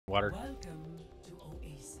Water.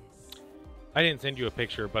 I didn't send you a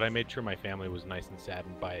picture, but I made sure my family was nice and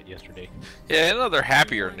saddened by it yesterday. Yeah, another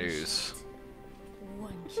happier news.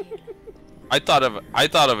 I thought of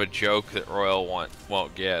a joke that Royal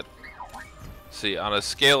won't get. See, on a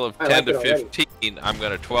scale of 10 to 15, I'm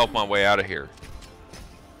gonna 12 my way out of here.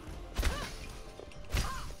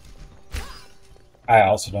 I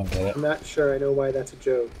also don't get it. I'm not sure I know why that's a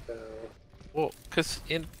joke, though. Well, because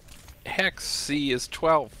in Hex, C is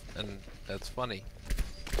 12, and that's funny.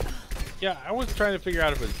 Yeah, I was trying to figure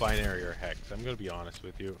out if it's binary or hex. I'm going to be honest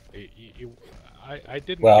with you. I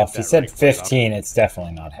didn't. Well, get if you that said right 15, it's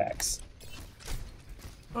definitely not hex.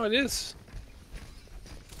 Oh, it is.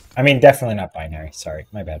 I mean, definitely not binary. Sorry,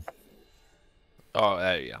 my bad. Oh,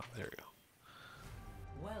 yeah, there you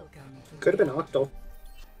go. Could have been octal.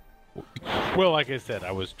 Well, like I said,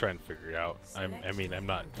 I was trying to figure it out. I mean, I'm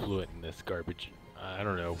not fluent in this garbage. I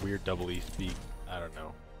don't know. Weird double E speak. I don't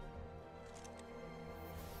know.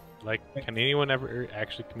 Like, can anyone ever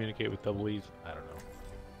actually communicate with double E's? I don't know.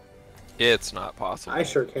 It's not possible. I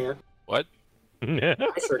sure can't. What? I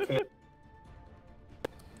sure can't.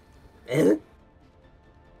 Eh?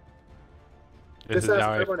 This is Just ask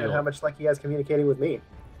how I everyone feel. how much like he has communicating with me.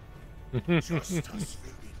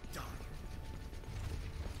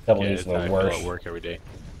 Double Yeah, E's it's are how I the feel worst, at work every day.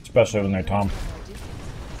 especially when they're Tom.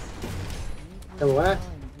 And what?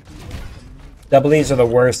 Double E's are the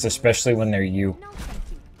worst, especially when they're you.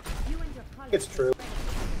 It's true.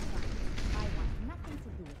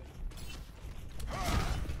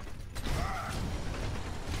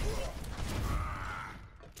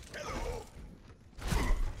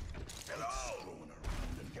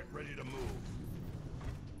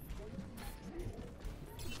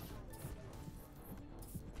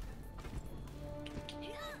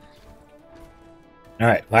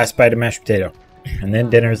 Alright, last bite of mashed potato. And then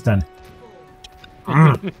dinner's done.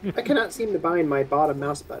 I cannot seem to bind my bottom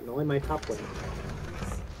mouse button, only my top one.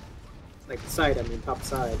 Like the side, I mean top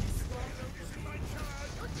side.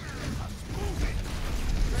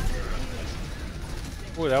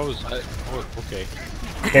 Oh, that was... oh, okay.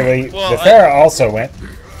 Okay, well, Well, the Farah also went.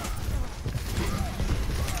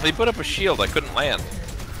 They put up a shield. I couldn't land.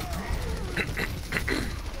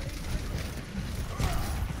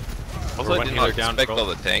 Also, I did not expect all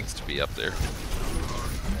the tanks to be up there.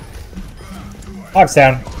 Hog's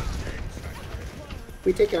down.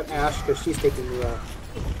 We take out Ash because she's taking me out.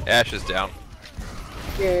 Ash is down.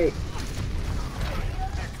 Yay.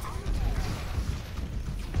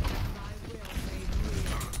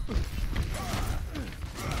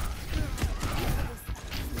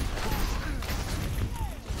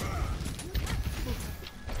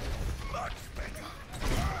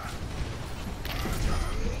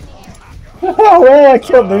 Oh, well, I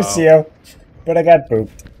killed Lucio, but I got booped.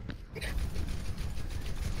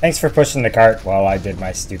 Thanks for pushing the cart while I did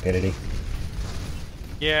my stupidity.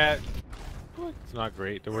 Yeah, it's not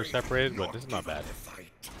great that we're separated, but this is not bad.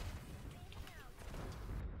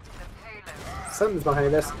 Something's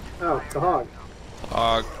behind us. Oh, it's a hog.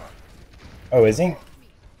 Hog. Oh, is he?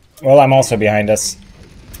 Well, I'm also behind us.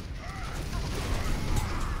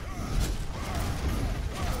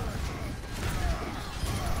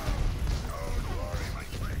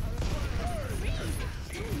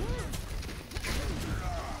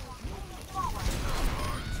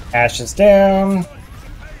 Ash is down.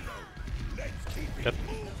 Yep.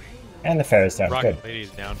 And the Farah's down. Rocket Good.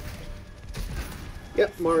 Lady's down.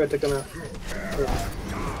 Yep, Moira took him out.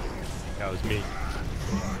 That was me.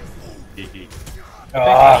 Hee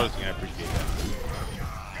Ah. I appreciate that.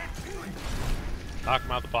 Knock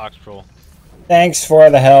him out the box, troll. Thanks for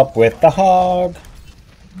the help with the hog.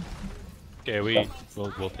 Okay,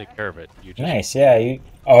 we'll take care of it. You just... Nice, yeah.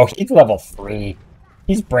 Oh, he's level 3.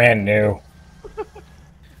 He's brand new.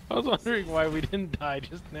 I was wondering why we didn't die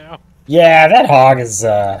just now. Yeah, that hog's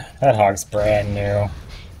brand new.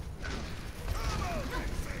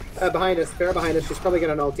 Behind us. Farah behind us. She's probably got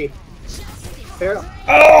an ulti. Farah.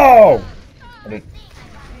 Oh!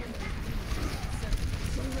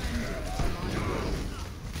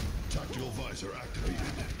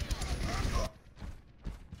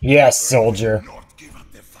 Yes, soldier.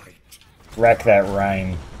 Wreck that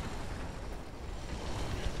Rhine.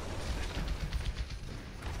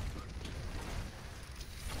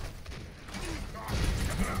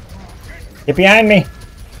 Get behind me!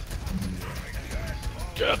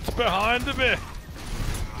 Get behind me!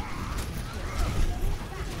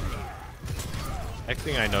 Next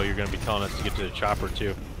thing I know, you're going to be telling us to get to the chopper,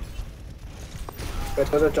 too. Get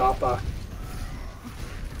to the chopper.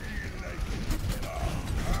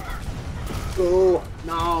 Oh,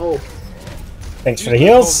 no. Thanks for the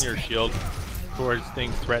heals. Your shield. towards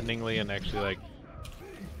things threateningly and actually like,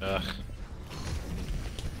 ugh.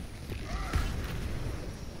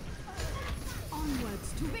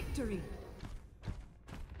 Onwards to victory.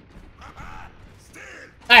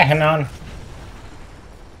 Hi, Hanan.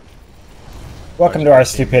 Welcome to our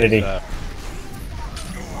stupidity.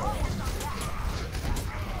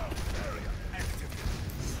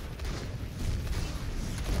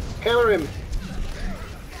 Hammer him.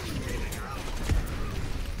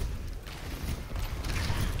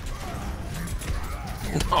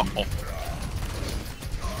 Oh.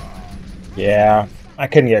 Yeah, I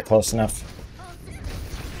couldn't get close enough.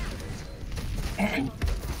 I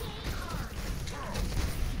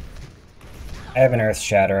have an Earth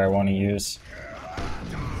Shatter I want to use.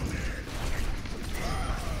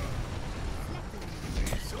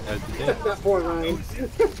 That poor Ryan.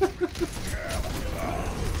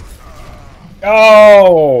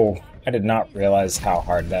 Oh! I did not realize how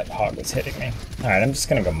hard that hog was hitting me. Alright, I'm just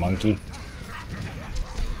gonna go monkey.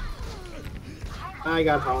 I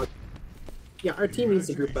got hog. Yeah, our team needs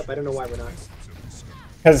to group up. I don't know why we're not.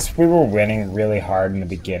 Because we were winning really hard in the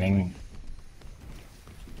beginning.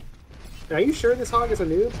 Are you sure this hog is a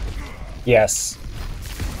noob? Yes.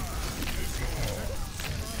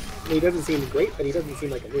 He doesn't seem great, but he doesn't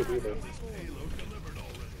seem like a noob either.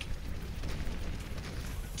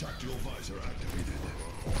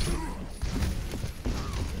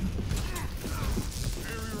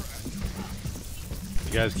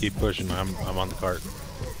 You guys keep pushing. I'm on the cart.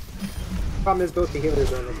 Problem is both the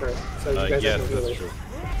healers are on the cart, so you guys Yes, have no that's healers. true.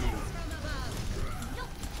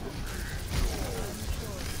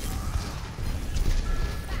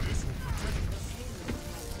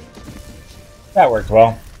 That worked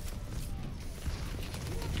well.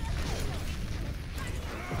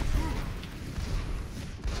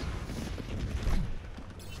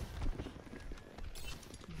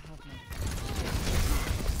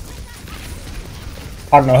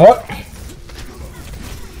 Hog no hook.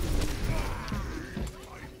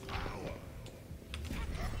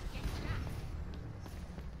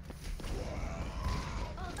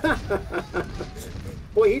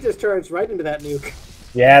 Boy, he just charged right into that nuke.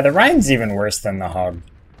 Yeah, the Rhine's even worse than the hog.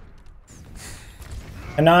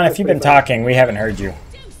 Anon, if you've been pretty funny. talking, we haven't heard you.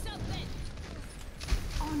 Do something.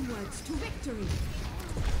 Onwards to victory.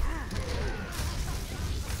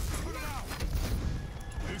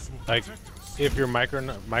 Like, if your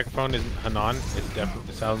microphone isn't Hanan, it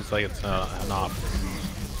definitely sounds like it's an off.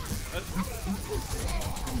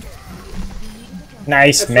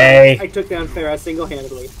 Nice, That's May. right. I took down Farah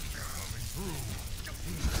single-handedly.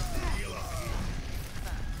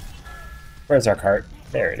 Where's our cart?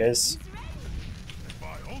 There it is.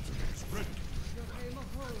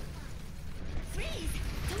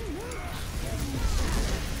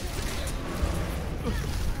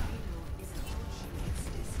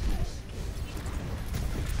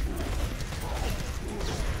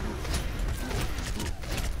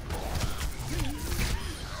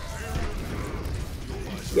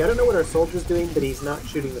 Yeah, I don't know what our soldier's doing, but he's not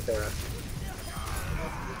shooting the Farah.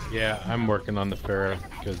 Yeah, I'm working on the Pharah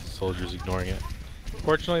because the soldier's ignoring it.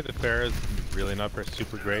 Fortunately, the Pharah is really not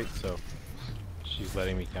super great, so she's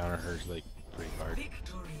letting me counter hers like pretty hard.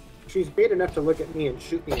 She's bait enough to look at me and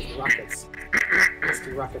shoot me with rockets.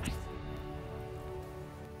 Nasty rockets.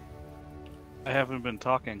 I haven't been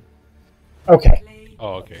talking. Okay.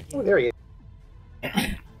 Oh, okay. Oh, there he is.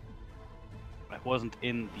 I wasn't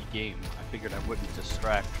in the game. I figured I wouldn't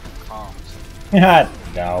distract from comms.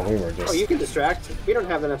 No, we were just... Oh, you can distract. We don't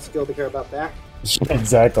have enough skill to care about that.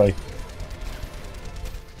 Exactly.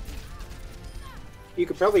 You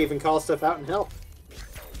could probably even call stuff out and help.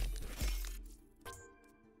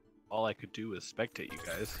 All I could do is spectate you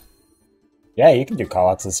guys. Yeah, you can do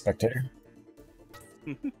callouts as a spectator.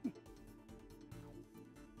 I'm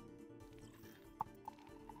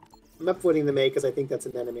upvoting the May because I think that's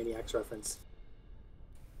an Animaniacs reference.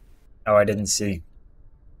 Oh, I didn't see.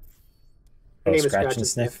 Her Oh, name is Scratch and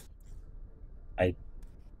Sniff.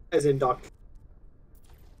 As in Doctor.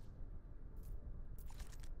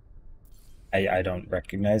 I don't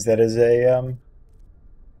recognize that as a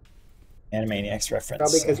Animaniacs reference.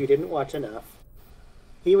 Probably because you didn't watch enough.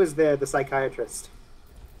 He was the psychiatrist.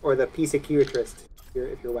 Or the psychiatrist,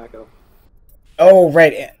 if you're wacko. Oh,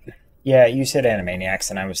 right. Yeah, you said Animaniacs,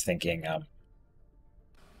 and I was thinking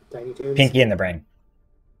Tiny Toons. Pinky in the Brain.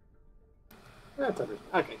 That's under.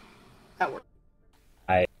 Okay. That works.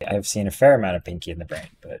 I've seen a fair amount of Pinky in the Brain,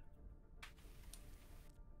 but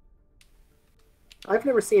I've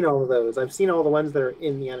never seen all of those. I've seen all the ones that are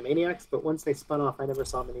in the Animaniacs, but once they spun off, I never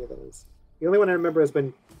saw many of those. The only one I remember is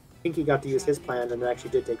when Pinky got to use his plan and it actually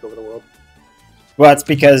did take over the world. Well, it's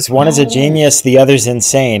because one is a genius, the other's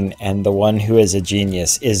insane, and the one who is a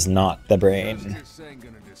genius is not the brain.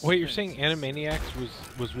 Wait, you're saying Animaniacs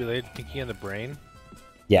was related to Pinky and the Brain?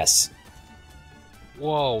 Yes.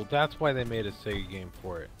 Whoa, that's why they made a Sega game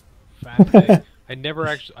for it. Fascinating.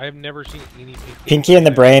 I've never seen any Pinky and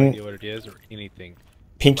the Brain. I have no idea what it is or anything.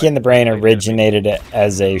 Pinky and the Brain originated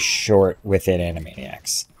as a short within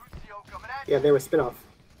Animaniacs. Yeah, they were spin-off.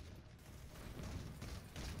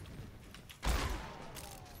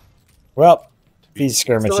 Well, these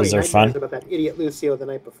skirmishes are fun. About that idiot Lucio the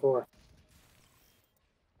night before.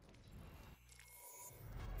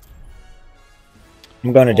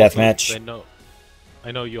 I'm going to Also, deathmatch.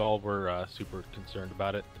 I know you all were super concerned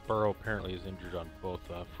about it. The burrow apparently is injured on both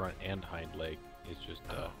front and hind leg. It's just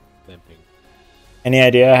limping. Any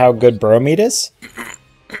idea how good burrow meat is?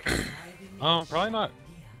 Probably not.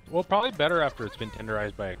 Well, probably better after it's been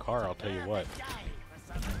tenderized by a car, I'll tell you what.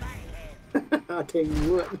 I'll tell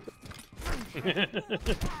you what.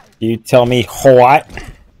 You tell me what?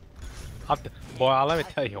 Boy, let me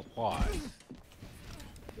tell you what.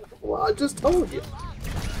 Well, I just told you.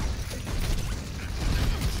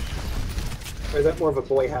 Or is that more of a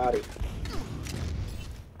boy howdy?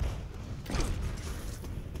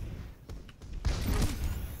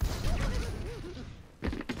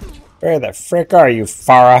 Where the frick are you,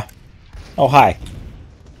 Farah? Oh, hi.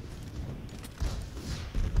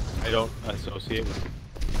 I don't associate with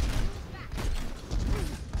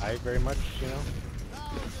I very much, you know.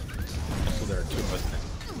 So there are two of us now.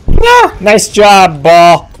 Ah, nice job,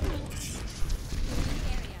 ball.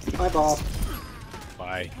 Hi, ball.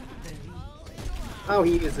 Bye. Oh,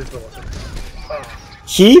 he is his ball.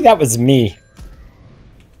 He? That was me.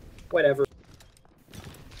 Whatever.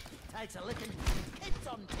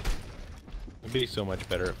 It'd be so much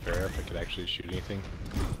better at fair if I could actually shoot anything.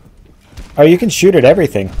 Oh, you can shoot at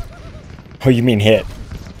everything. Oh, you mean hit.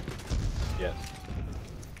 Yes.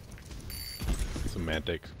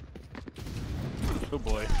 Semantics. Oh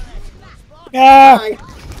boy. Ah! Hi.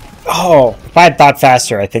 Oh, if I had thought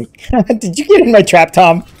faster, I think. Did you get in my trap,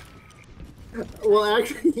 Tom? Well,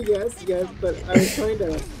 actually, yes, but I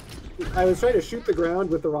was trying to shoot the ground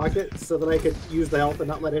with the rocket so that I could use the health and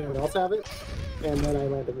not let anyone else have it, and then I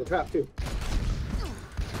landed in the trap too.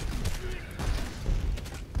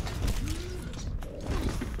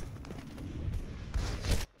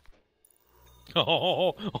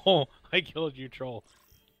 Oh, I killed you, troll.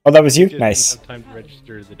 Oh, that was you? Just Nice. didn't have time to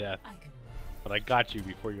register the death. But I got you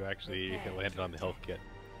before you actually landed on the health kit.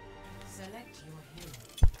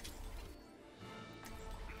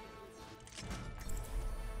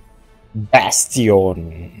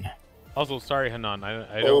 Bastion. Also, sorry, Hanan,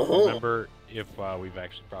 I don't remember if we've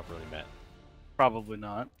actually properly met. Probably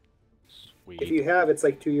not. Sweet. If you have, it's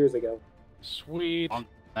like 2 years ago. Sweet. On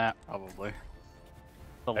that, probably.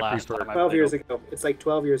 The I last prefer- time I 12 played years it. ago. It's like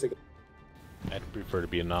 12 years ago. I'd prefer to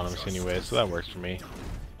be anonymous anyway, so that works for me.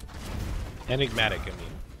 Enigmatic, I mean.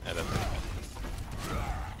 That doesn't make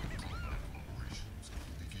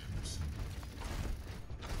sense.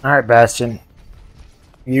 Alright, Bastion.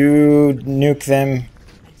 You nuke them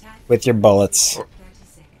with your bullets.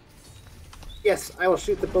 Yes, I will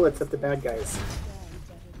shoot the bullets at the bad guys.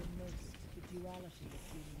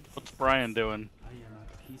 What's Brian doing?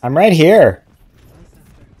 I'm right here.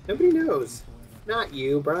 Nobody knows. Not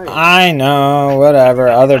you, Brian. I know, whatever.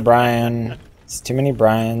 Other Brian. It's too many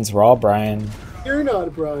Brians. We're all Brian. You're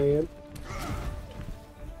not Brian.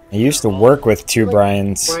 I used to work with two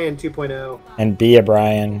Brians Brian 2.0. and be a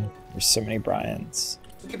Brian. There's so many Brians.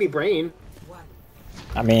 You could be Brain.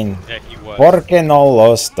 I mean, Yeah, he was. porque no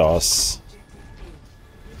los dos?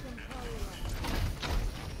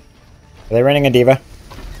 Are they running a diva?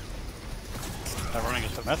 I'm running a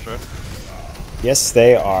Symmetra. Yes,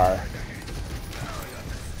 they are.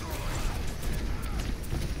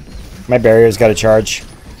 My barrier's got a charge.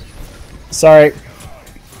 Sorry.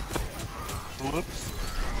 Whoops.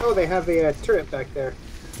 Oh, they have a turret back there.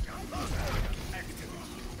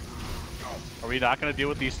 Are we not gonna deal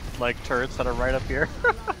with these like turrets that are right up here?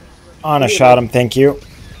 Anna shot him, thank you.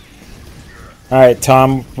 Alright,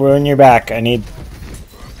 Tom, when you're back, I need...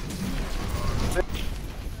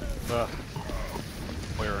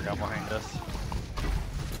 Moira got behind us.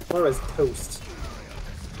 Laura's toast.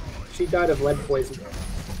 She died of lead poisoning.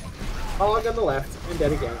 Hog on the left, and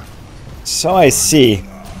dead again. So I see.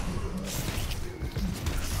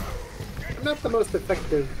 I'm not the most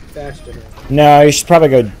effective Bastion. No, you should probably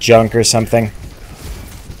go junk or something.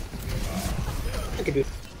 I could do.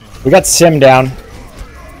 We got Sim down.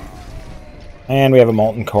 And we have a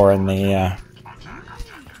Molten Core in the...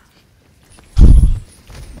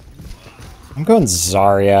 I'm going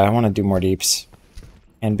Zarya. I want to do more deeps.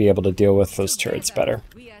 and be able to deal with those turrets better.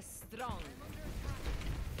 We are strong.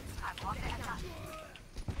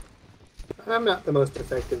 I'm not the most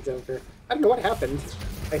effective junker. I don't know what happened.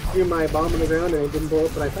 I threw my bomb on the ground and it didn't blow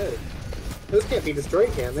up when I fired it. Those can't be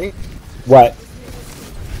destroyed, can they? What?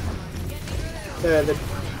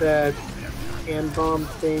 The hand bomb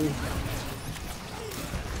thing.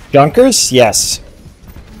 Junkers? Yes.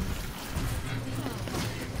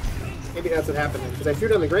 Maybe that's what happened then. Because I threw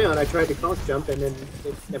it on the ground, I tried to conk jump, and then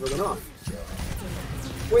it never went off.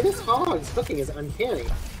 Boy, this hog's hooking is uncanny.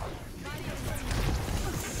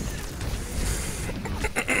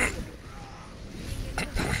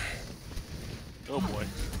 Oh boy.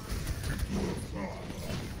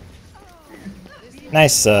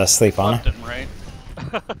 Nice sleep on Left her. him, right?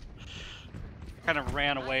 Kind of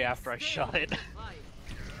ran away after I shot it.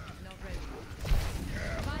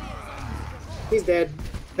 He's dead.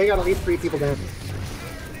 They got at least 3 people down.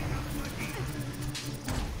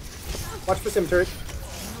 Watch for sim turret.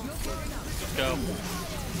 Let's go.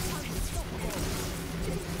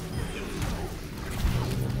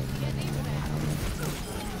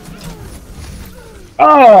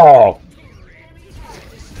 Oh!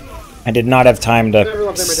 I did not have time to... Several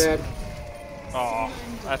of them are dead. Oh,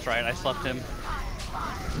 that's right. I slept him.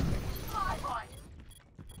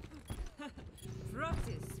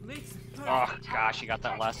 Oh gosh, you got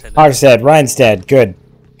that last hit. Hog's dead. Ryan's dead. Good.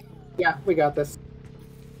 Yeah, we got this.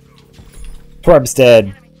 Torb's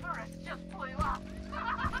dead.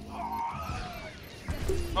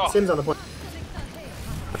 Oh, Sim's on the point.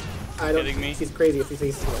 I don't Kidding me? think he's crazy if he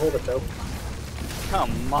thinks he's gonna hold it though.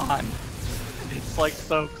 come on. It's like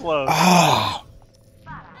so close. Oh.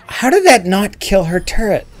 How did that not kill her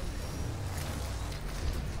turret?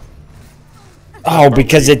 Oh,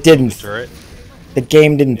 because it didn't. Turret. The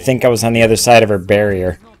game didn't think I was on the other side of her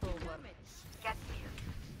barrier.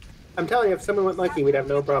 I'm telling you, if someone went monkey, we'd have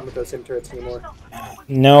no problem with those sim turrets anymore.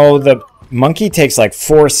 No, the monkey takes like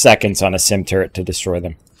 4 seconds on a sim turret to destroy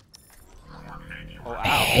them. Oh, I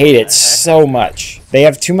hate it so much. They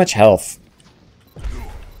have too much health.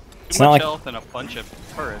 It's Too not much like health and a bunch of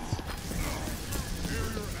turrets.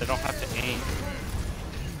 They don't have to aim.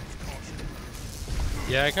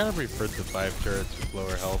 Yeah, I kind of preferred the 5 turrets with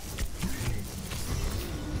lower health.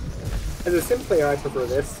 As a sim player, I prefer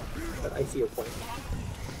this, but I see your point.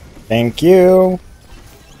 Thank you.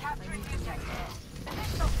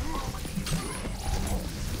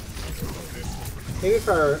 Maybe if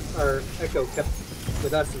our Echo kept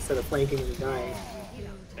with us instead of flanking and dying.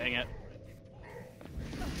 Dang it.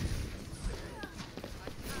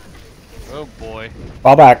 Oh boy.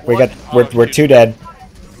 Fall back. What? We're shoot. 2 dead.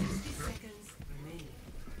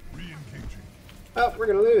 Oh, we're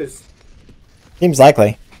gonna lose. Seems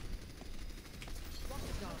likely.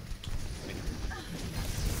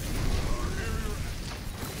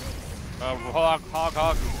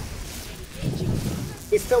 Hog.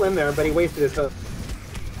 He's still in there, but he wasted his hook.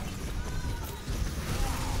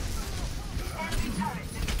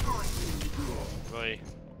 Really.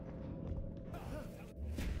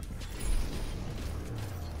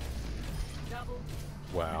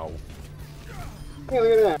 Wow. Hey,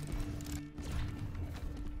 look at that.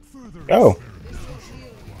 Oh.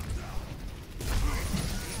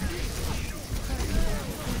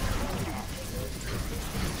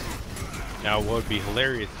 Now, what would be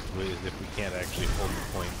hilarious is if we can't actually hold the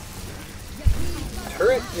point.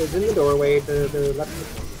 Turret is in the doorway to the left.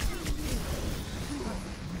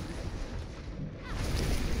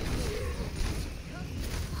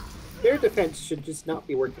 Their defense should just not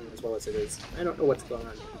be working as well as it is. I don't know what's going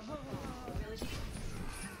on.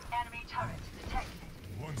 Enemy turret detected.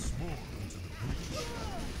 Once more into the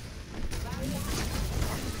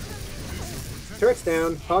breach. Turret's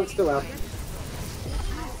down. Hog's still out.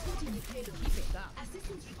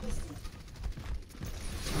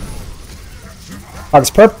 Hog's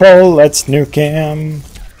purple. Let's nuke him.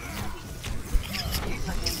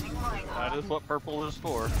 That is what purple is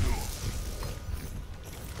for.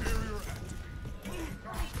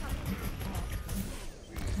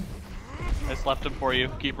 I just left him for you.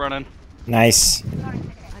 Keep running. Nice.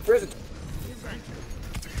 Where's it?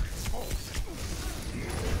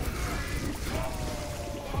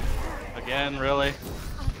 Again, really?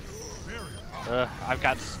 I've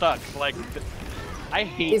got stuck. Like, I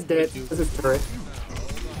hate. He's dead. This is turret.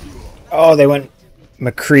 Oh, they went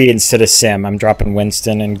McCree instead of Sim. I'm dropping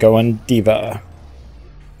Winston and going Diva.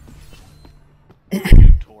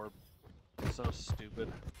 Torb. So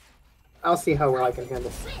stupid. I'll see how well I can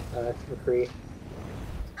handle McCree.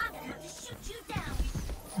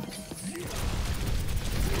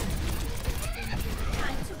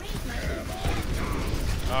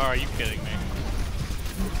 Oh, are you kidding me?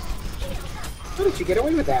 How did you get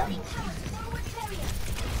away with that?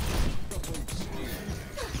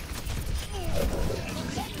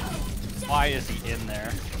 Why is he in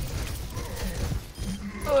there?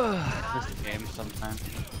 This game sometimes.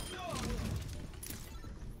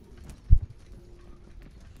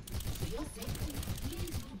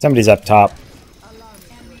 Somebody's up top.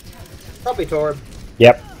 Probably Torb.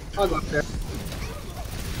 Yep. I'll go up there.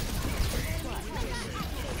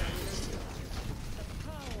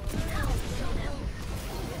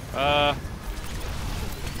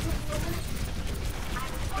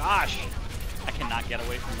 Gosh! I cannot get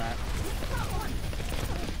away from that.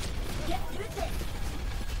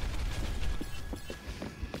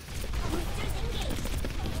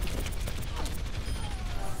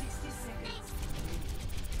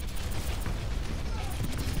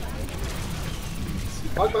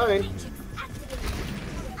 Walk behind.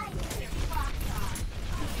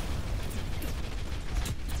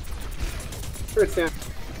 Turret's down.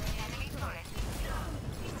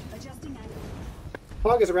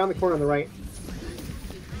 Hog is around the corner on the right.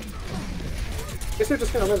 Guess they're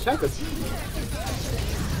just gonna let us have this.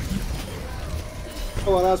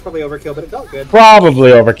 Oh well, that was probably overkill, but it felt good.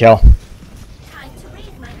 Probably overkill.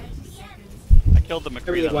 I killed the McCree.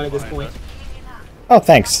 I really wanted this point. Oh,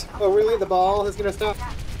 thanks. Oh really? The ball is gonna stop?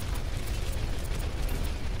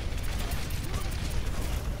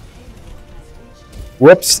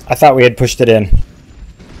 Whoops, I thought we had pushed it in.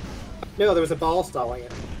 No, there was a ball stalling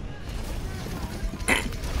it.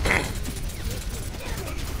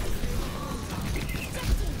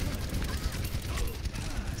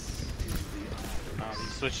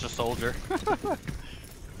 Switch to soldier.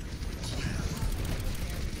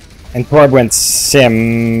 And Torb went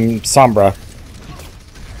Sombra.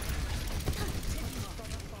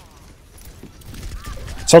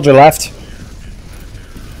 Soldier left.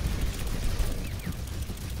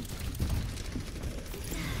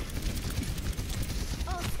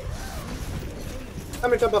 I'm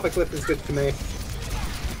gonna jump off a cliff and switch to May.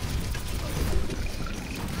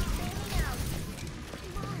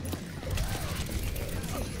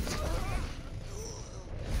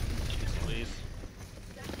 Please.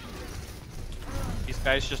 These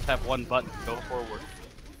guys just have one button. Go forward.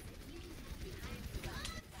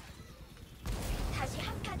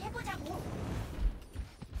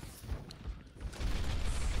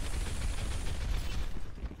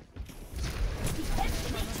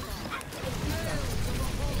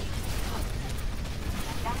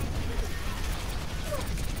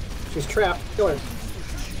 She's trapped. Kill her.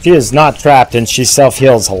 She is not trapped, and she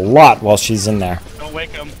self-heals a lot while she's in there. Don't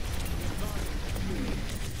wake him.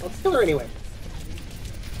 Let's kill her anyway.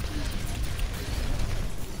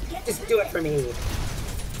 Just do it for me.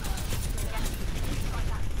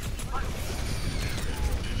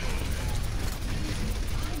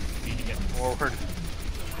 Need to get forward.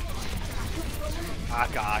 Ah,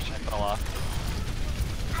 gosh, I fell off.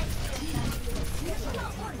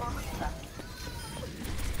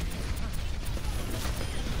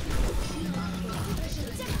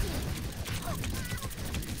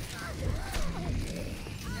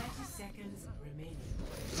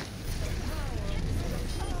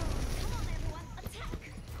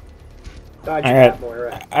 Dodge All that, right,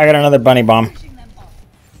 Moira. I got another bunny bomb.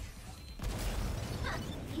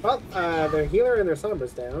 Well, their healer and their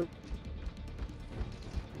Sombra's down.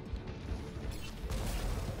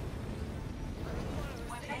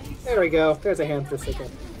 There we go. There's a hand for a second.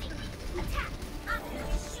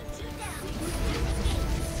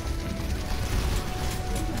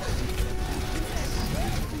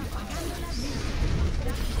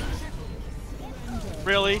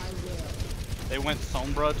 Really? They went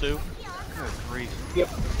Sombra too? Good grief. Yep.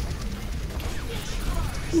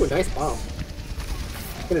 Ooh, a nice bomb.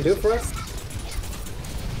 Gonna do it for us?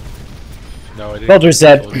 No, I didn't. Soldier's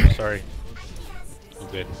dead. Soldier, sorry. I'm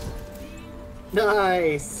good.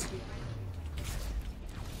 Nice!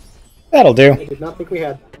 That'll do. I did not think we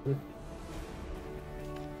had.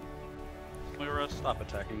 Moira, stop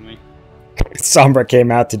attacking me. Sombra came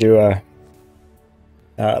out to do a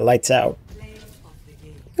lights out.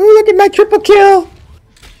 Oh, look at my triple kill!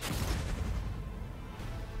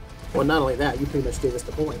 Well, not only that, you pretty much gave us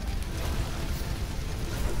the point.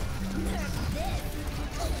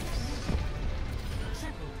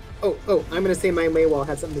 Oh, I'm gonna say my Maywall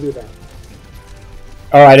had something to do with that.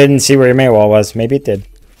 Oh, I didn't see where your Maywall was. Maybe it did.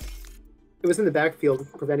 It was in the backfield,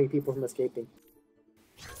 preventing people from escaping.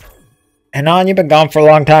 And on, you've been gone for a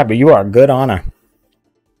long time, but you are good Ana.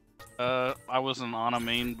 I wasn't on a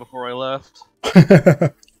main before I left.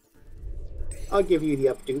 I'll give you the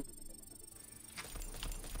updo.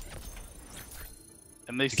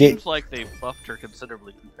 And they Okay. seems like they've buffed her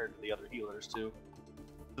considerably compared to the other healers too.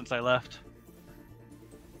 Since I left.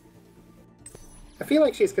 I feel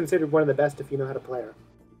like she's considered one of the best if you know how to play her.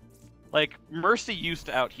 Like, Mercy used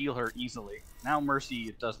to out-heal her easily. Now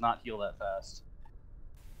Mercy does not heal that fast.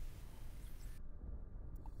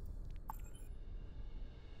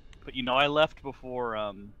 But you know, I left before,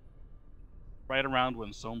 right around when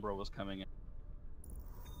Sombra was coming in.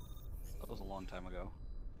 That was a long time ago.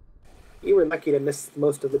 You were lucky to miss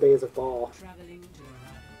most of the days of Ball. Traveling to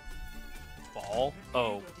Ball?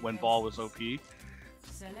 Oh, when Ball was OP? select He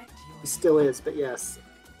your still is, but yes.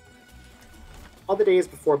 All the days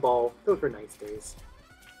before Ball, those were nice days.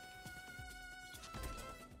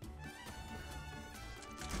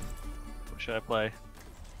 What should I play?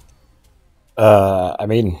 I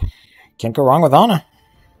mean, can't go wrong with Ana.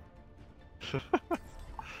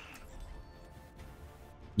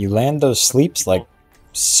 You land those sleeps like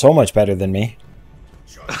so much better than me.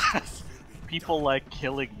 People like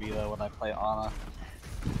killing me though when I play Ana.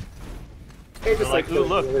 They just like, killing "Ooh,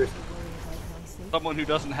 look." the others. Someone who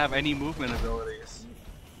doesn't have any movement abilities.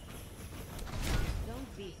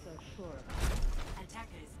 don't be so sure.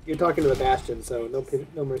 Attackers. You're talking to the Bastion, so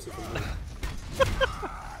no mercy from me.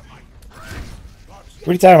 What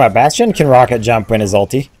are you talking about? Bastion can rocket jump when his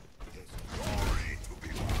ulti.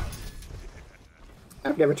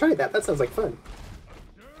 I've never tried that. That sounds like fun.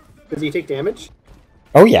 Does he take damage?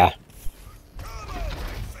 Oh yeah.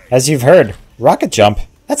 As you've heard, rocket jump.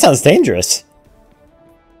 That sounds dangerous.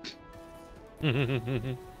 5, 4,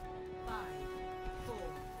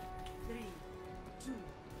 3, 2,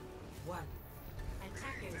 1.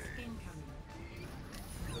 Attackers incoming.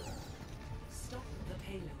 Stop the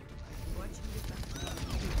payload. Watching the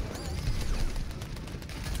back.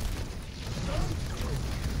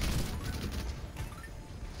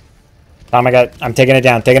 Oh my god, I'm taking it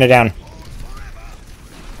down, taking it down.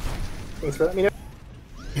 Thanks for letting me know.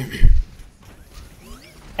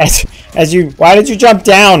 As you, why did you jump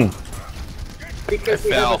down? Because I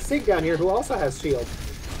we have fell. a Sig down here who also has shield.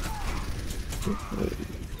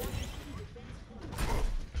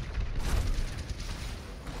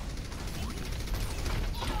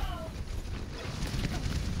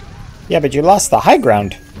 Yeah, but you lost the high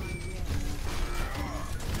ground.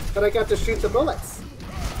 But I got to shoot the bullets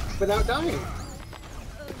without dying.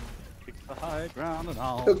 Pick the high ground and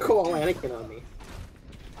all. He'll go all Anakin on me.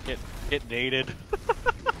 Get dated.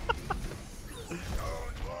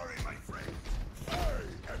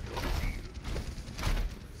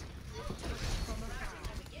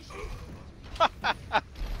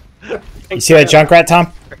 You see that Junkrat,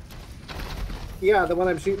 Tom? Yeah, the one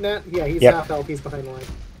I'm shooting at? Yeah, he's Yep. half health, he's behind the line.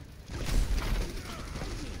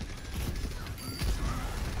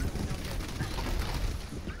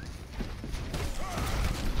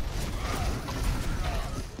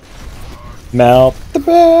 Melt the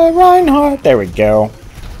bear, Reinhardt. There we go.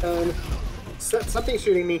 Something's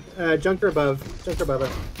shooting me. Junker above. Junker above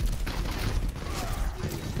it.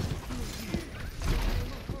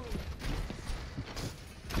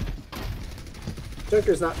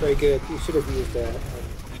 Junker's not very good. He should have used that.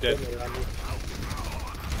 You did.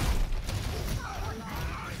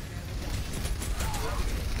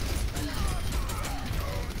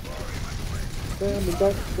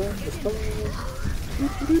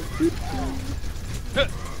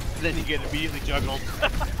 Then you get immediately juggled.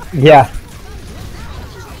 Yeah.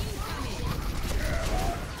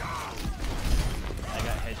 I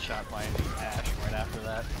got headshot by an Ash right after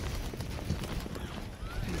that.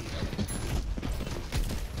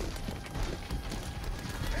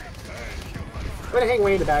 I'm gonna hang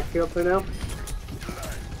way in the backfield for now.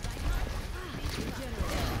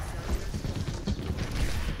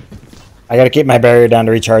 I gotta keep my barrier down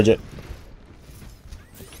to recharge it.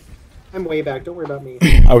 I'm way back. Don't worry about me.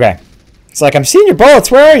 Okay. It's like, I'm seeing your bullets.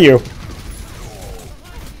 Where are you?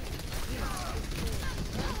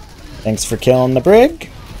 Thanks for killing the brig.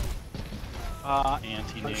 Not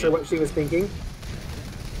Anti-nade. sure what she was thinking.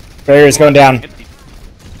 Barrier's going down. Anti-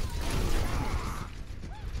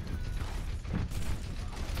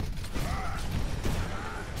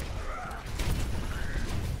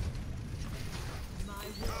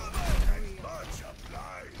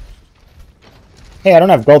 Hey, I don't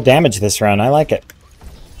have gold damage this round. I like it.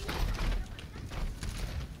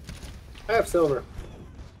 I have silver.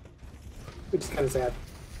 Which is kind of sad.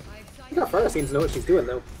 Look how far seems to know what she's doing,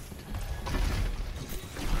 though.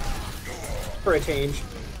 For a change.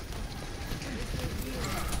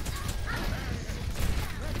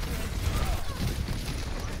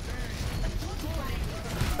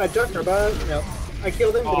 Junker, but no. I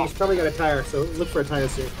killed him, but he's probably got a tire, so look for a tire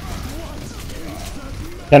soon.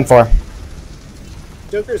 10-4.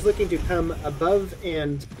 Joker's looking to come above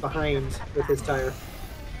and behind with his tire.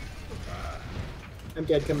 I'm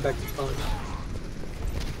dead, coming back to spawn.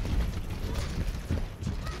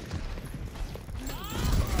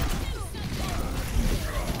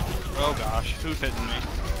 Oh gosh, who's hitting me?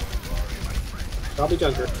 Probably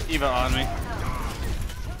Junker. Eva on me.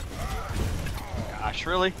 Gosh,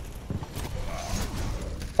 really?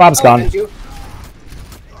 Bob's Oh, gone. thank you.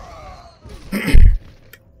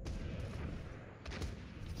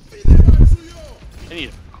 I need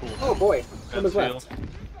a cool. Oh boy, Gun was seal. left.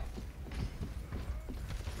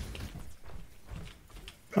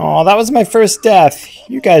 Oh, that was my first death.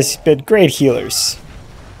 You guys been great healers.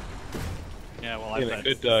 Yeah, well, I Getting a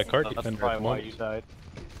bet good card that's defender probably at the why moment. you died.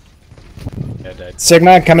 Yeah, died.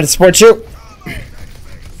 Sigma, coming to support you.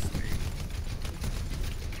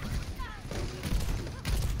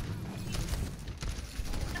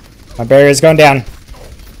 My barrier's going down.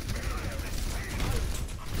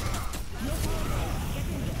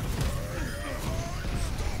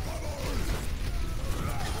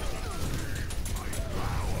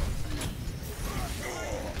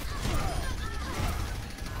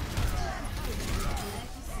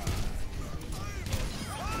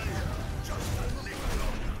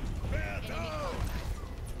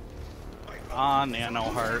 Ah, Nano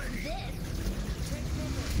Heart.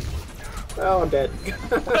 Oh, I'm dead.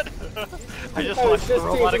 I just I was watched just the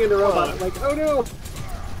robot changing into robot. I'm explode. like, oh no!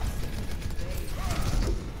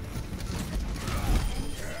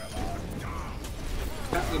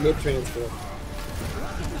 Got me mid-transfer.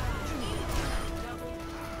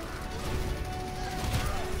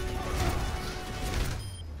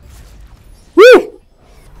 Woo!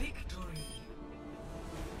 Victory.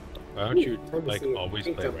 Why don't you Time to like see it. always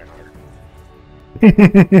Pink play jump. Reinhardt?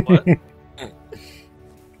 What?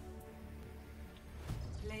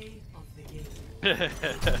 Play of the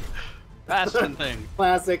game. Bastion thing.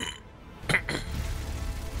 Classic.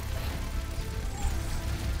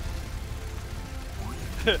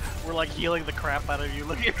 We're like healing the crap out of you.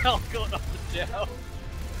 Look at your health going up and down.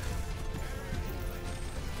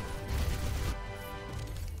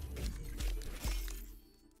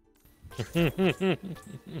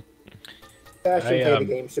 Bastion play the um,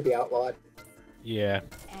 game should be outlawed. Yeah.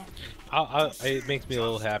 It makes me a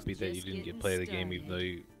little happy that you didn't get play the game, even though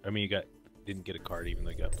you. I mean, didn't get a card, even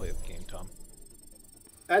though you got to play the game, Tom.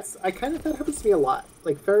 I kind of that happens to me a lot.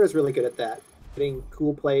 Like Farrah's really good at that, getting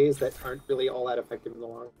cool plays that aren't really all that effective in the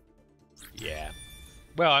long. Yeah.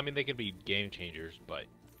 Well, I mean, they can be game changers, but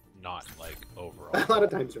not like overall. A lot of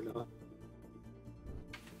times they're not.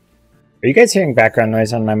 Are you guys hearing background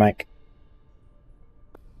noise on my mic?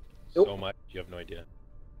 So Nope. much, you have no idea.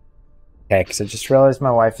 Okay, because I just realized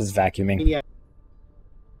my wife is I vacuuming. mean, yeah.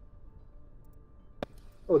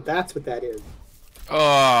 Oh, that's what that is.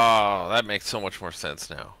 Oh, that makes so much more sense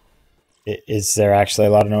now. Is there actually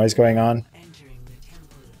a lot of noise going on? Entering the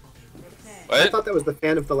temple of the prepare. I What? thought that was the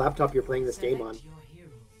fan of the laptop you're playing this game on. Select your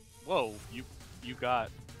hero. Whoa, you got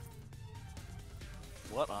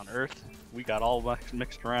what on earth? We got all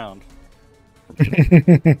mixed around.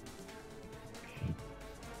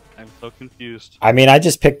 I'm so confused. I mean, I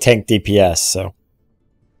just picked tank DPS, so.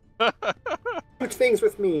 Switch things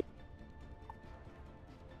with me.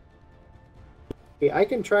 Okay, I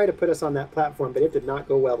can try to put us on that platform, but it did not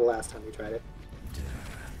go well the last time we tried it.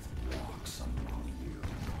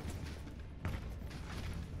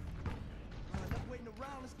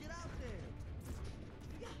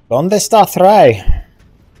 ¿Dónde está Thry?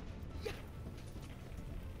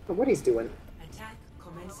 Oh, what he's doing? Attack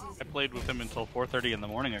commences. I played with him until 4:30 in the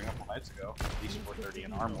morning a couple nights ago. At least 4:30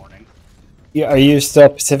 in our morning. Yeah, are you still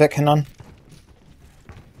Pacific, Hanon?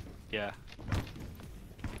 Yeah.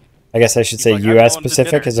 I guess I should He's say like, "I'm US going to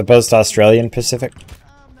Pacific dinner." as opposed to Australian Pacific.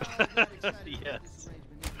 Yes.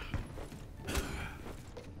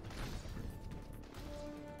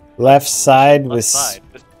 Left side Left was. side.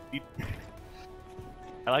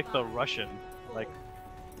 I like the Russian. Like,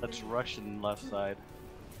 that's Russian left side.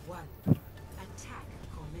 1. Attack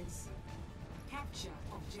commencing. Capture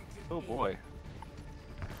objective. Oh boy.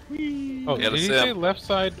 Oh, Yeah, did the he say sim. left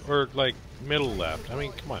side or like middle left? I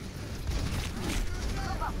mean, come on.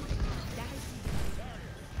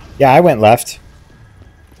 Yeah, I went left.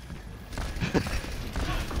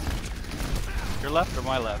 Your left or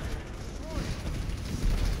my left?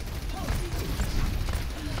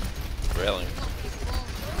 Really?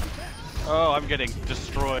 Oh, I'm getting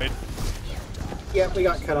destroyed. Yeah, we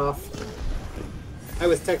got cut off. I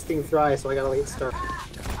was texting Thry, so I got a late start.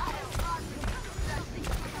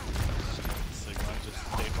 Sigma just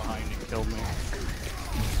stayed behind and killed me.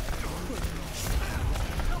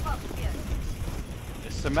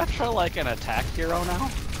 This Symmetra like an attack hero now?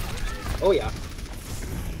 Oh yeah.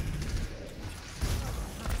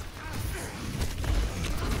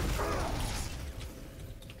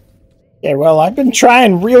 Yeah, well, I've been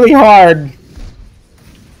trying really hard.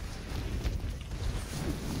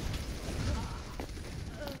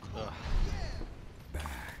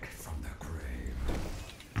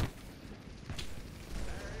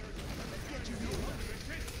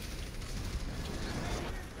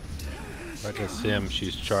 Right to Sim,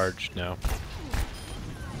 she's charged now.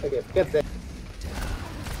 Okay, get that.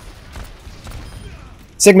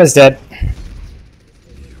 Sigma's dead.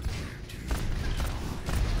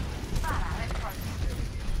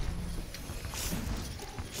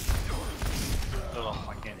 Oh,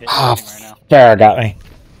 I can't hit Ah, anything right now. Farrah got me.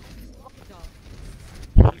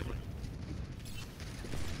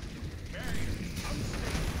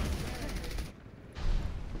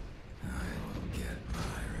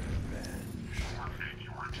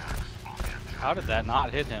 How did that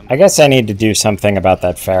not hit him? I guess I need to do something about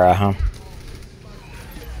that Farrah, huh?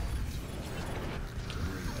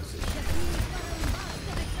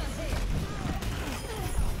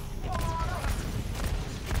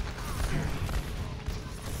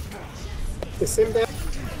 Is Sim down?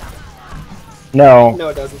 No. No,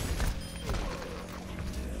 it doesn't.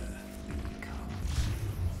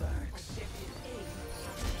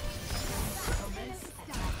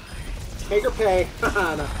 Make her pay.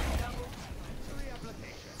 Haha, no.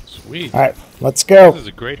 Sweet. Alright, let's go. This is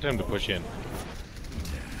a great time to push in.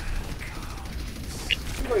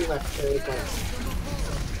 Oh, you left. There, it's fine.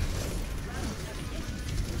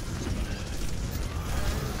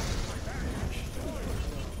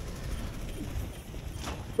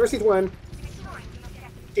 Mercy's one.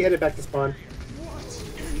 She headed back to spawn.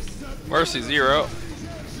 Mercy 0.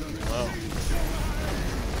 Wow.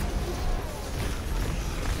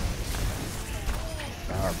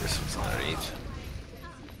 Barbara's was underneath.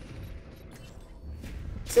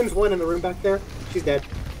 Sim's one in the room back there. She's dead.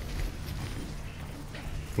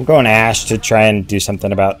 I'm going Ash to try and do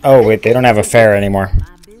something about... Oh, wait, they don't have a Farrah anymore.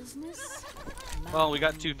 Well, we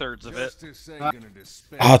got 2/3 of it.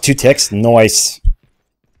 Oh, 2 ticks? Nice.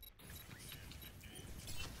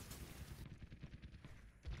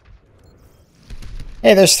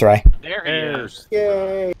 Hey, there's Thry. There he is.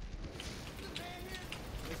 Yay!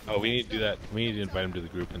 Oh, we need to do that. We need to invite him to the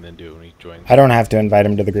group and then do it when he joins. I don't have to invite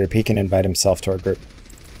him to the group. He can invite himself to our group.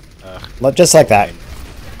 Ugh. Just like that.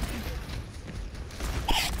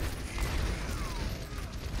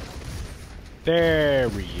 There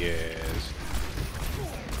he is.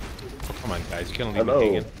 Oh, come on, guys. You can't leave me Hello.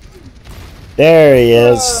 hanging. There he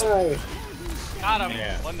is. Bye. Got him.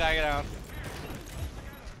 Yeah. One die down.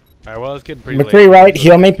 Alright, well, it's getting pretty late. McCree right.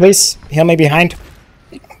 Heal me, please. Heal me behind.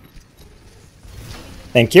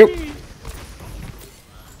 Thank you.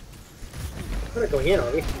 We're gonna go in,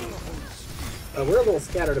 are we? We're a little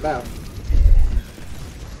scattered about.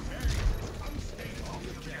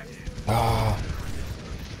 Ah.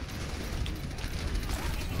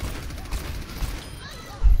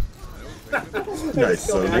 Nice,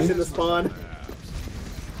 Go Ash in Sony. the spawn.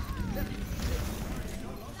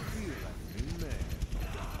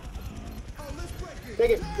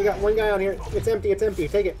 Take it. We got one guy on here. It's empty. It's empty.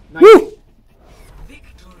 Take it. Nice. Woo!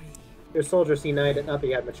 Your soldier C9 did not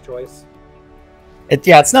be had much choice.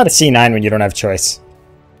 Yeah, it's not a C9 when you don't have choice.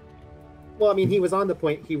 Well, I mean, he was on the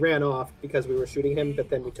point. He ran off because we were shooting him, but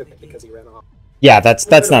then we took it because he ran off. Yeah, that's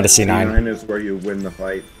not a C9. C9 is where you win the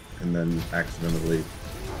fight and then accidentally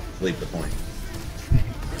leave the point.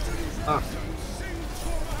 Ah.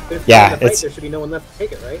 But if Yeah, you're in the fight, it's- there should be no one left to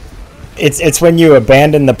take it, right? It's when you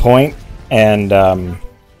abandon the point and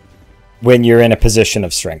when you're in a position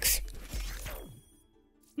of strength.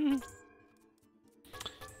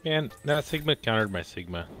 Man, that Sigma countered my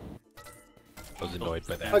Sigma. I was annoyed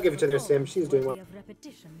by I'll that. give it to their Sim. She's doing well.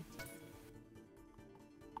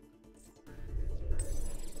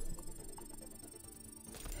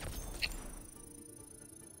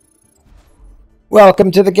 Welcome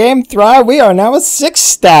to the game, Thry. We are now a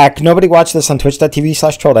 6-stack. Nobody watch this on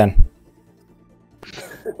twitch.tv/Trolldan.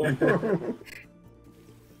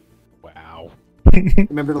 Wow.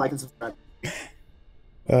 Remember to like and subscribe.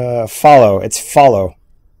 Follow. It's follow.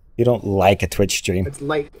 You don't like a Twitch stream. It's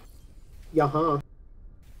like, yeah-huh.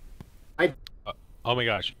 Oh my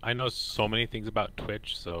gosh, I know so many things about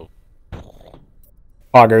Twitch, so...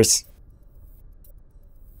 Poggers.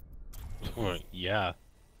 Yeah.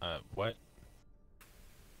 What?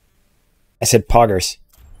 I said poggers.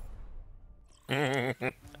 I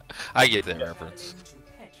get that reference.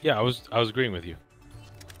 Yeah, I was agreeing with you.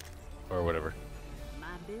 Or whatever.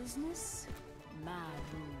 My business, my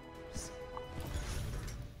rules.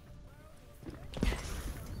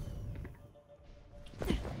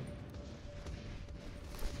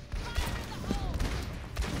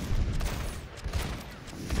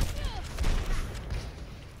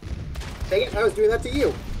 Dang it, I was doing that to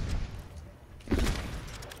you.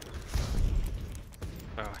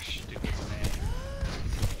 Oh, stupid.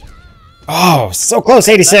 Oh, so close,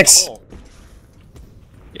 86.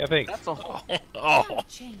 Yeah, thanks. That's a hole. Oh,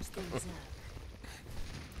 Change things up.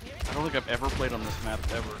 I don't think I've ever played on this map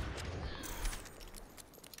ever.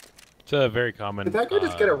 It's a very common. Did that guy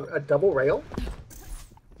just get a double rail?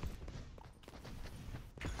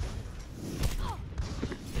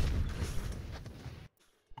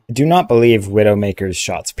 I do not believe Widowmaker's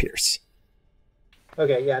shots pierce.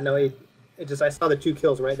 Okay, yeah, no, it just, I saw the 2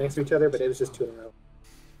 kills right next to each other, but it was just 2 in a row.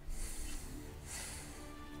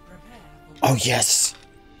 Prepare for Oh, yes.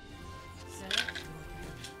 select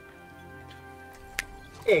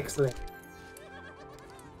Excellent.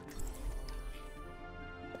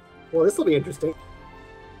 Well, this will be interesting.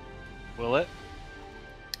 Will it?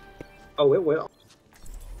 Oh, it will.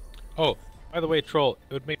 Oh, by the way, Troll,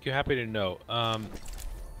 it would make you happy to know.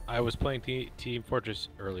 I was playing Team Fortress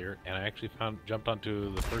earlier, and I actually jumped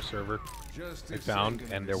onto the first server I found,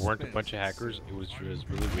 and there weren't a bunch of hackers. It was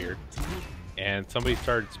really weird. And somebody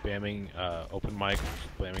started spamming open mic,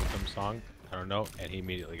 spamming some song, I don't know, and he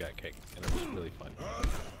immediately got kicked, and it was really fun.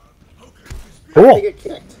 How did Cool. they get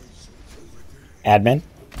kicked? Admin.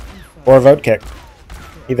 Or vote kick.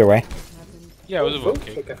 Either way. Yeah, it was a vote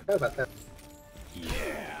kick. kick. I forgot about that.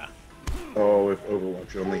 Yeah. Oh, if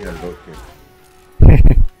Overwatch only had vote kick.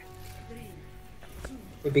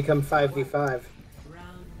 It become 5v5. round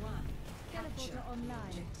 1. Capture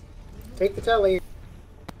objective. Take the telly.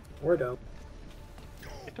 Or don't.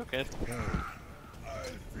 It took it.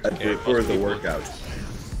 I'd prefer the workout.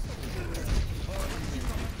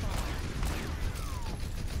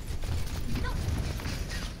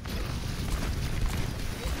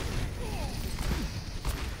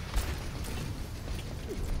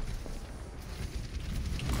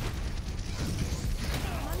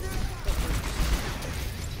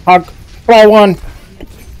 Hog. Fly one.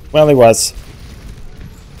 Well, he was.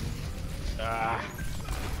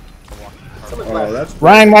 Someone Oh, left. that's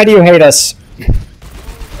Ryan, why do you hate us?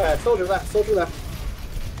 Soldier left. Soldier left.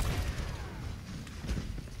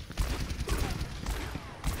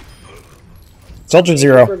 Soldier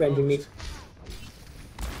 0. Revenging me.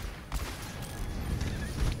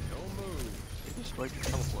 Just like a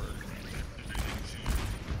teleporter.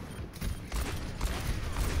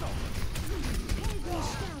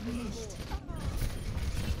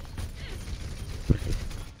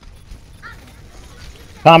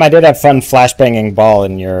 Tom, I did have fun flashbanging ball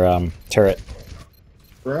in your turret.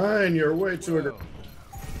 Ryan, you're way too aggressive.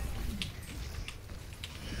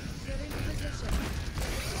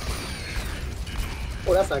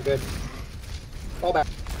 Oh, that's not good. Fall back.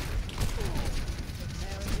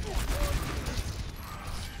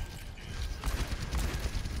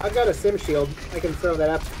 I've got a sim shield. I can throw that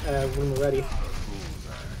up when we're ready.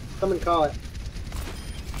 Someone call it.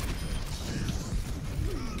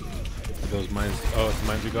 Those mines. Oh, the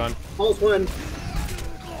mines are gone. Almost one.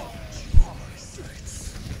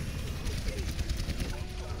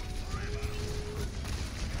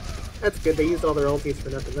 That's good. They used all their ultis for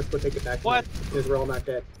nothing. Let's go take it back. What? Because we're all not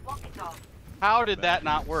dead. How did that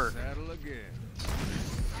not work?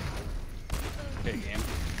 Okay, game.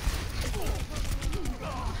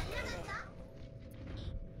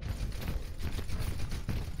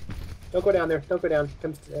 Don't go down there. Don't go down.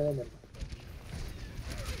 Come. Never.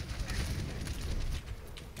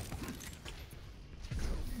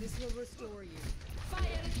 This will restore you. Fire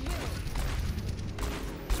at will.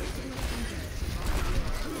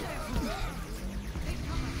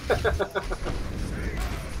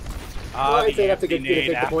 Ah, Well, I'd the say that's a good cue to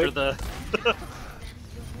empty take the nade point. after the.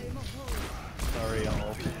 Sorry,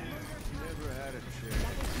 y'all.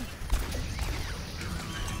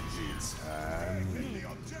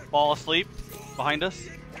 Fall asleep behind us.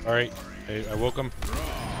 All right, I woke him.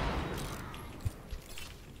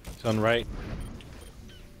 He's on right.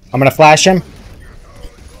 I'm gonna flash him.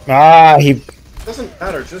 Ah, he. Doesn't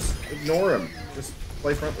matter. Just ignore him. Just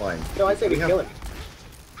play frontline. No, I'd say we have- kill him.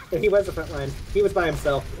 He was the front line. He was by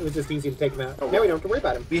himself. It was just easy to take him out. Now we don't have to worry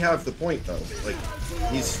about him. We have the point though. Like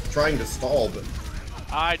he's trying to stall, but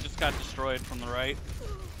I just got destroyed from the right.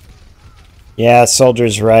 Yeah,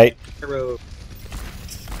 soldier's right. Hero.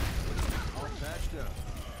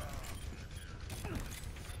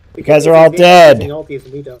 You guys are all dead. Ultis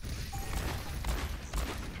and we don't.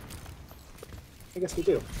 I guess we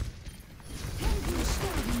do.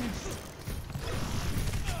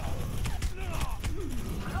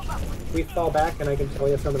 We fall back, and I can tell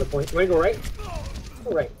you some of the points. You want to go right?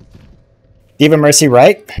 Go right. Diva Mercy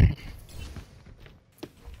right.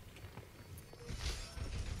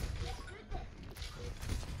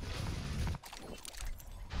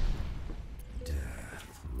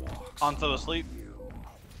 Hanzo asleep.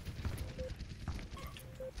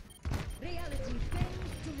 Reality bends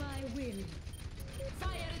to my will.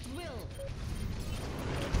 Fire at will.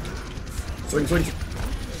 Swing, swing.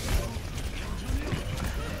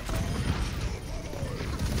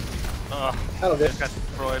 Ugh. That'll do. Just got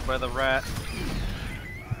destroyed by the rat.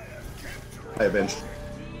 I avenged.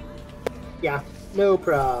 Yeah, no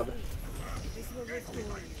prob. This will restore you.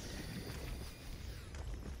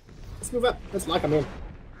 Let's move up. Let's lock him in.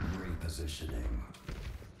 Repositioning.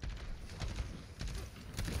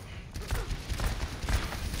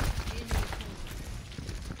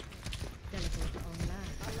 Teleport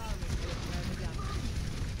online. Allow me to apply the doctrine.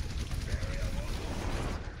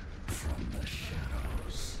 From the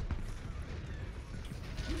shadows.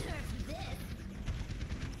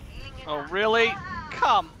 Oh, really?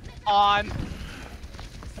 Come on!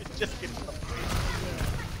 I just get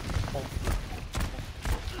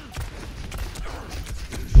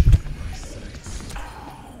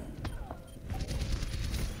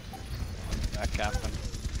that Captain.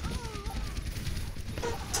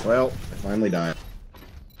 Well, I finally died.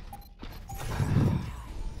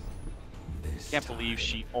 Can't believe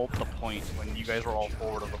she ult the point when you guys were all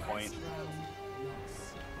forward of the point.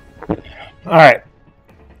 All right.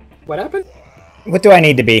 What happened? What do I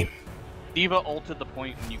need to be? Diva ulted the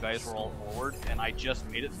point when you guys were all forward, and I just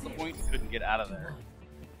made it to the point and couldn't get out of there.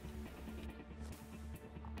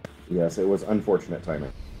 Yes, it was unfortunate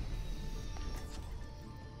timing.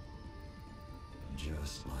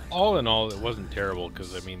 Just like All in all, it wasn't terrible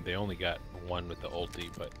because I mean they only got one with the ulti,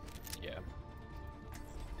 but yeah.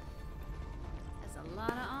 That's a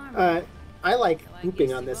lot of armor. I like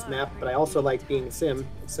hooping on this map, but I also like being Sim.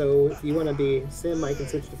 So if you want to be Sim, I can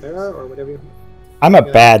switch to Pharah or whatever. I'm a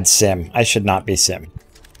bad sim. I should not be sim.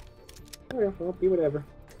 Alright, well, be whatever.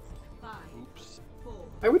 Oops.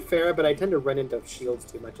 I would Pharah, but I tend to run into shields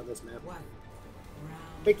too much on this map. Round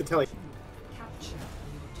Make the telly. capture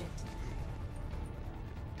the objective.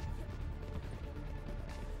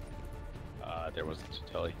 There wasn't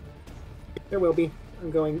a telly. There will be. I'm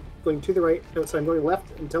going to the right. No, so I'm going left.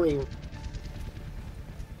 I'm telling you.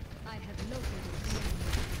 I have located the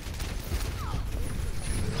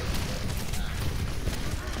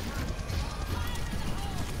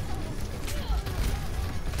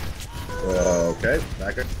enemy. Okay,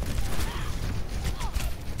 back up.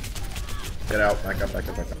 Get out, back up, back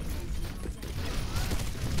up, back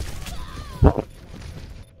up.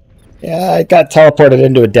 Yeah, I got teleported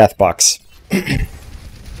into a death box.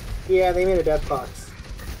 Yeah, they made a death box.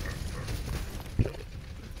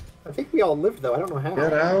 I think we all lived though. I don't know how.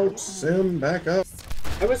 Get out, Sim, back up.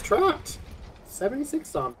 I was trapped.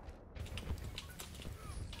 76 on.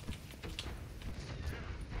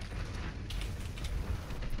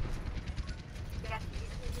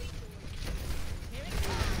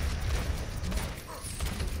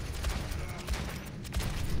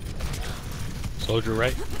 Soldier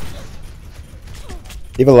right.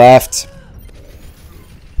 Diva left.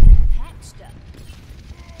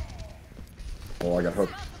 Oh, I got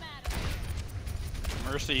hooked.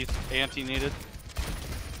 Mercy, anti-needed.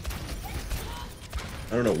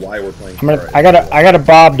 I don't know why we're playing. I'm gonna. Pharah. I got a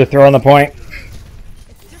bob to throw on the point.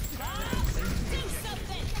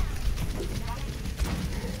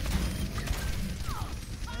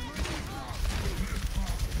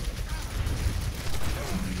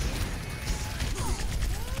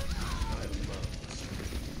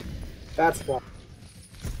 That's why.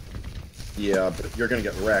 Yeah, but you're gonna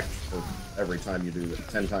get wrecked for every time you do it.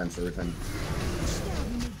 10 times for every time.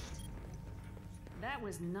 That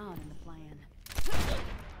was not in the plan.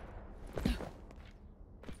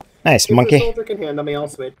 Nice If the monkey. soldier can handle me, I'll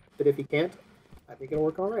switch. But if he can't, I think it'll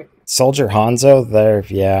work all right. Soldier Hanzo there.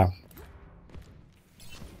 Yeah.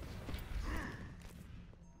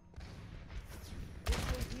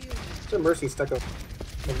 The Mercy stuck up.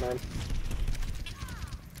 Never mind.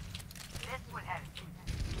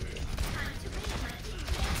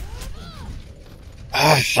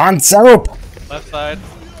 Ah, Hanzo. Left side.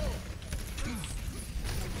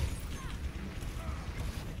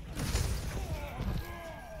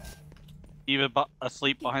 Eva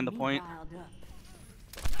asleep behind the point. Dialed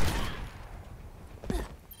up.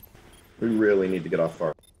 We really need to get off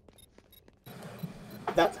far.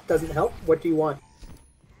 That doesn't help. What do you want?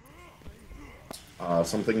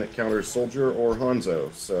 Something that counters Soldier or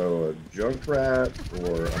Hanzo. So a Junkrat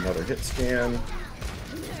or another hit scan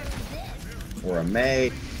or a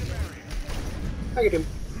May. I get him.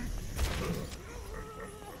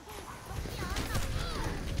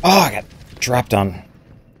 Oh, I got dropped on.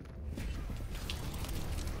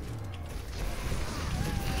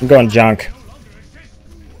 I'm going junk.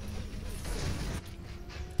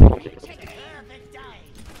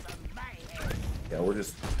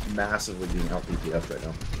 massively being out DPS right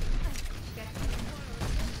now.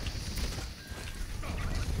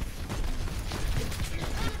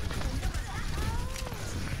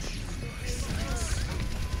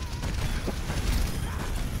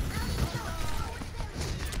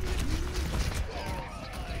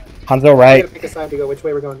 Hanzo I right. gotta pick a side to go which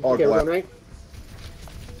way we're going. Oh, Okay, we're glad. going right.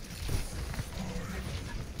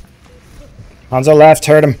 Hanzo left.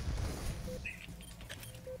 Hurt him.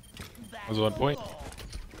 Was 1 point.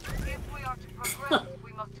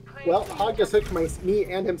 Well, Hog just hooked me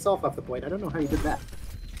and himself off the point. I don't know how you did that.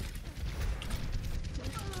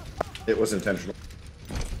 It was intentional.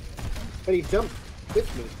 But he jumped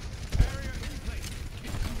with me.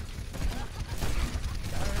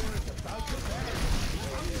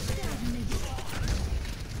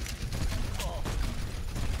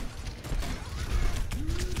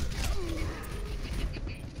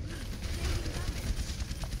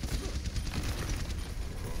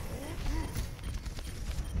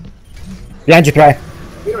 Behind you, Cry.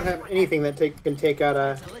 We don't have anything that can take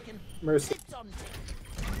out Mercy.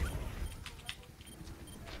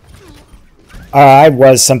 I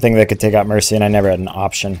was something that could take out Mercy, and I never had an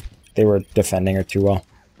option. They were defending her too well.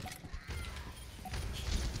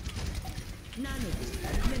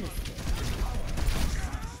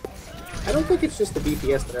 I don't think it's just the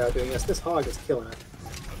DPS that are out doing this. This Hog is killing it.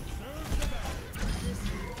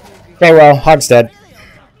 Okay, well, Hog's dead.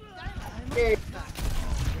 Yay.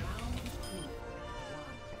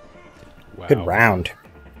 Wow. Good round.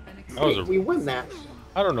 That was We won that.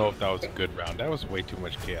 I don't know if that was a good round. That was way too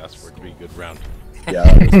much chaos for it to be a good round. Yeah,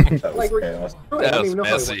 that was Like, we're- chaos. I That don't was even know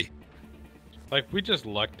how we won. messy. Like, we just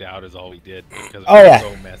lucked out is all we did because Oh, we yeah.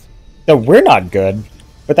 were so messy. So we're not good,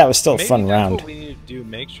 but that was still a Maybe fun that's round. what we need to do.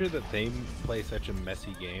 Make sure that they play such a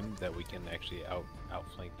messy game that we can actually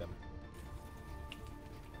outflank them.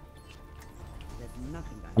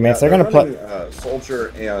 I mean, if they're gonna play, running, Soldier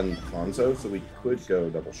and Hanzo, so we could go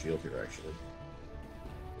double shield here actually.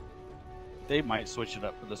 They might switch it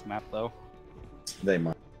up for this map, though. They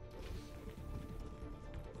might.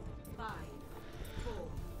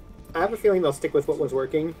 I have a feeling they'll stick with what was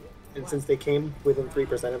working, and since they came within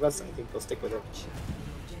 3% of us, I think they'll stick with it.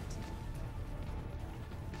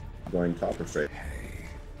 Going top or straight.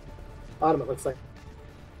 Bottom, it looks like.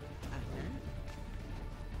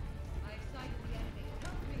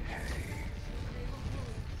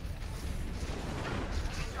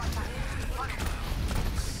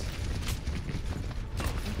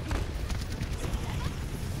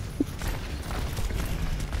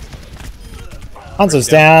 Hanzo's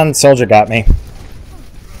down. Soldier got me.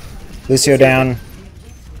 Lucio down.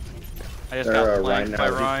 I just There, got Ryan flanked now. by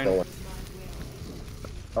He's Ryan. going.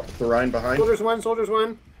 Up with the Ryan behind. Soldiers one, soldiers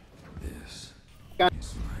one. Got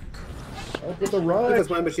Up with the this Ryan.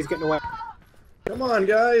 one, but she's getting away. Come on,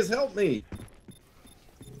 guys, help me.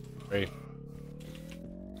 Right.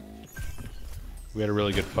 We had a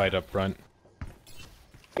really good fight up front.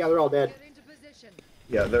 Yeah, they're all dead.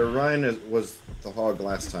 Yeah, their Ryan was the Hog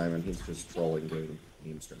last time, and he's just trolling doing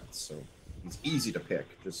meme strats, so he's easy to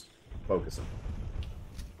pick. Just focus him.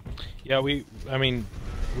 Yeah, I mean,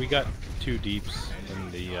 we got 2 deeps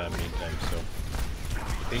in the meantime, so I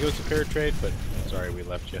think it was a fair trade, but sorry we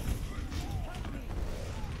left you.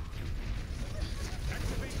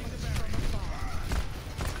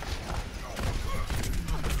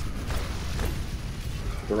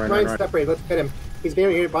 The Ryan, Ryan's Ryan. separated. Let's hit him. He's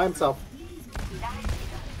being here by himself.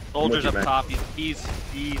 Soldiers you, up man. top. He's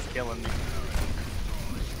killing me.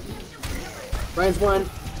 Ryan's one.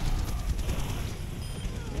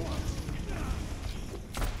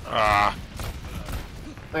 Ah,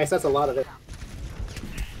 Nice, that's a lot of it.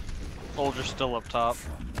 Soldier's still up top.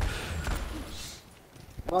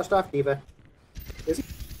 Washed off Diva. Is he?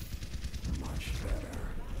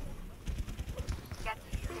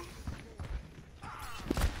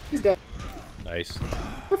 He's dead. Nice.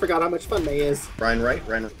 I forgot how much fun May is. Ryan right,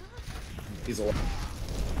 Ryan. He's alive.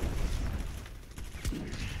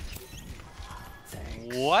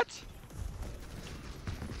 What?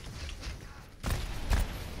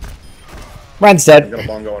 Ryan's I dead. got a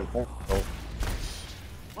bongo on point. Oh,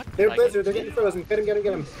 What? They're did I Blizzard, they're get? getting frozen. Get him, get him,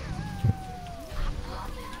 get him.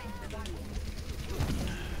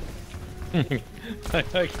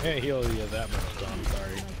 I can't heal you that much, I'm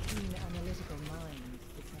sorry.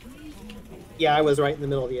 Yeah, I was right in the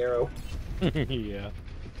middle of the arrow. Yeah.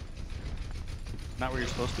 Not where you're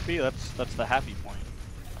supposed to be. That's the happy point.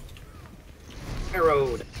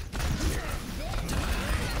 Arrowed.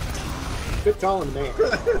 Good call in the man.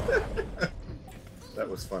 that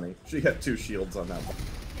was funny. She had 2 shields on that one.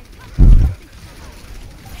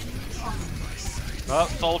 Oh,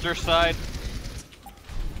 soldier side.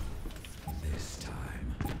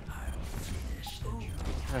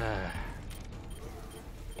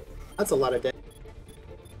 That's a lot of dead.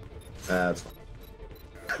 That's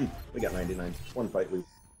fine. We got 99. One fight loop.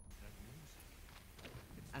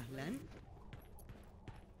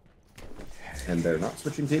 And they're not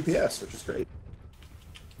switching DPS, which is great.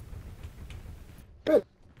 Good.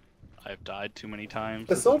 I've died too many times.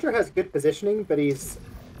 The soldier has good positioning, but he's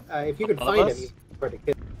if you can Above find us? him, he's hard to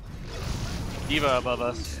kill. Diva above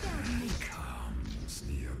us. Comes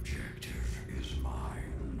the objective is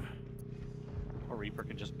mine. Or Reaper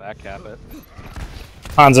can just backcap it.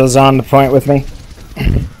 Hanzo's on the point with me.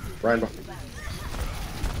 Ryan,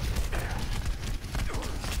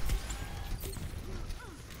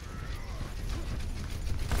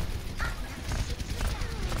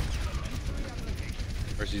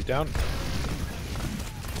 Mercy's down.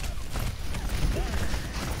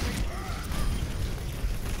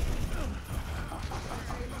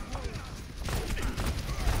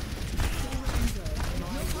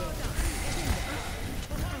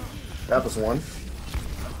 that was one.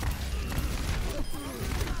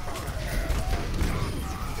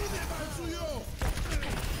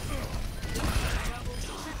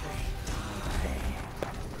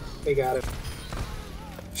 They got it.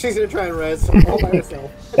 She's gonna try and res all by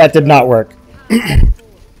herself. That did not work.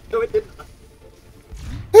 No, it didn't.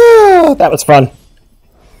 That was fun.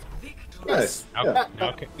 Nice. Now, Yeah.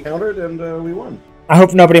 now can, Countered and we won. I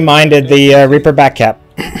hope nobody minded the Reaper back cap.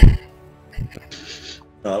 That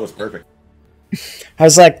was perfect. I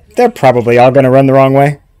was like, they're probably all going to run the wrong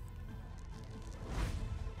way.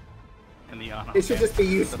 In the honor. It should just be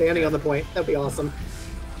you standing on the point. That'd be awesome.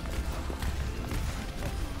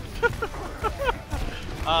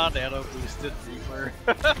 Nano boosted Reaper.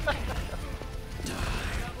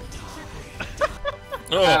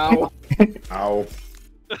 Ow. Ow.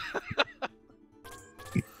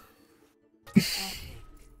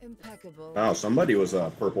 Impeccable. Wow, somebody was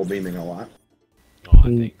purple beaming a lot. oh,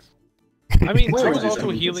 thanks. I mean, Where I was was he also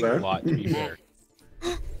saying? healing a Sorry? lot, to be fair.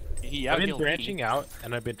 He I've been outkilled branching me. out,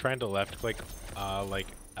 and I've been trying to left click, like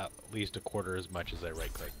at least a quarter as much as I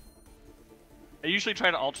right click. I usually try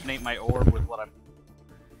to alternate my orb with what I'm.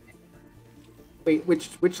 Wait, which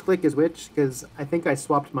click is which? Because I think I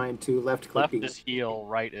swapped mine to left click. Left is heal,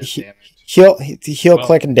 right is He- damage. Heal Well-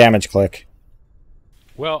 click and damage click.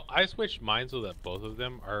 Well, I switched mine so that both of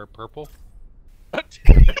them are purple. It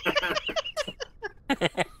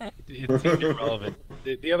seemed irrelevant.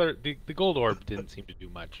 The gold orb didn't seem to do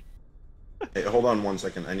much. Hey, hold on 1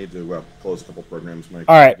 second. I need to close a couple programs. My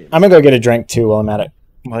All right, I'm going to go get a drink too while I'm at it.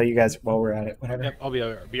 While we're at it, whatever. Yep, I'll be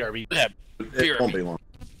BRB. It won't be long.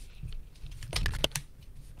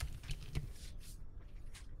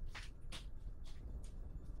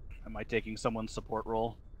 Am I taking someone's support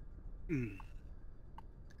role?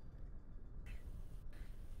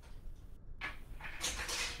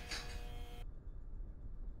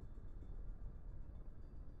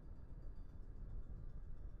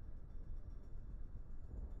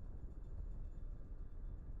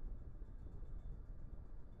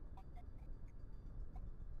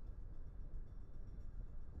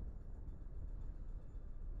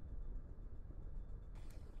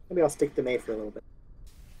 Maybe I'll stick to May for a little bit.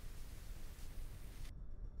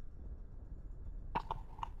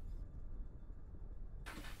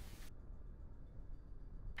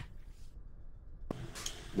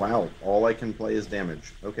 Wow, all I can play is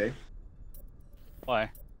damage. Okay. Why?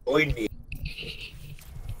 Because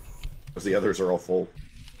the others are all full.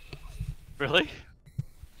 Really?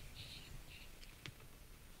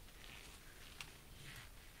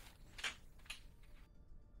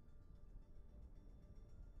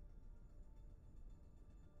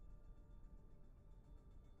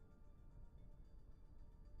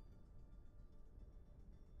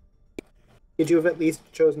 Could you have at least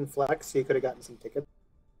chosen Flex so you could have gotten some tickets?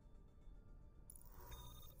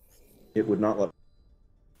 It would not let.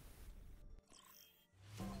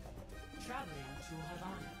 Traveling to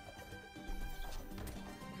Havana.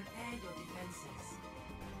 Prepare your defenses.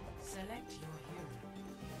 Select your hero.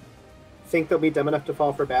 Think they'll be dumb enough to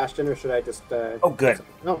fall for Bastion, or should I just? Oh, good.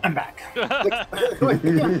 No. I'm back. I'll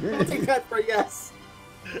take that for a yes.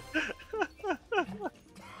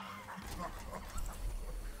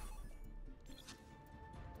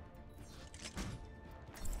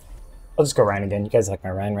 I'll just go Ryan again. You guys like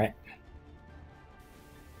my Ryan, right?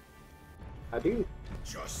 I do.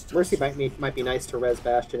 Mercy might be nice to res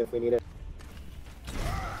Bastion if we need it.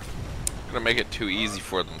 Gonna make it too easy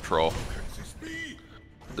for them, troll.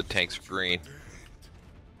 The tank's green.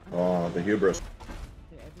 Oh, the hubris. For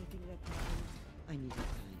everything that happened, I needed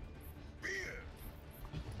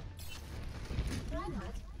time.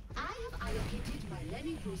 Reinhardt, I have allocated my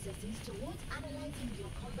learning processes towards analyzing your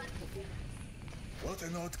combat performance. What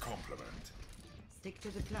an odd compliment. Stick to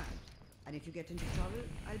the plan. And if you get into trouble,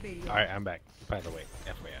 I'll bail you. Alright, I'm back. By the way,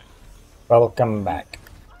 FYI. Welcome back.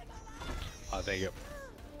 Oh, thank you.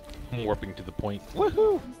 I'm warping to the point.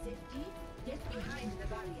 Woohoo! Safety, get behind the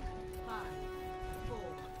barrier. 5, 4,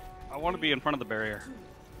 I want to be in front of the barrier.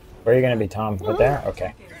 Where are you gonna be, Tom? Right there?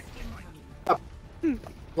 Okay. As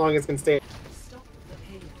long as it can stay.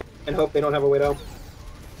 And hope they don't have a widow.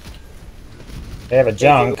 They have a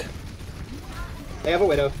junk. They have a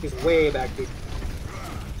widow. He's way back deep.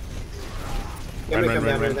 I'm gonna come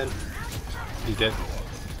down here then. He's dead.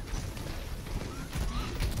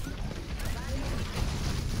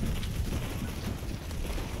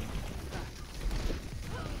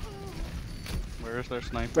 Where's their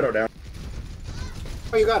sniper? Widow down.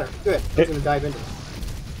 Oh, you got her. Good. I was gonna dive into it.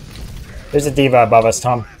 There's a diva above us,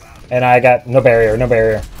 Tom. And I got no barrier, no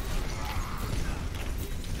barrier.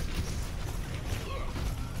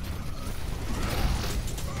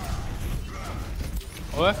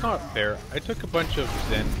 Oh, that's not fair. I took a bunch of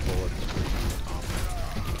Zen bullets for you, Tom.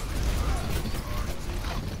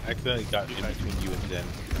 I accidentally got in between you and Zen.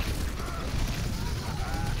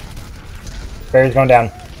 Barrier's going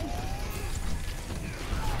down.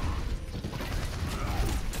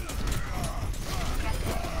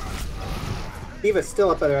 Diva's still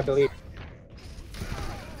up there, I believe.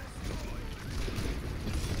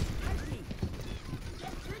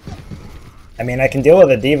 I mean, I can deal with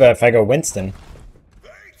a diva if I go Winston.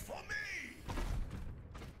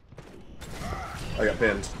 I got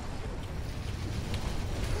pinned.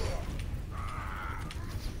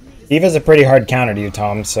 Diva's a pretty hard counter to you,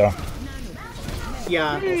 Tom, so...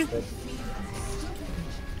 Yeah.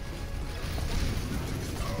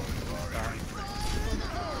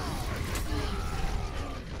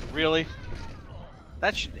 Really?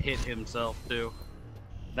 That should hit himself too.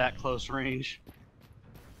 That close range.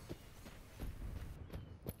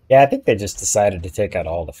 Yeah, I think they just decided to take out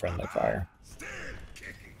all the friendly fire.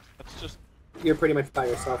 That's just You're pretty much by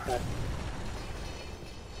yourself, guy.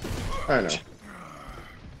 I know.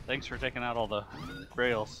 thanks for taking out all the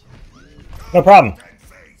grails. No problem.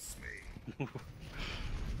 You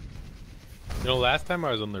know, last time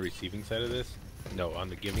I was on the receiving side of this, no, on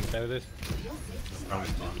the giving side of this, I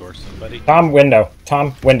promised to endorse somebody. Tom, window.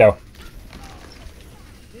 Tom, window.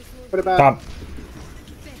 What about... Tom.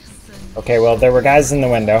 Okay, well, there were guys in the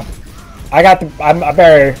window. I got the... I'm a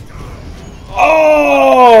barrier.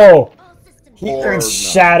 Oh! He Or not.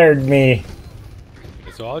 shattered me.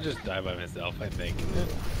 So I'll just die by myself, I think.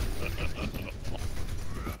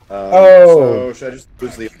 Oh. So should I just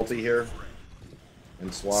lose the ulti here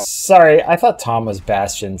and swap? Sorry, I thought Tom was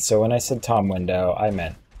Bastion, so when I said Tom window, I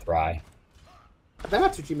meant Thry.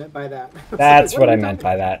 That's what you meant by that. That's what are I you meant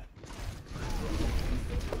talking by that.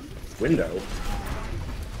 Window.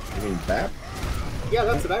 You mean BAP? about? Yeah,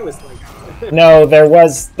 that's what I was like. No, there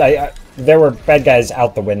was... there were bad guys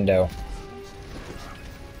out the window.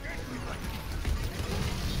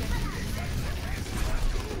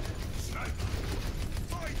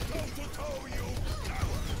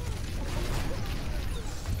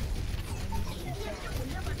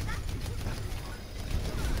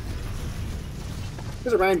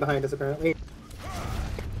 There's a Ryan behind us, apparently.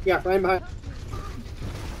 Yeah, Ryan behind.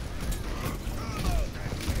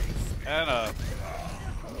 And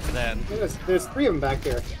then There's three of them back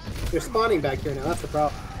here. They're spawning back here now. That's the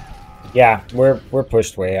problem. Yeah, we're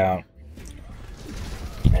pushed way out.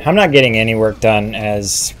 I'm not getting any work done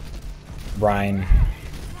as Ryan.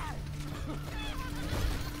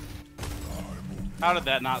 how did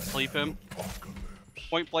that not sleep him?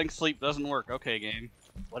 Point blank sleep doesn't work. Okay, game.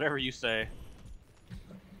 Whatever you say.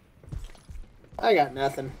 I got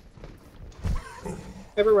nothing.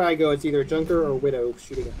 Everywhere I go, it's either Junker or Widow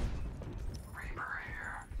shooting at me.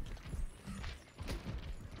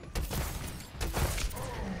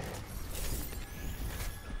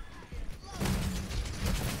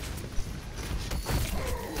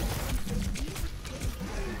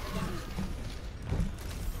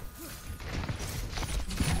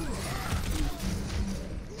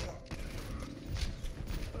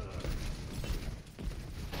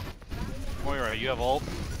 Moira, you have ult?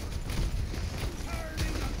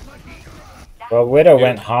 Well, Widow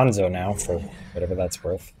went Hanzo now for whatever that's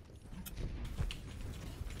worth.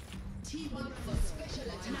 Teamwork for special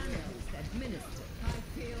attacks administered. I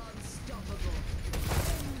feel unstoppable.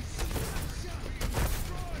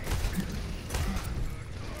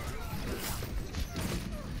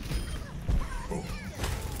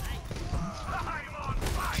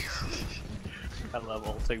 I love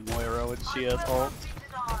ulting Moira when she has ult.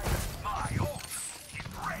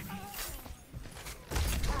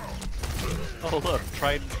 Oh look,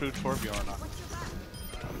 tried and true Torbjorn.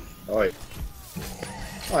 Oh, yeah.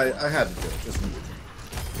 I had to do it. Just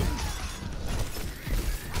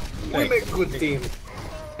We make a good team.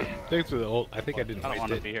 Thanks for the old. I think I didn't I don't waste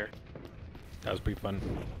want to it. be here. That was pretty fun.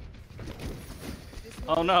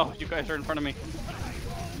 Oh no, you guys are in front of me.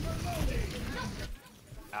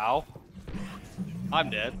 Ow. I'm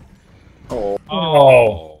dead. oh,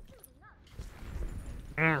 Oh.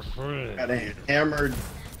 got hammered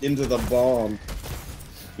into the bomb.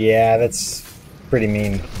 Yeah, that's pretty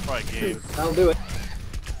mean. That's probably game. I'll do it.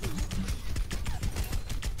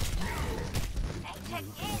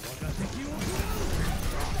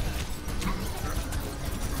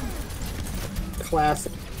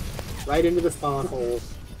 Classic. Right into the spawn hole.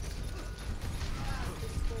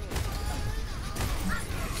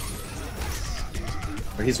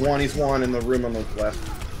 He's one in the room on the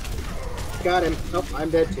left. Got him. Oh, I'm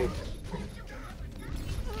dead too.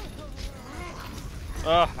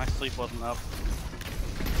 Ugh, my sleep wasn't up.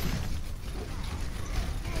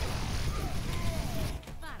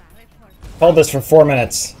 Hold this for 4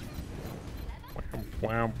 minutes.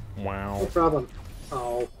 Wow. Wow. No problem.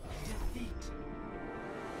 Oh.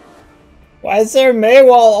 Why is there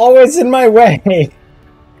Maywall always in my way?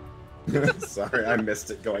 Sorry, I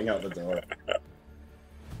missed it going out the door.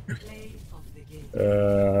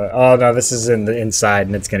 Oh no, this is in the inside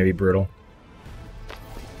and it's gonna be brutal.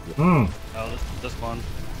 Oh, this one.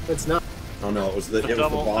 It's not. Oh no, it was the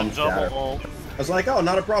Double bomb shatter. ult. I was like, oh,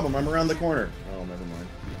 not a problem. I'm around the corner. Oh, never mind.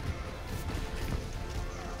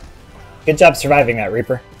 Good job surviving that,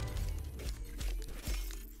 Reaper.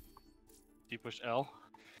 You push L.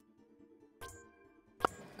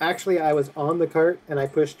 Actually, I was on the cart and I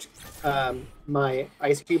pushed my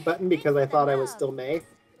ice cube button because I thought I was still May,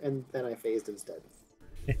 and then I phased instead.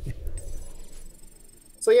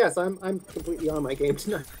 So yes, I'm completely on my game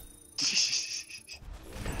tonight.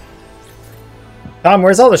 Tom,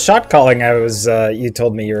 where's all the shot calling I was you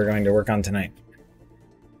told me you were going to work on tonight?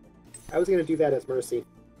 I was gonna do that as Mercy.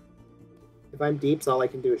 If I'm deeps, all I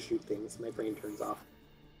can do is shoot things. My brain turns off.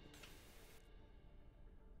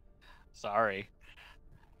 Sorry.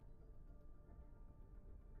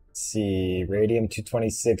 Let's see, Radium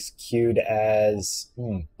 226 queued as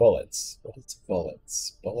bullets. What is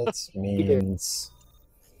bullets? Bullets means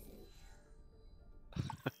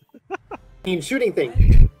Shooting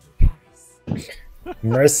thing.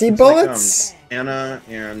 mercy It's bullets? like, Anna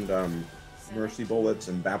and Mercy bullets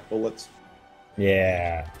and Bap bullets.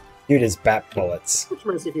 Yeah. Queued as bat bullets. Switch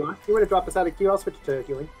Mercy if you want. If you want to drop us out of queue, I'll switch to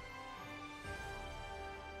healing.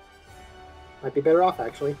 Might be better off,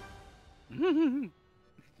 actually.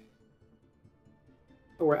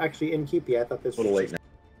 Oh, we're actually in QP. I thought this A little late now.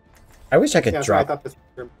 I wish I could Yeah, so drop. I thought this.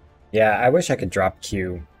 Yeah, I wish I could drop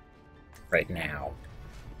Q right now.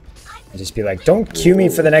 And just be like, don't Q me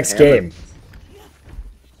for the next Hammer. game.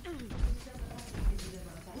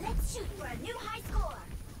 Let's shoot for a new high score.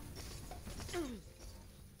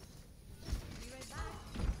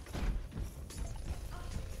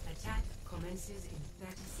 Attack commences in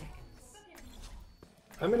 30 seconds.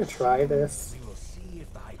 I'm gonna try this. We will see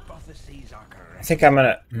if the hypotheses are correct. I think I'm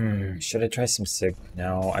gonna. Should I try some Sig?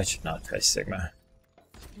 No, I should not try Sigma.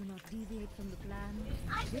 Do not deviate from the plan.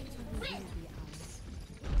 Victory will be ours.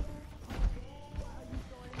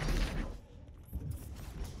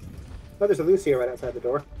 Oh, there's a Lucio right outside the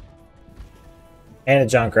door. And a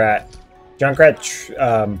Junkrat.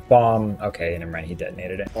 Junkrat bomb. Okay, never mind. He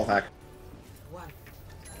detonated it. All hack. One.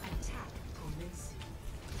 Attack commencing.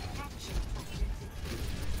 Capture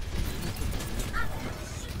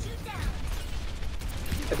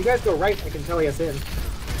objective. If you guys go right, I can tell us in.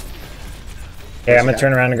 Okay, I'm gonna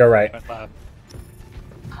turn around and go right. Went left.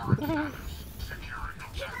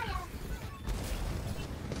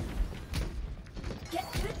 Get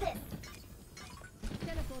through this.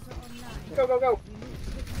 Go, go, go!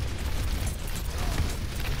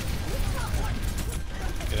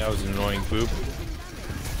 Yeah, that was an annoying boop.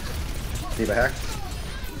 Need a hack?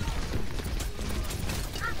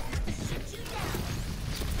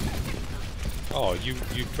 Oh, you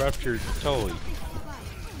dropped your Tully.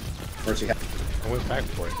 Mercy hack. I went back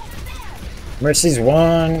for it. Mercy's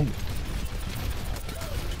one.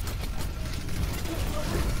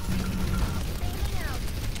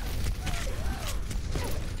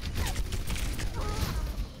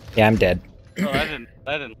 Yeah, I'm dead. Oh, that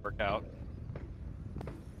didn't work out.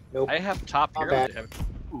 Nope. I have top Not hero. bad.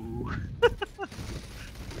 Ooh.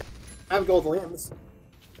 I have gold limbs.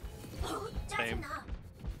 Same.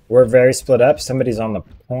 We're very split up. Somebody's on the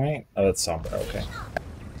point. Oh, that's Sombra. Okay.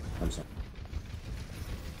 I'm sorry.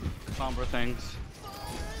 Sombra things.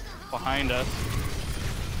 Behind us.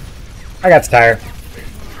 I got the tire.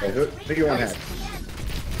 Okay, who do you want hack?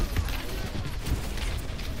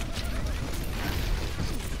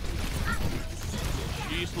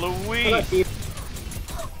 Jeez Hold on, Louise. Steve.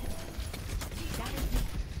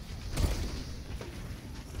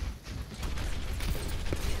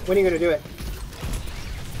 When are you gonna do it?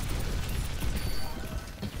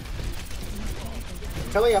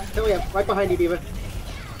 Telly up, right behind you, Diva.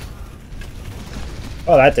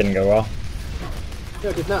 Oh, that didn't go well. No,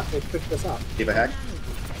 it did not. They pushed us off. Keep a hack.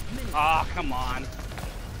 Ah, come on.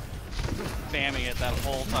 Spamming it that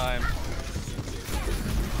whole time.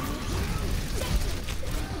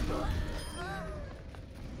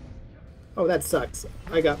 Oh, that sucks.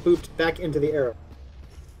 I got booped back into the arrow.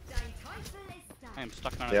 I am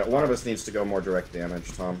stuck on Yeah, it. one of us needs to go more direct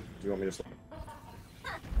damage, Tom. Do you want me to...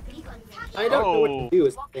 I don't know what to do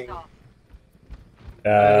is the thing.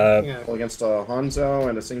 Yeah. Well, against a Hanzo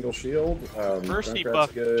and a single shield. First he Junkrat's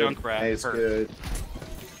buffed good. Junkrat May's first. good.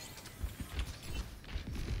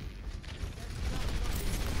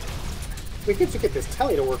 We could just get this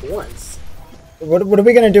telly to work once. What are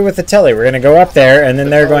we gonna do with the telly? We're gonna go up there, and then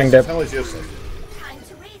they're going to. Telly's useless.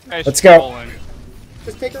 Guys, Let's go. rolling.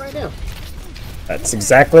 Just take it right now. That's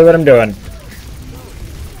exactly what I'm doing.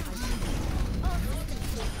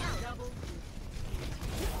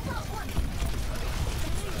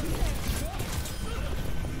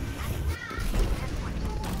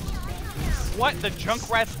 What? The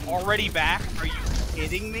Junkrat's already back? Are you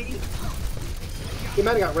kidding me? He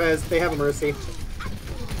might have got res. They have a mercy.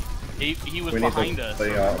 He was We need behind to us, play,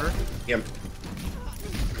 remember? Imp.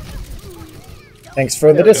 Thanks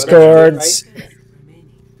for the There we go, that should do it, discords. right?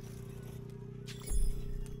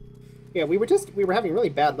 Yeah, we were having really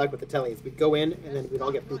bad luck with the tellies. We'd go in and then we'd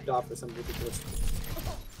all get pooped off for some ridiculous.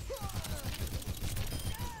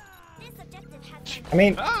 I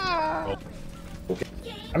mean,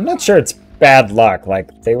 I'm not sure it's bad luck.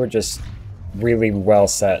 Like, they were just really well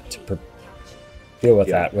set to deal with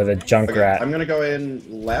that with a Junkrat. Okay, I'm gonna go in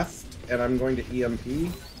left, and I'm going to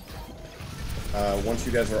EMP. Once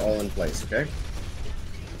you guys are all in place, okay?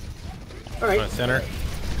 All right. Center.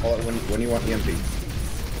 When you want EMP.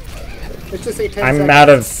 Let's just say 10 I'm seconds. out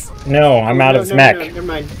of... No, I'm out of mech. No, never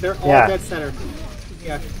mind. They're all Yeah. dead center.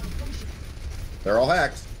 Yeah. They're all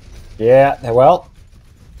hacked. Yeah, well,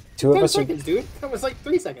 two of 10 us are... seconds, dude. That was like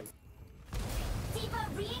 3 seconds.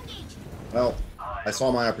 Well, I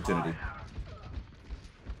saw my opportunity.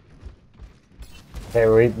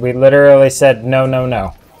 Okay, we literally said no, no,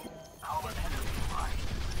 no.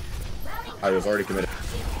 I was already committed.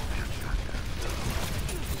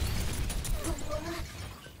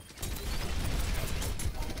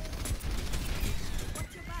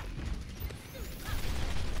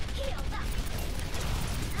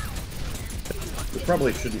 We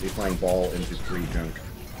probably shouldn't be playing ball into 3 junk.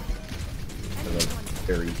 That's a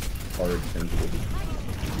very hard thing to do.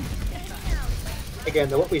 Again,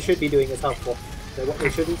 the what we should be doing is helpful. The what we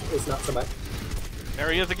shouldn't is not so much.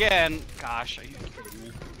 There he is again. Gosh, are you kidding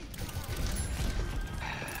me?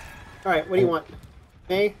 All right, what do you want?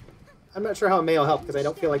 May? I'm not sure how May will help because I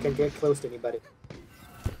don't feel like I can get close to anybody.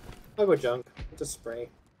 I'll go junk. Just spray.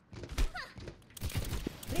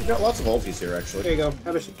 We've got lots of ultis here, actually. There you go.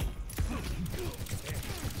 Have a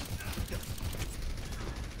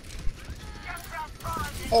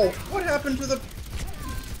Oh, what happened to the...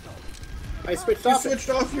 I switched You off. switched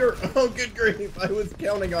off your... Oh, good grief. I was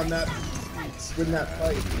counting on that. Win that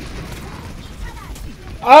fight.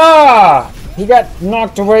 Ah! He got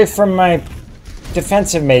knocked away from my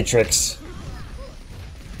defensive matrix.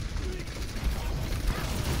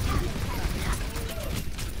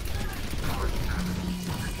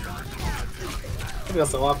 I feel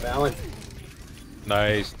so off balance.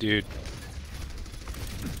 Nice, dude.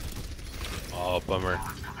 Oh, bummer.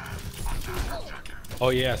 Oh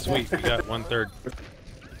yeah, sweet. We got 1/3.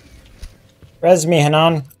 Res me,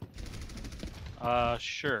 Hanan.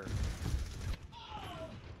 Sure.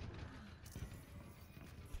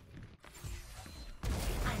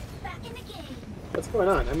 What's going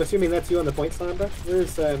on? I'm assuming that's you on the point, Sombra.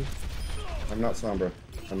 Where's I'm not Sombra.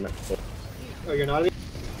 I'm not... Oh, you're not.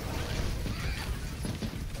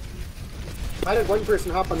 Why did one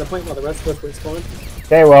person hop on the point while the rest of us were spawned?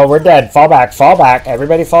 Okay, well, we're dead. Fall back, fall back.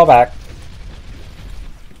 Everybody fall back.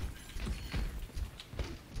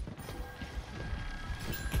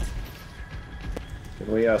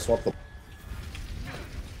 Can we swap the...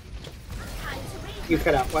 You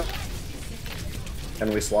cut out what?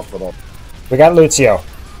 Can we swap the ball? We got Lucio.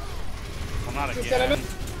 I'm not Who said I again.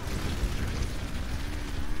 missed?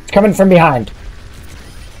 It's coming from behind.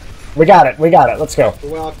 We got it, we got it. Let's go.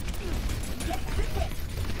 Well,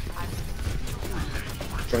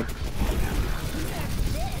 Junk.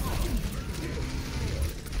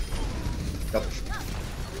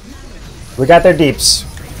 We got their deeps.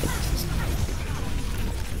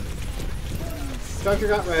 Structure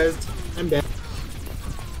got rezzed. I'm dead.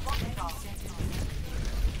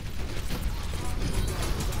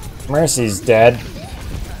 Mercy's dead.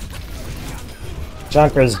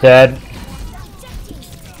 Junker's dead.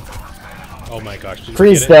 Oh my gosh. Did you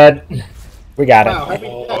Freeze get it? dead. We got Wow, it.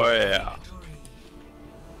 Oh yeah.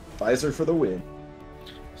 Pfizer for the win.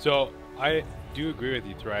 So, I do agree with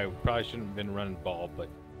you, Thry. We probably shouldn't have been running ball, but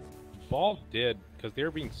ball did, because they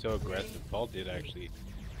were being so aggressive, ball did actually.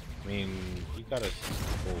 I mean, he got us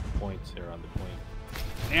full points there on the point.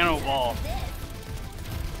 Nano ball.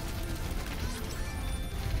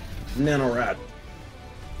 Nano rat.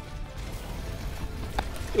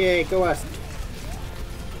 Yay, go us.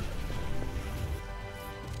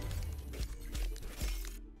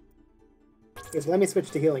 Yes, let me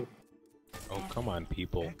switch to healing. Oh, come on,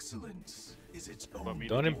 people. Excellence is its own.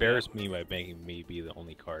 Don't embarrass me by making me be the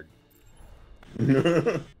only card.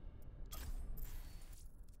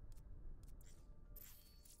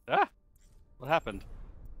 Ah! What happened?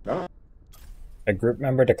 Oh, A group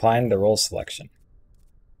member declined the role selection.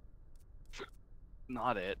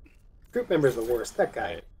 Not it. Group member's the worst. That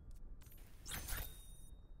guy. Right.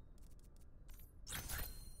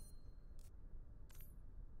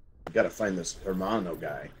 gotta find this Hermano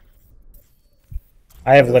guy.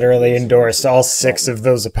 I have literally endorsed all 6 of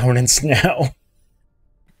those opponents now.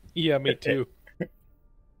 Yeah, me too.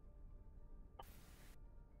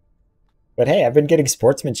 But hey, I've been getting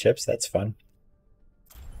sportsmanships. That's fun.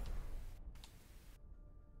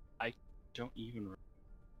 Don't even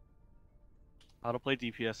how to play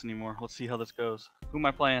DPS anymore. Let's see how this goes. Who am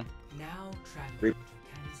I playing? Now Reap.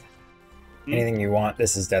 Anything you want.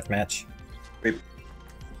 This is deathmatch. I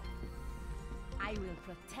will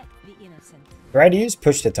protect the innocent. Try to use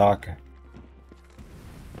push to talk.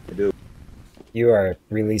 I do. You are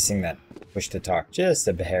releasing that push to talk just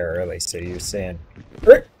a hair early, so you're saying.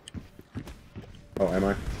 Oh, am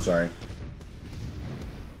I? Sorry.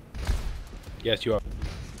 Yes, you are.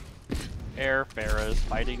 Air Farah's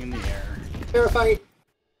fighting in the air. Fair fight.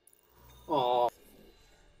 Aw.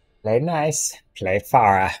 Play nice. Play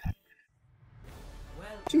Farah.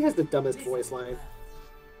 She has the dumbest voice line.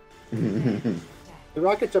 The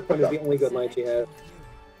rocket jump one is the only good line she has.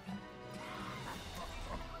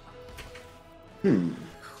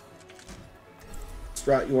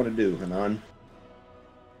 Strat, you want to do, Hanan?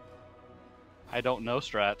 I don't know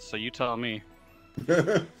strats, so you tell me.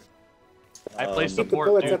 I play Keep the support,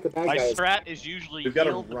 bullets dude. at the bad My guys. strat is usually We've got a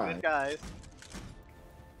heal the rhyme. good guys.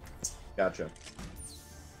 Gotcha.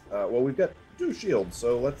 Well, we've got 2 shields,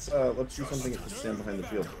 so let's do something to stand behind the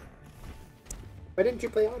shield. Why didn't you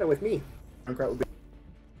play auto with me? Junkrat would be.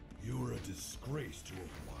 You were a disgrace to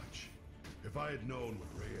Overwatch. If I had known what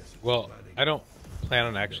Reyes was Well, planning, I don't plan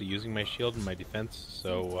on actually using my shield in my defense,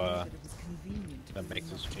 so that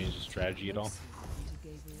makes us change the strategy at all.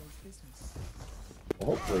 Well,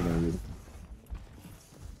 hopefully, no.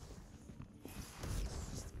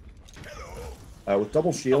 With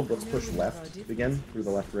double shield, let's push left again through the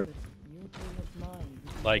left rim.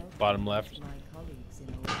 Like bottom left.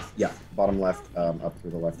 Yeah, bottom left, up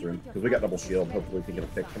through the left rim. Because we got double shield, hopefully we can get a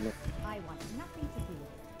pick from it. I want nothing to do with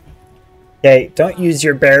it. Okay, don't use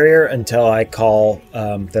your barrier until I call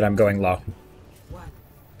that I'm going low.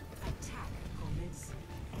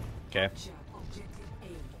 Okay.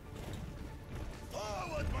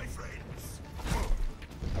 forward, my friends.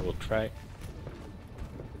 I will try.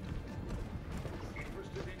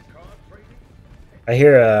 I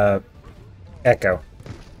hear a echo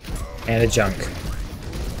and a junk.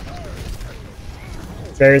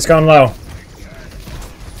 Barrier's going low.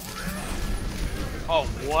 Oh,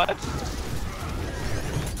 what?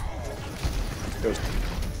 Goes.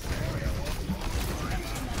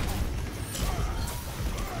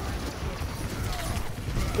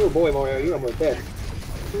 Oh boy, Mario, you're almost dead.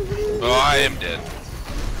 Oh, I am dead.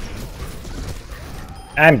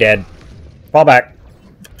 I'm dead. Fall back.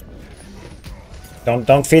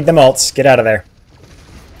 Don't feed the ults. Get out of there.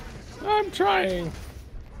 I'm trying.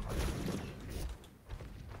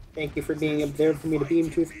 Thank you for being there for me to beam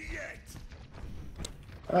to.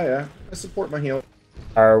 Oh yeah, I support my heal.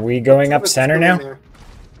 Are we going up center now?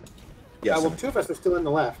 Yes. Well, 2 of us are still in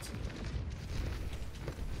the left.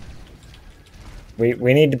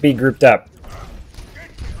 We need to be grouped up.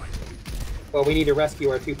 Well, we need to rescue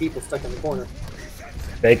our 2 people stuck in the corner.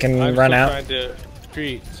 They can I'm run still out. trying to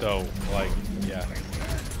retreat, so like, yeah.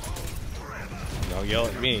 Don't yell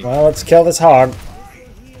at me. Well, let's kill this hog.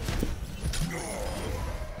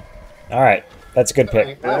 Alright, that's a good pick.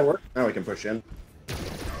 Alright, that'll work. Now we can push in.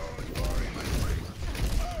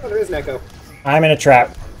 Oh, there is an echo. I'm in a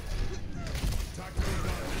trap.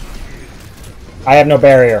 I have no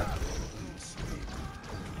barrier.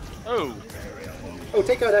 Oh. Oh,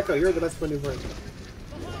 take out Echo. You're the best maneuver.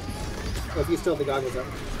 Oh, if you still have the goggles up.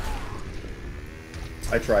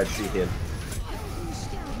 I tried. She hid.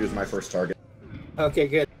 She was my first target. Okay,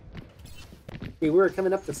 good. We were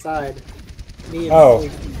coming up the side. Me and Oh.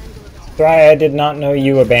 Thry, I did not know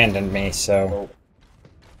you abandoned me, so...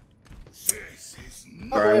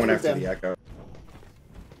 Alright, I went after the Echo.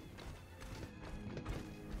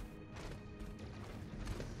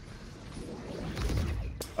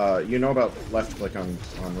 You know about left click on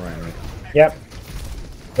Ryan, right? Yep.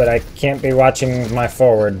 But I can't be watching my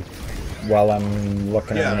forward while I'm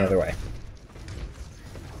looking at the other way.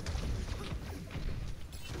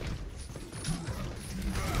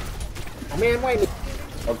 Oh man, wait.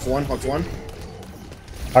 Hugs one, hugs one.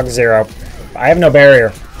 Hug 0. I have no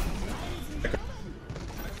barrier.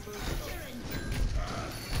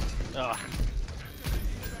 Ugh.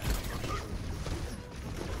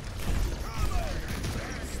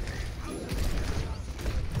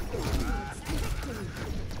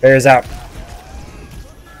 Barrier's out.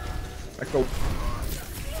 Echo.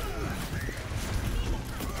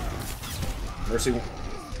 Mercy.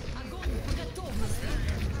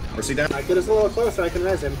 Mercy down. I get us a little closer, I can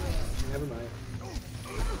res him. Never mind.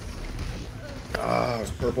 Ah, it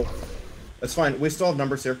was purple. That's fine. We still have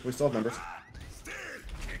numbers here. We still have numbers.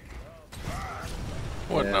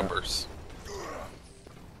 What numbers?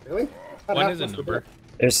 Really? One is a number.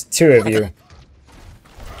 There's 2 of you.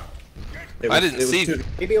 I didn't see.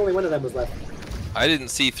 Maybe only one of them was left. I didn't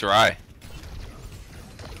see Thry.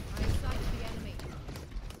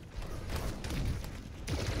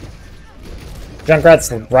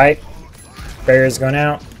 Junkrat's right. Barrier's going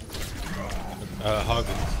out. Hog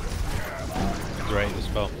is right as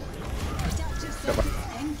well.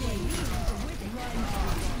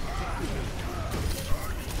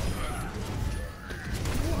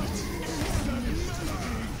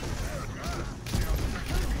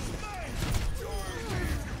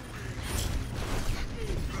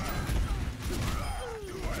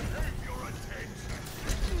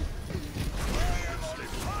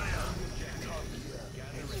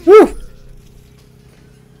 Woo!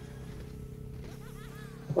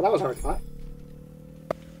 Well, that was hard fought.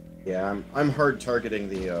 Yeah, I'm hard targeting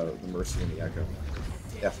the Mercy and the Echo.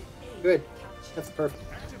 Yeah. Good. That's perfect.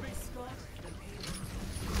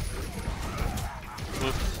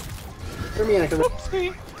 For me, I can.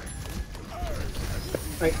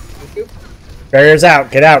 Right, thank you. Barrier's out.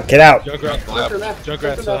 Get out. Get out. Junkrat Left. left.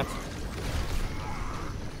 Junkrat's left.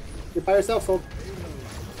 You're by yourself, Sold.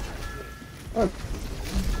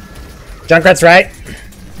 Junkrat's right.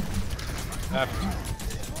 Left.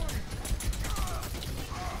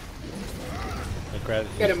 Junkrat.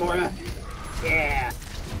 Get it, Mora. Yeah.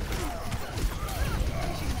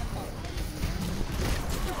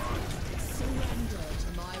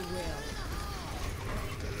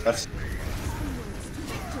 That's.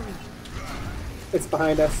 It's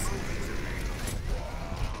behind us.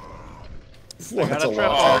 That's a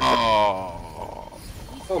lot.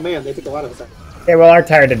 Oh man, they took a lot of us out. Okay, well, our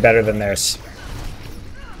tire did better than theirs.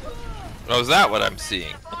 Oh, is that what I'm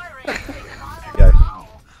seeing? Yeah.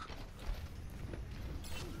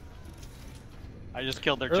 I just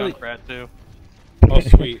killed their Really? Junkrat too. Oh,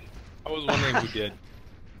 sweet. I was wondering who did.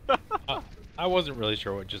 I wasn't really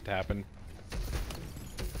sure what just happened.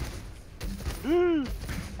 I'm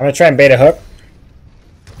gonna try and bait a hook.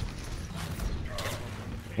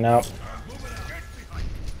 No.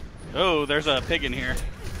 Oh, there's a pig in here.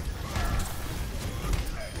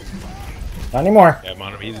 Not anymore. Yeah, I'm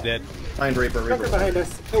on him. He's dead. Behind Reaper, Reaper. Reaper behind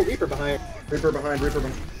us. Oh, Reaper behind. Reaper behind, Reaper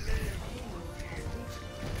behind.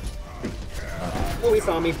 Oh, he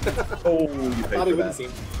saw me. Oh, you I paid thought he for wouldn't that. see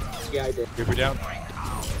me. Yeah, I did. Reaper down.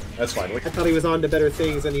 That's fine. I thought he was on to better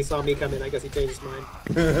things and he saw me come in. I guess he changed his mind.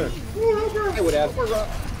 I would have.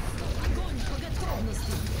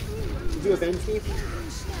 Did you avenge me?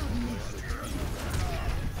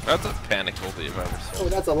 That's a panic ulti if I ever saw. Oh,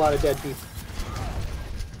 that's a lot of dead people.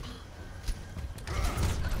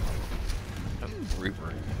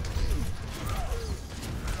 Reaper.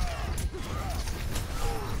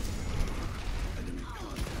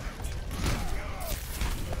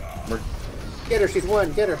 Get her, she's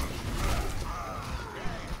won. Get her.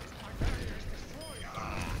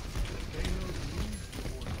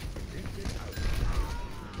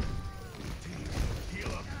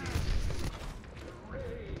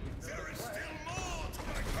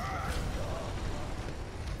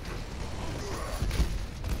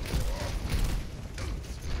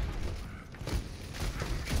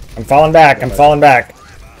 I'm falling back. I'm falling back.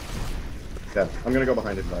 Yeah, I'm gonna go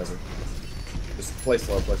behind Advisor. Just play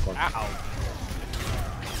slow, play slow. Ow.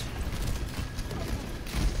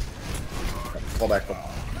 Fall back. Fall.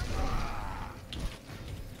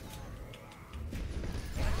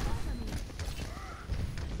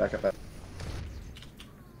 Back up.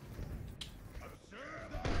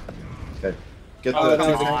 Okay. Get Oh, the come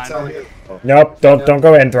two on. things out here. Oh. Nope, don't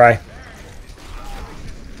go in, Thry.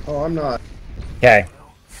 Oh, I'm not. Okay.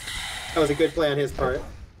 That was a good play on his part.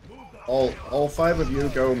 All 5 of you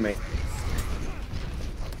go main.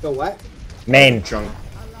 Go what? Main. Junk.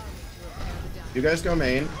 You guys go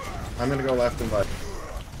main. I'm gonna go left and right.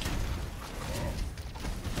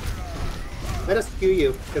 Let us cue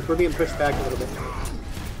you, because we're being pushed back a little bit.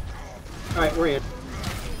 Alright, we're in.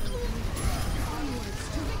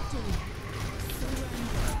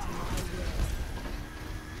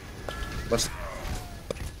 Let's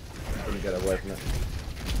let me get away from it.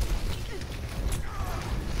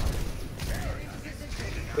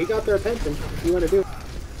 We got their attention. What do you want to do?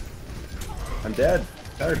 I'm dead.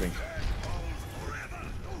 Tired me.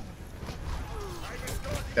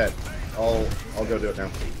 Okay, I'll go do it now.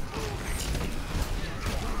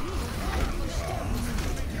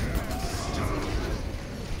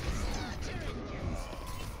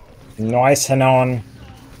 Nice and on.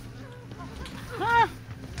 I'm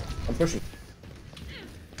pushing.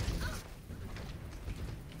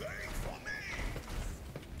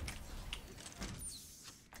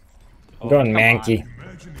 I'm going come manky.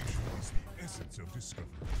 Imagination is the essence of discovery.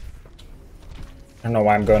 I don't know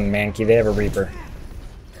why I'm going manky. They have a Reaper.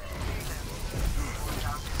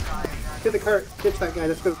 Get the cart. Ditch that guy.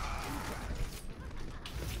 Let's go.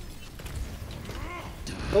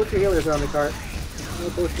 Both your healers are on the cart. No,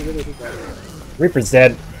 both your healers are on. Reaper's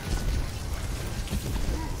dead.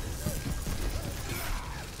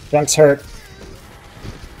 Junk's hurt.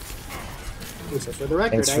 So for the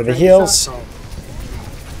record, Thanks I for the tried to heals. shot call.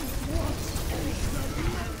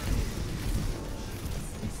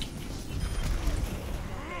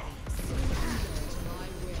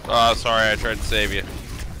 Oh, sorry, I tried to save you.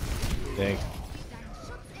 Thanks.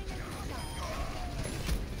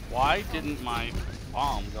 Why didn't my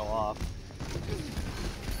bomb go off?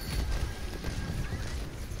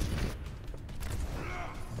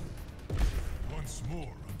 Once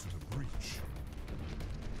more unto the breach.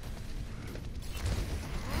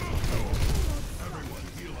 Everyone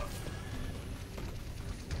heal up.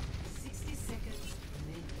 60 seconds.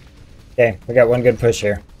 Okay, we got one good push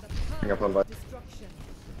here. Hang up on button.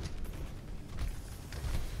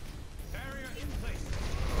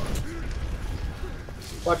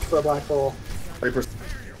 Watch for a black hole. Reaper.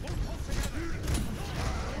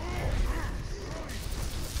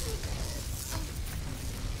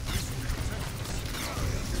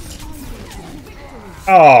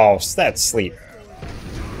 Oh, that's sleep.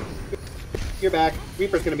 You're back.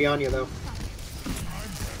 Reaper's gonna be on you though.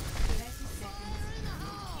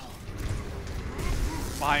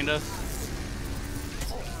 Behind us.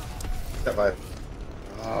 Step by.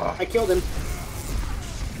 I killed him.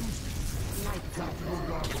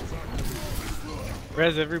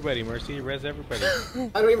 Res everybody, Mercy. Res everybody.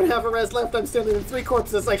 I don't even have a res left. I'm standing in 3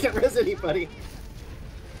 corpses. I can't res anybody.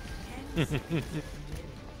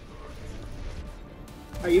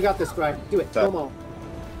 Alright, you got this, Drive. Do it. Kill 'em all.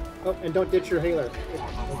 Oh, and don't ditch your healer.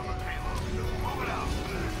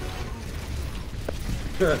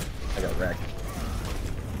 I got wrecked.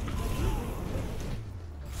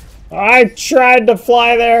 I tried to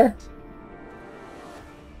fly there.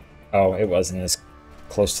 Oh, it wasn't as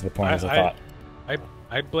close to the point as I thought.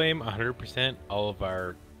 I blame 100% all of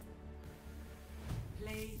our.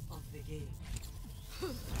 Play of the game.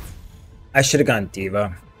 I should have gone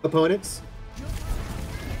Diva. Opponents?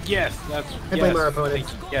 Yes, that's. I blame our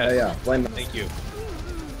opponents. Thank you. Yes. Yeah, blame them. Thank you.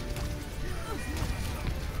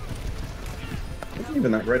 It wasn't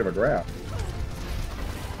even that great of a grab.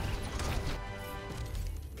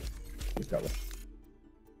 He's got one.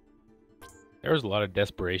 There was a lot of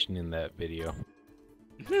desperation in that video.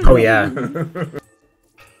 Oh yeah.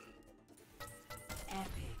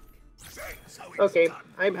 Okay,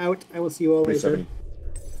 I'm out. I will see you all later.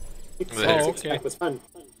 27. Oh, Six okay. pack was fun.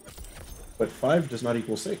 But 5 does not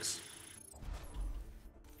equal 6.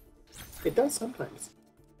 It does sometimes.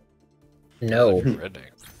 No. Redneck.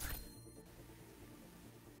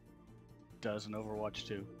 Does in Overwatch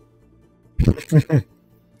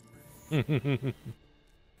 2.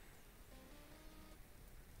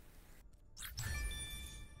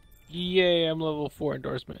 Yay, I'm level 4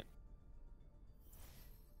 endorsement.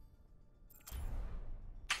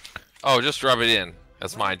 Oh, just rub it in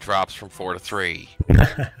as mine drops from 4 to 3.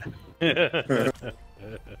 My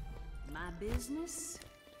business,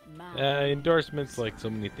 my Endorsements, like so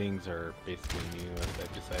many things, are basically meaningless.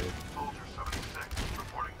 I've decided.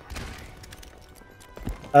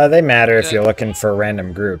 They matter if you're looking for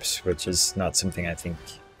random groups, which is not something I think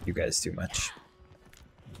you guys do much.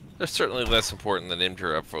 They're certainly less important than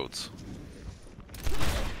Imgur upvotes.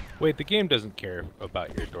 Wait, the game doesn't care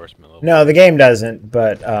about your endorsement level. No, the game doesn't,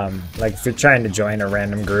 but like if you're trying to join a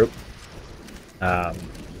random group,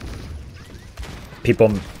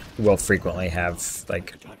 people will frequently have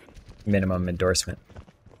like minimum endorsement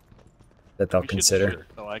that they'll consider.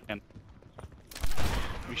 So I can.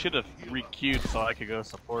 We should have re-queued so I could go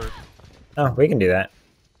support. Oh, we can do that.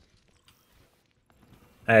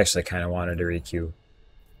 I actually kind of wanted to re-queue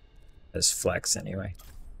as flex anyway.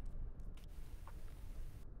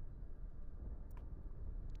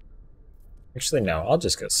 Actually, no, I'll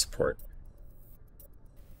just go support.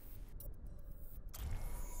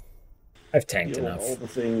 I've tanked enough. All the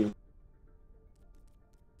thing.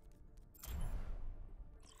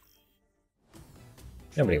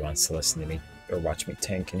 Nobody wants to listen to me or watch me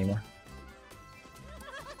tank anymore.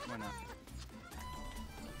 Why not?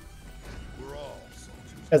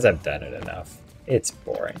 Because I've done it enough. It's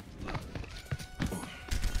boring.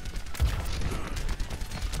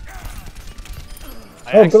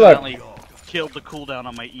 I Oh, good luck. accidentally killed the cooldown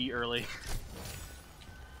on my E early.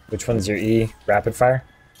 Which one's your E? Rapid fire?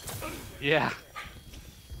 Yeah.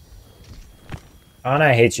 Anna,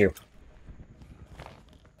 I hate you.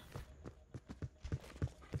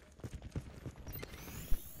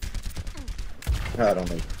 I don't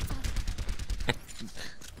think.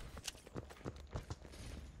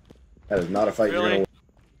 That is not a fight you're Really? gonna win.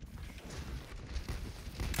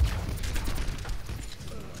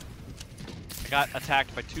 I got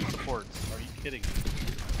attacked by 2 supports. Are you kidding me?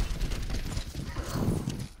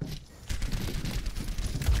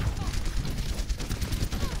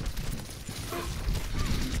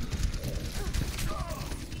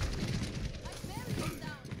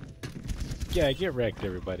 Yeah, get wrecked,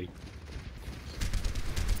 everybody.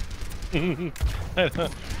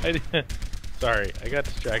 Sorry, I got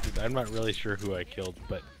distracted. I'm not really sure who I killed,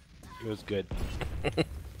 but it was good.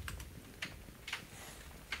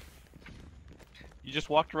 You just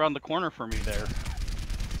walked around the corner for me there.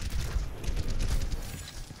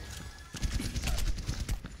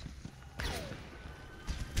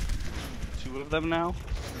 Two of them now?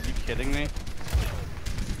 Are you kidding me?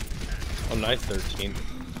 Oh, nice 13.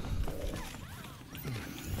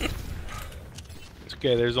 It's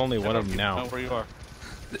okay, there's only one of them now. Know where you are.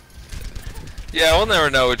 Yeah, we'll never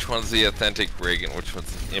know which one's the authentic Brig and which one's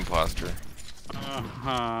the imposter.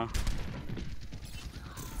 Uh-huh.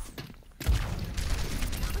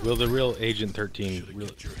 Will the real Agent 13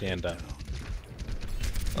 really stand up?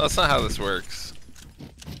 Well, that's not how this works.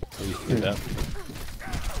 Will you stand up?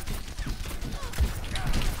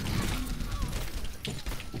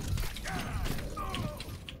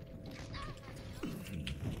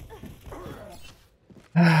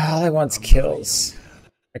 All I want's kills.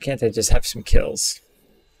 Why can't I just have some kills?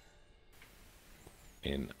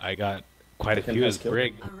 And I got quite a few as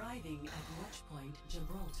Brig. Arriving at Watchpoint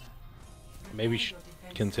Gibraltar. Maybe should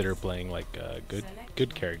consider playing like a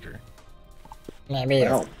good character. Maybe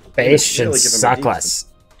Well, base you should really give him a suck decent- less.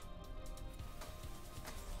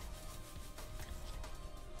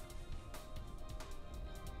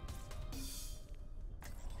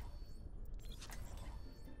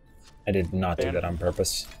 I did not do that on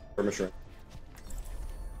purpose.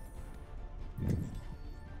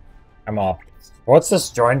 I'm all. What's this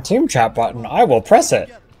join team chat button? I will press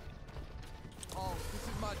it.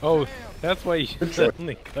 Oh, that's why you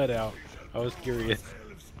suddenly cut out. I was curious.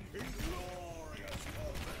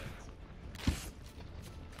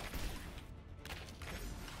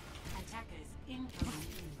 Attackers incoming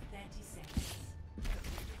in 30 seconds.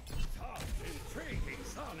 Intriguing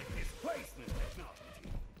sonic displacement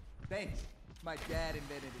technology. Thanks. My dad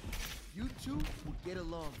invented it. You two would get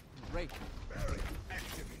along great. Barrier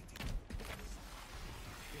activated.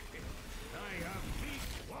 I have peak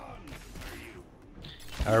one for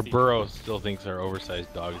you. Our burrow still thinks our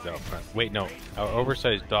oversized dog is out front. Wait, no. Our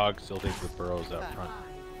oversized dog still thinks the burrow's out front.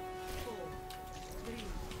 4, 3,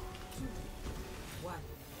 2, 1.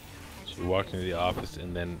 She walked into the office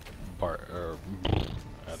and then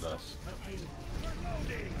at us.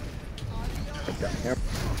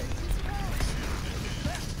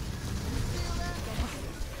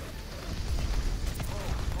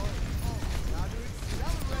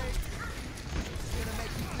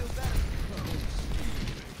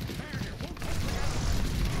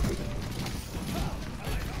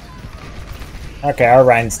 Okay, our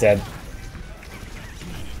Ryan's dead.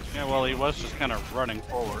 Yeah, well, he was just kind of running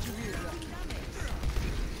forward.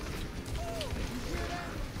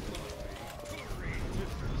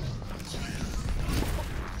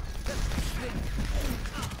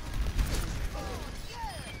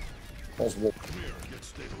 Paul's wolf.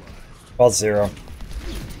 12-0.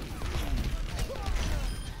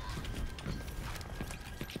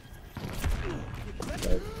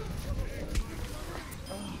 Right.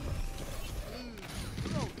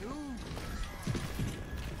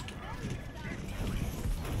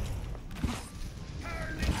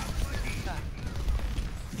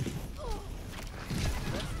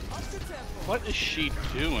 What is she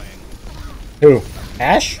doing? Who?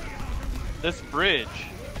 Ash? This bridge.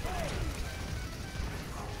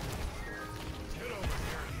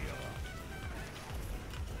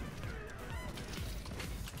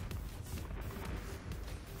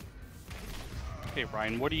 Okay,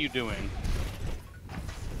 Ryan, what are you doing?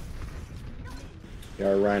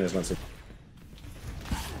 Yeah, Ryan is not so.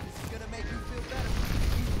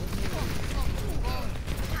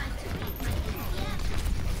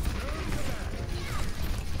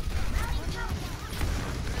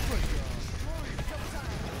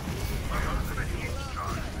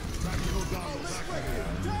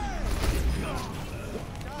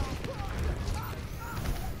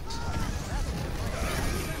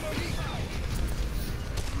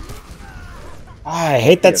 I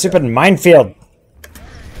hate that stupid minefield. I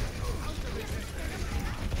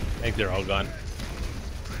think they're all gone.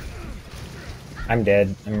 I'm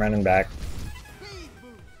dead. I'm running back.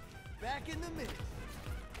 Back in the minute.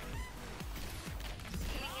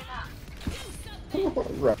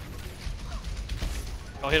 Right.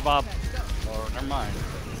 Oh, hit Bob. Oh, never mind.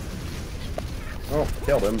 Oh,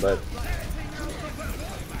 killed him, but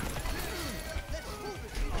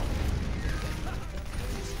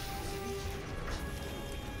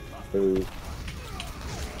boo.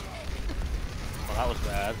 Well, that was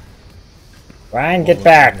bad. Ryan, get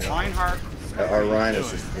back. Reinhardt. Our Ryan is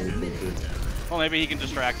just. Well, maybe he can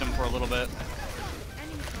distract him for a little bit.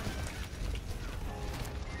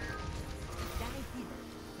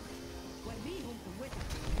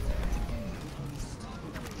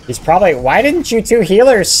 He's probably... Why didn't you two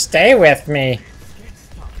healers stay with me?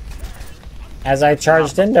 As I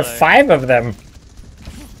charged into 5 of them.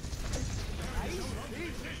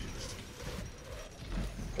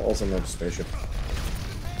 Falls in the spaceship.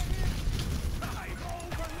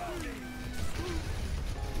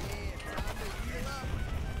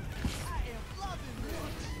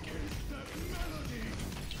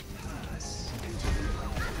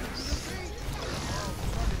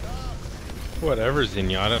 Whatever,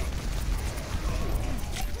 Zenyatta.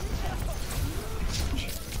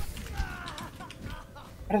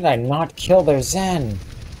 How did I not kill their Zen?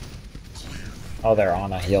 Oh, they're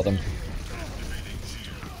on. I healed him.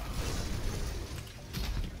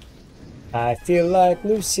 I feel like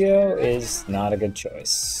Lucio is not a good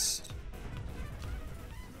choice.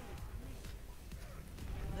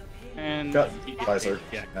 And Cut. Visor.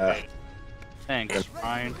 Yeah. Thanks,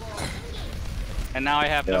 Brian. And now I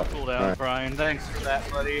have no cooldown, Brian. Thanks for that,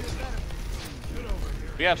 buddy.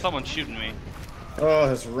 We have someone shooting me. Oh,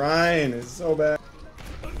 this Ryan is so bad.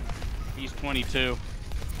 He's 22.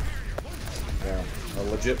 Yeah, a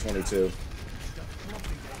legit 22.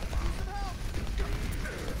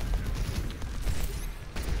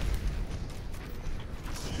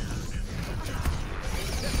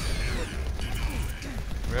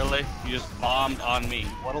 Really? You just bombed on me.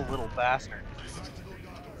 What a little bastard.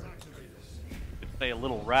 Could say a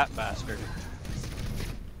little rat bastard.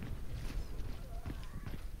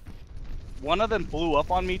 One of them blew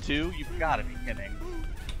up on me too? You've gotta be kidding.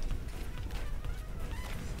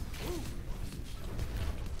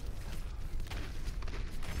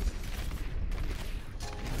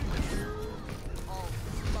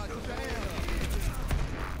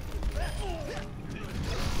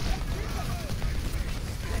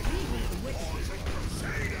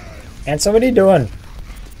 And so what are you doing?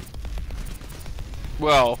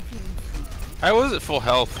 Well, I was at full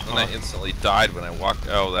health and I instantly died when I walked.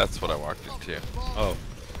 Oh, that's what I walked into. Oh.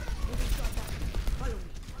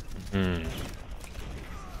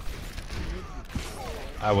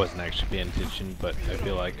 I wasn't actually paying attention, but I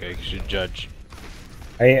feel like I should judge.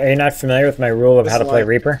 Are you not familiar with my rule of how to play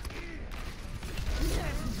Reaper?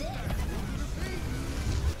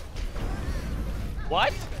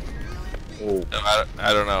 What? No,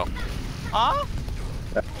 I don't know. Huh?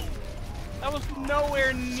 That was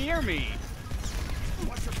nowhere near me.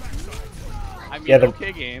 I mean, Yeah,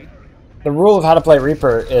 okay, game. The rule of how to play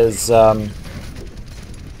Reaper is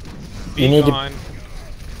you need to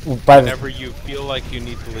Whenever you feel like you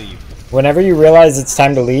need to leave. Whenever you realize it's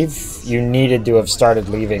time to leave, you needed to have started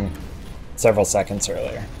leaving several seconds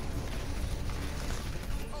earlier.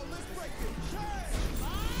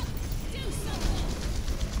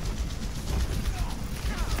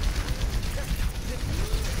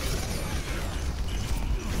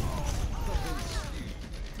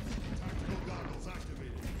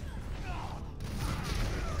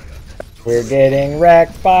 We're getting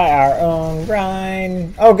wrecked by our own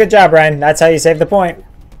Ryan. Oh, good job, Ryan. That's how you save the point.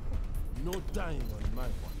 No dying on my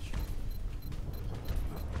watch.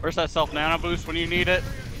 Where's that self nano boost when you need it?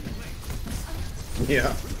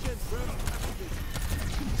 Yeah.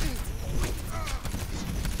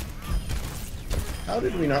 How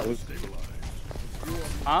did we not lose?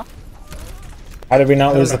 Huh? How did we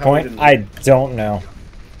not lose the point? I don't know.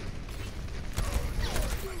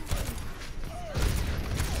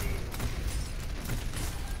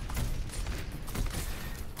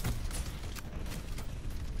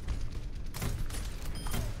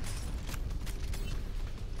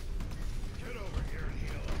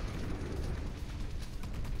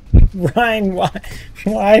 Ryan,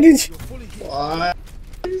 why did you? Why?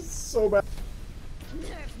 He's so bad.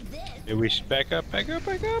 Maybe we should back up, back up,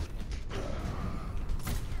 back up.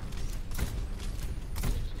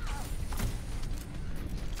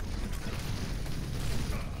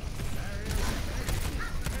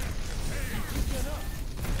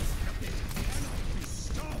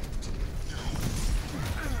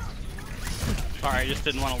 Sorry, I just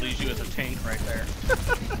didn't want to lose you as a tank right there.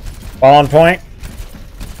 Ball on point.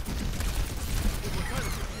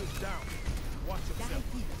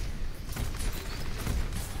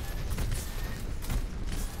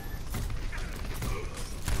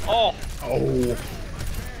 Oh! Oh.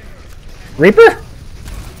 Reaper?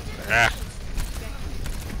 Ah.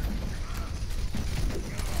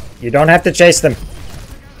 You don't have to chase them.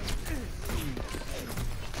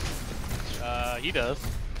 He does.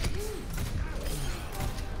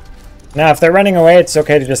 Now, if they're running away, it's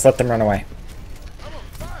okay to just let them run away.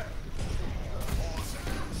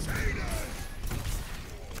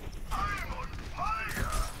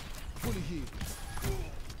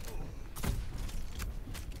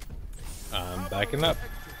 I'm backing up.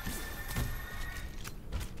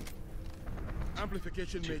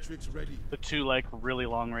 Amplification matrix ready. The two, like, really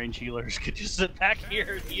long-range healers could just sit back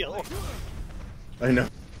here and heal. I know.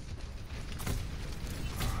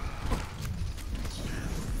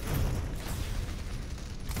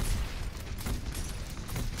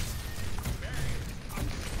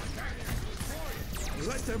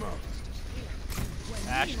 Light them up.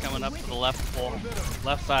 Ash coming up to the left pole.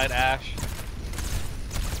 Left side, Ash.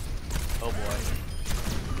 Oh boy.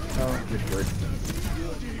 Oh, good word.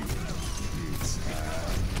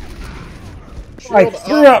 I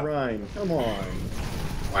threw up. Ryan, come on.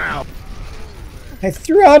 Wow. I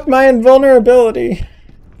threw out my invulnerability.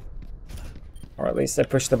 Or at least I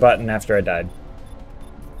pushed the button after I died.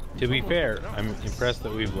 To be fair, I'm impressed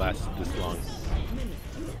that we've lasted this long.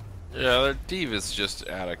 Yeah, their D.Va's just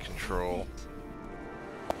out of control.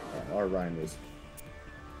 Our Ryan was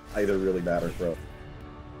either really bad or throw.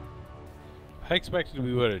 I expected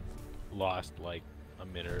we would have lost like a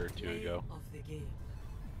minute or two ago.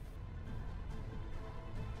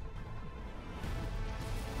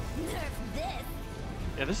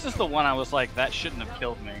 Yeah, this is the one I was like, that shouldn't have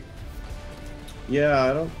killed me. Yeah,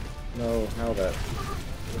 I don't know how that...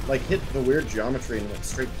 Like, hit the weird geometry and went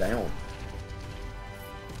straight down.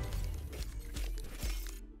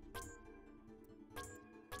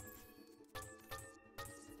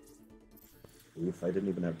 Oof, I didn't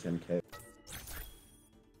even have 10k.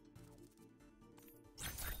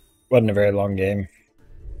 Wasn't a very long game.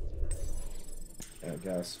 Yeah, I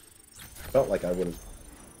guess. Felt like I would have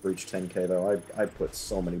reached 10k though. I put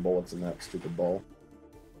so many bullets in that stupid ball.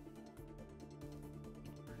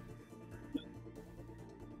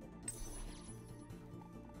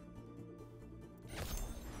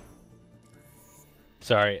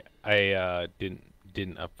 Sorry, I didn't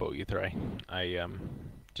upvote you, Thry. I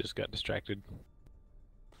just got distracted.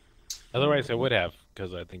 Otherwise, I would have,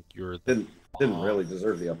 because I think you're Didn't really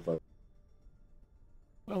deserve the upvote.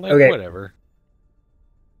 well, like Okay. whatever.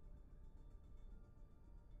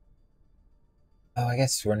 Oh, I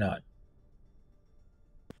guess we're not.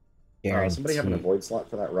 Somebody have an avoid slot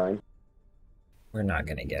for that Ryan? We're not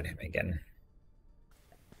gonna get him again.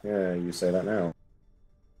 Yeah, you say that now.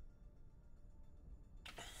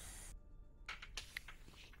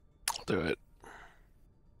 Do it.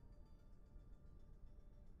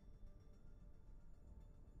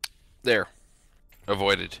 There.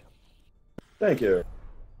 Avoided. Thank you.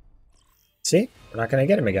 See? We're not gonna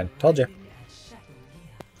get him again. Told you.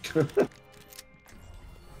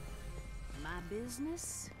 My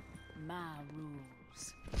business, my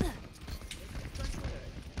rules.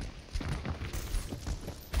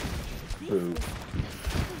 Ooh.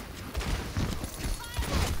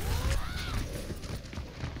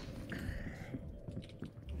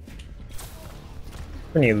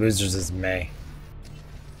 How many losers is May?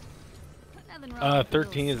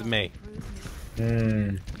 13 is May.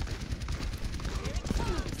 Hmm.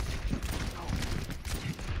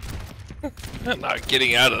 I'm not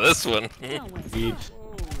getting out of this one. Indeed.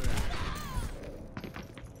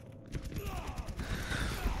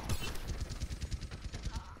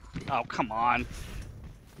 Oh, come on.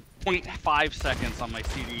 0.5 seconds on my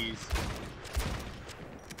CDs.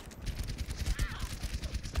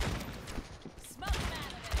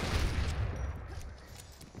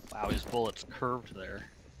 Wow, his bullet's curved there.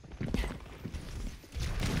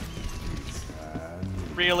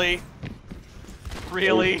 Really?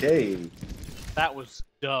 Really? Okay. That was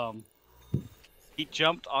dumb. He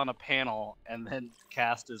jumped on a panel and then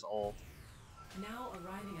cast his ult. Now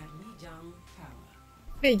arriving at Lijiang Tower.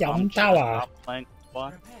 Lijiang Tower. Prepare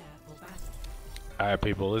for battle. Alright,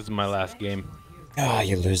 people, this is my last game. Ah,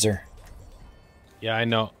 you loser. Yeah, I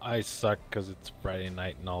know. I suck because it's Friday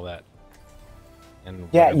night and all that. And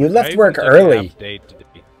Yeah, whatever. you left I even work took a early. half day today.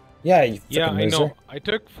 Yeah, you Yeah, fucking I loser. know. I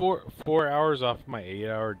took four hours off my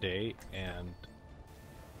 8-hour day, and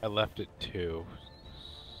I left at 2.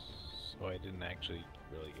 So I didn't actually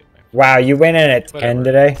really get my... Wow, you went in at 10 Whatever.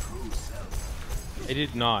 today? I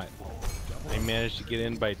did not. I managed to get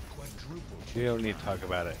in by... We don't need to talk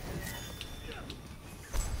about it.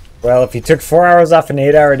 Well, if you took 4 hours off an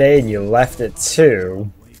 8-hour day and you left at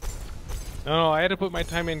 2... No, I had to put my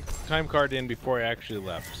time card in before I actually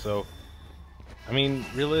left, so... I mean,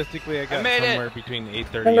 realistically, I got somewhere between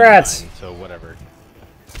 8:30 Congrats. and 9, so whatever.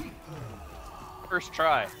 First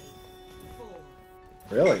try.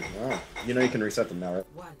 Really? Wow. You know you can reset them now, right?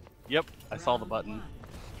 Yep, I saw the button.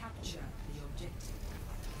 Capture the objective.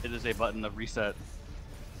 It is a button of reset.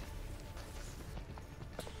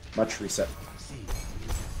 Much reset.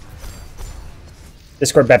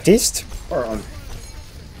 Discord Baptiste? Or on.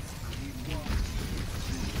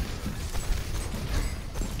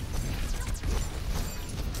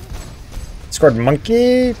 Discord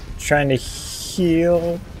Monkey? Trying to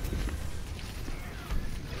heal.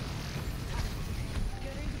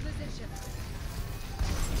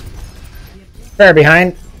 Fair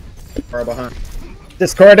behind. Far behind.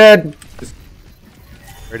 Discorded.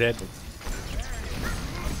 We're dead.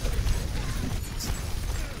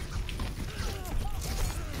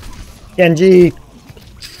 Genji.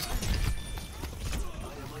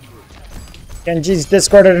 Genji's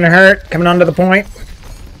discorded and hurt. Coming onto the point.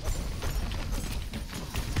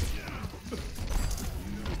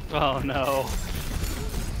 Oh no.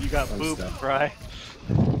 You got booped, Fry.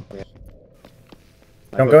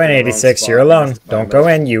 Don't go in, 86. You're alone. Don't go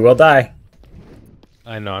in. You will die.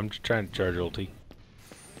 I know, I'm just trying to charge ulti.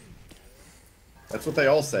 That's what they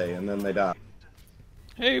all say, and then they die.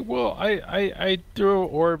 Hey, well, I threw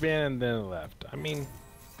orb in and then left. I mean...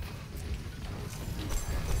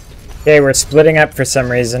 Okay, we're splitting up for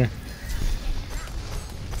some reason.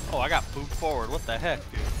 Oh, I got booped forward. What the heck,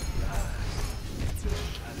 dude?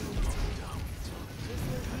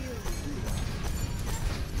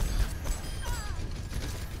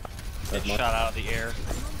 Get shot out of the air.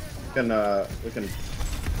 We can.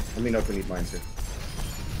 Let me know if we need mines here.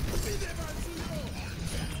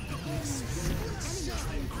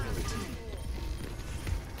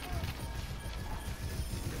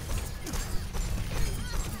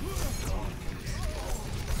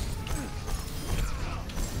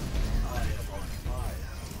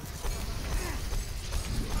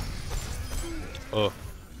 Oh.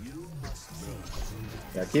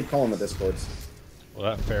 Yeah, keep calling the discords.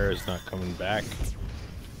 Well, that fair is not coming back.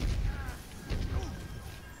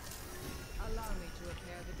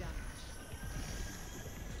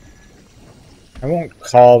 I won't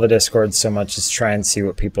call the Discord so much as try and see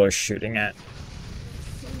what people are shooting at.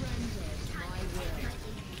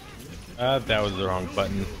 That was the wrong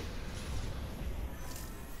button.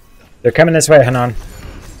 They're coming this way, Hanan.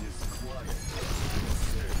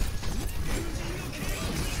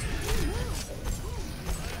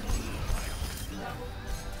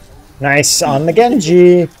 Nice on the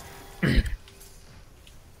Genji.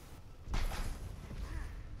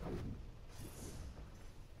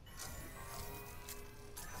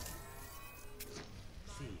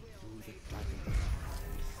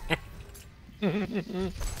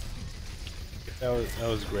 That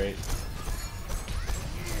was great.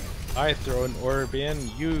 I throw an orb in,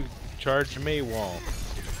 you charge me wall.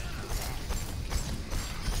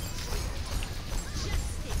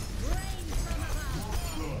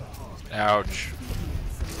 Ouch.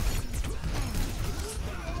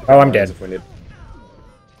 Oh, I'm dead.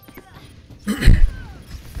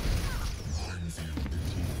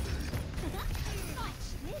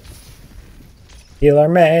 Healer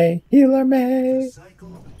May, Healer May,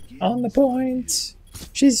 on the point.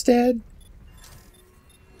 She's dead.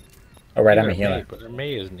 Oh, right, I'm a healer. May, but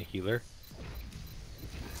May isn't a healer.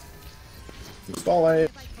 Install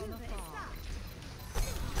it.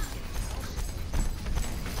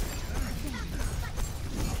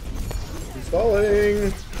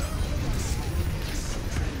 Stalling.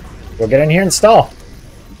 We'll get in here and stall.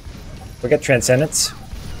 We'll get Transcendence.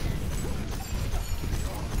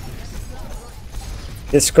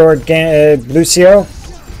 Discord Lucio.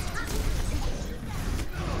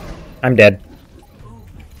 I'm dead.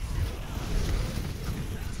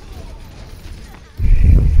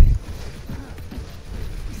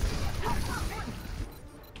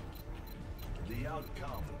 The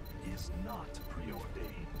outcome is not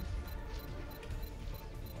preordained.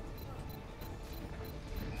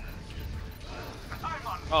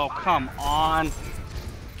 Oh, come on.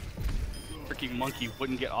 Freaking monkey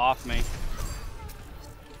wouldn't get off me.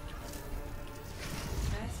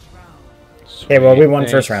 Okay, well, we won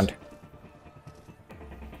first round.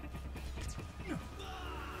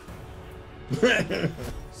 Score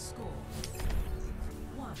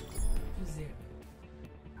 1-0.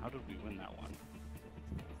 How did we win that one?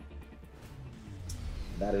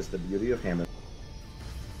 That is the beauty of Hammond.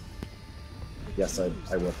 Yes, I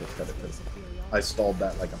will take credit for this. I stalled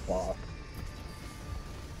that like a boss.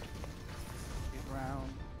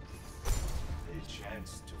 Round. A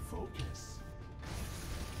chance to focus.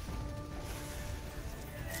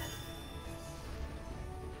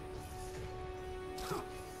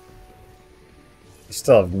 You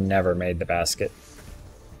still have never made the basket.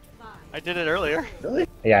 I did it earlier. Really?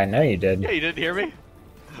 Yeah, I know you did. Yeah, you didn't hear me?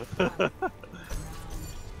 I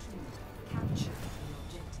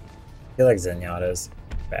feel like Zenyatta's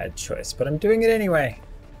a bad choice, but I'm doing it anyway.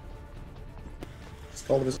 It's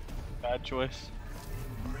called as Bad choice.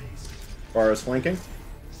 far as flanking.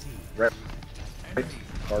 Right.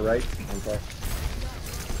 Far right. On far.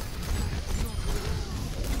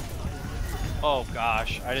 Oh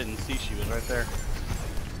gosh, I didn't see she was right there.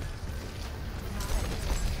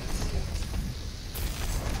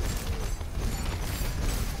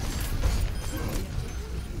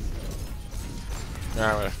 Now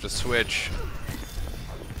I'm gonna have to switch.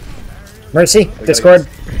 Mercy, Discord.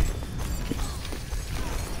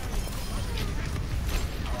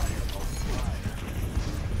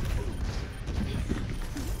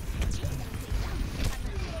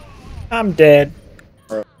 I'm dead.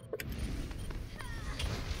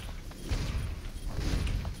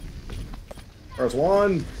 There's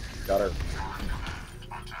one. Got her.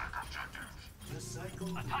 The cycle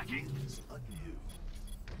begins anew.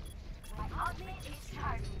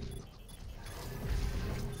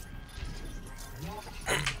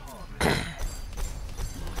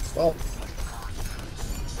 Stall.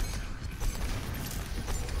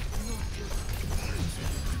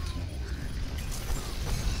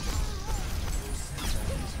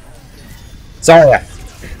 Zarya.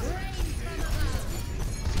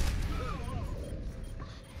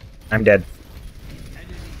 I'm dead.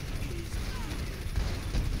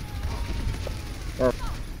 I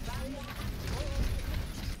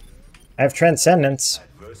have Transcendence.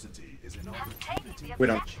 Adversity is an opportunity. We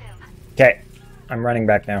don't. Okay, I'm running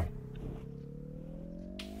back now.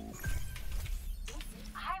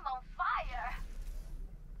 I'm on fire.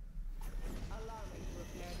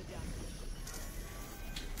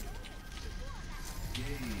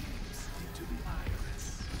 Gaze into the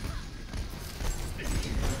iris.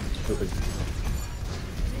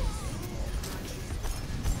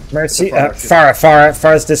 Mercy,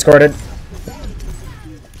 Farah's discorded.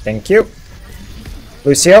 Thank you.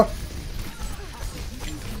 Lucio?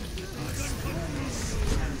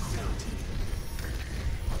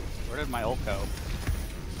 Where did my ult go?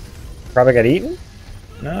 Probably got eaten?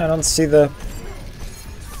 No, I don't see the...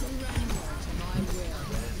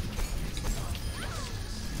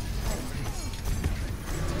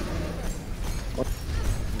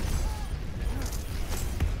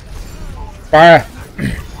 Farah!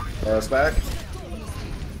 Farah's back.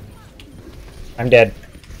 I'm dead.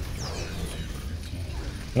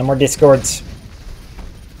 No more discords.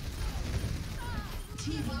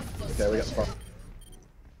 Okay, we got Farah.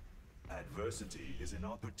 Adversity is an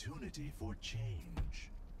opportunity for change.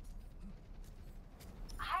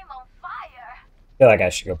 I'm on fire. I feel like I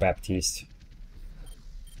should go Baptiste.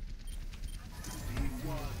 Be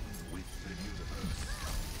one with the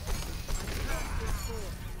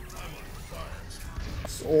universe.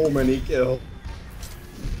 So many kills.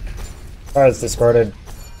 Farah's discorded.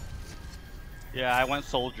 Yeah, I went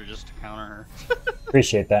soldier just to counter her.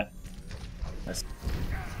 Appreciate that. Nice.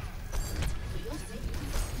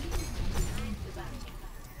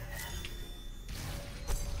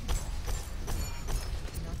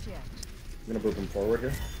 I'm gonna move him forward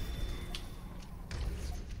here.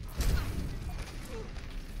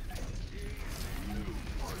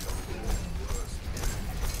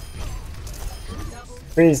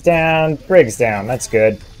 Freeze down, Briggs down. That's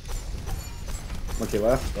good. Monkey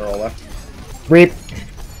left, or all left. Reap.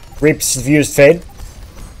 Reap's views fade.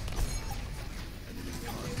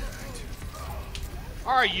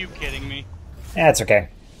 Are you kidding me? Yeah, it's okay.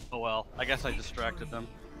 Oh well, I guess I distracted them.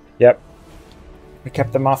 Yep. We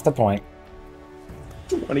kept them off the point.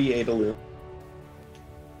 28 Alu.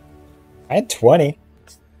 I had 20.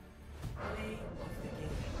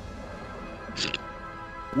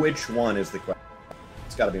 Which one is the question?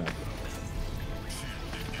 It's gotta be on.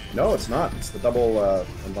 No, it's not. It's the double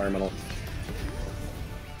environmental.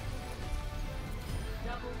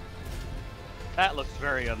 That looks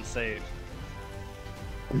very unsafe.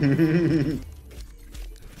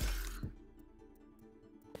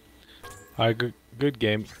 Good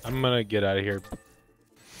game. I'm gonna get out of here.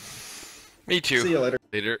 Me too. See you later.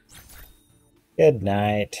 Later. Good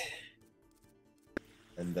night.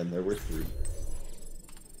 And then there were 3.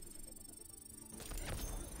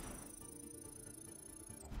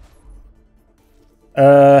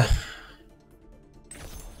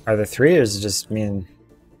 Are there 3 or is it just me and...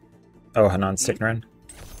 Oh, Hanan's sticking around?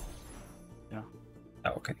 Yeah.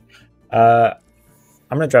 Oh, okay. I'm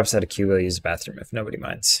gonna drop us out of queue. We'll use the bathroom if nobody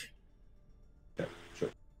minds. Okay, sure.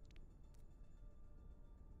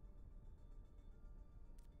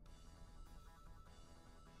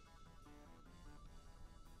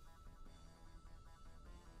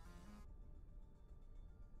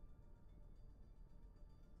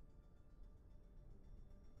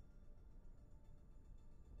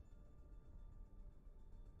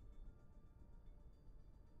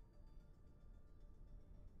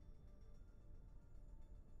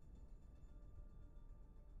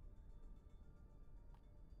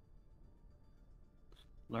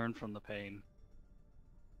 Learn from the pain.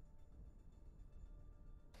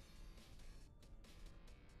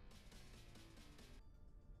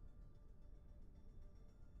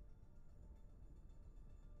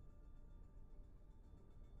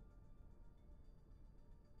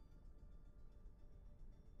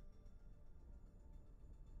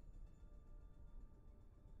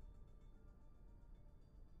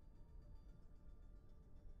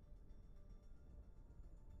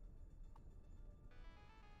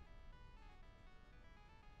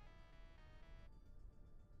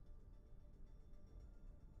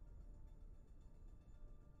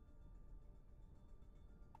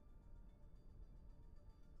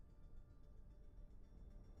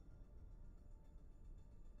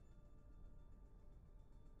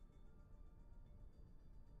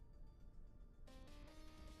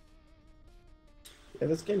 Yeah,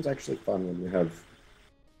 this game's actually fun when you have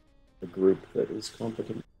a group that is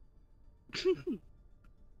competent.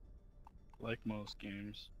 Like most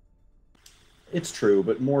games. It's true,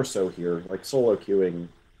 but more so here. Like, solo queuing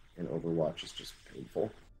in Overwatch is just painful.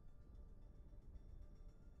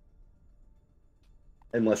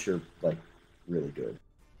 Unless you're, like, really good.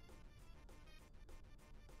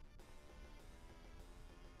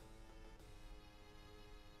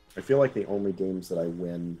 I feel like the only games that I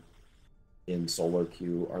win in solo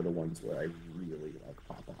queue are the ones where I really, like,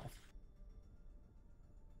 pop off.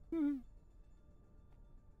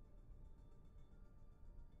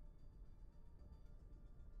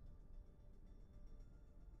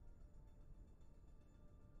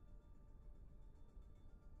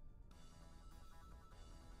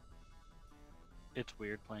 It's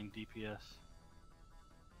weird playing DPS.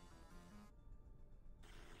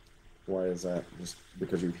 Why is that? Just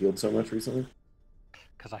because you've healed so much recently?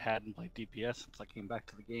 Because I hadn't played DPS since I came back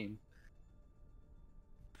to the game.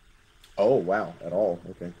 Oh, wow. At all.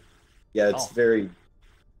 Okay. Yeah, it's very,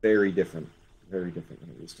 very different. Very different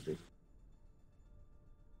than it used to be.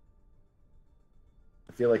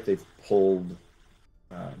 I feel like they've pulled...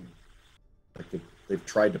 they've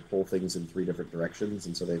tried to pull things in 3 different directions,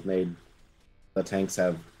 and so they've made the tanks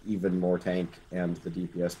have even more tank and the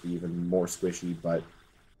DPS be even more squishy, but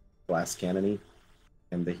glass cannony.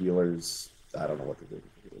 And the healers, I don't know what they're doing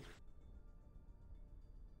for healers.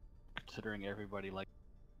 Considering everybody like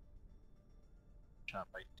shot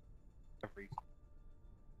by every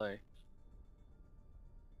play.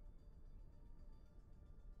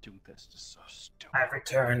 Doomfist is so stupid. I've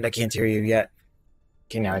returned. I can't hear you yet.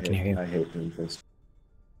 Okay, now I can hear you. I hate Doomfist.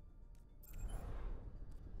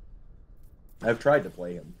 I've tried to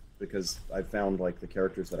play him because I've found like the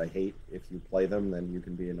characters that I hate. If you play them, then you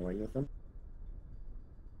can be annoying with them.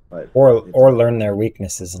 But or learn their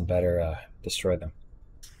weaknesses and better destroy them.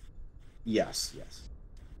 Yes, yes.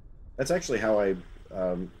 That's actually how I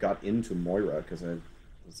got into Moira, because I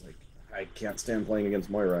was like, I can't stand playing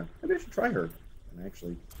against Moira. Maybe I should try her. And I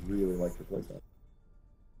actually really like her playstyle.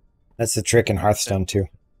 That's the trick in Hearthstone too.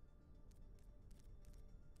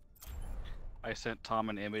 I sent Tom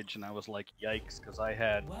an image and I was like, yikes, because I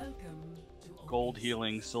had gold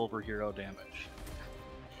healing, silver hero damage.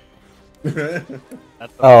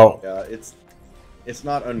 That's Oh. Yeah, it's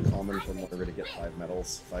not uncommon for Moira to get 5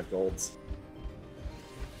 medals, 5 golds.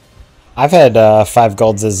 I've had 5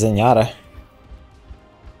 golds as Zenyatta.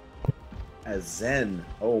 As Zen,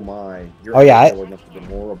 oh my. Your Oh, yeah, would have been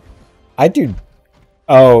horrible. I do.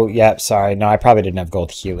 Oh, yeah, sorry. No, I probably didn't have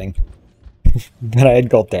gold healing. But I had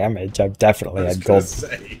gold damage. I've definitely had gold.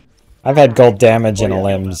 I've had gold damage in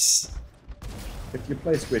limbs. If you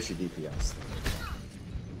play squishy DPS.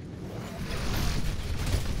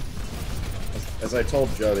 As I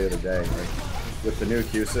told Joe the other day, like, with the new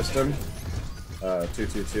Q system,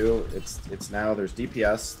 222, it's now there's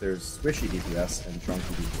DPS, there's squishy DPS, and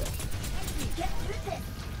chunky DPS.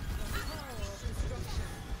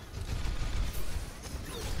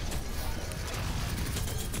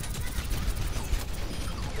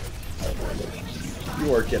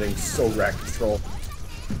 You are getting so wrecked, Troll.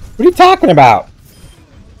 What are you talking about?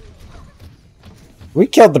 We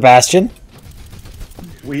killed the Bastion.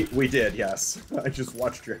 We did, yes. I just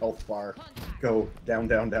watched your health bar go down,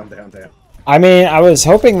 down, down, down, down. I mean, I was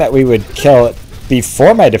hoping that we would kill it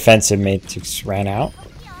before my defensive matrix ran out.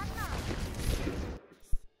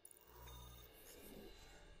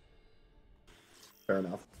 Fair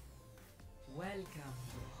enough.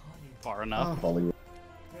 Far enough. Hollywood.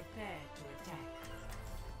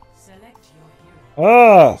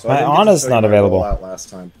 Oh, So I my didn't get to Ana's show you not my available. rollout last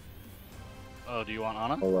time. Oh, do you want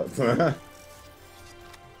Ana? Hold up. That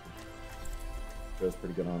was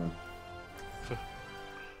pretty good Ana.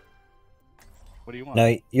 What do you want?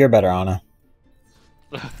 No, you're better, Ana.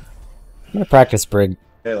 I'm gonna practice Brig.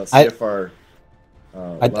 Okay, let's see if our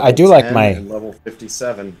I do like my and level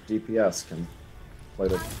 57 DPS can play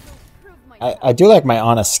the. I do like my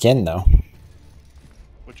Ana skin though.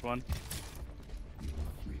 Which one?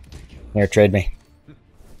 Here, trade me.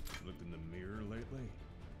 Looked in the mirror lately?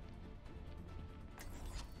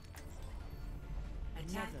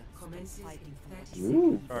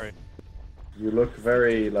 Ooh. Sorry. You look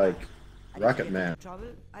very like Rocket Man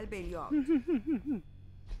I'll bail you out.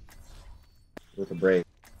 with a braid.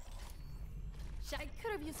 I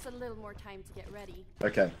could have used a little more time to get ready.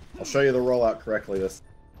 Okay, I'll show you the rollout correctly this.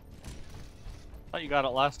 Thought you got it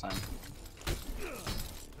last time.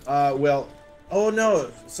 Well, oh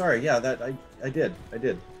no, sorry, yeah, that I did.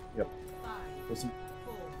 Yep.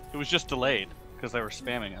 It was just delayed because they were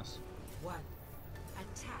spamming us.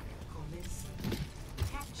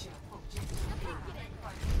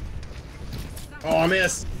 Oh, I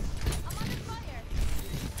missed.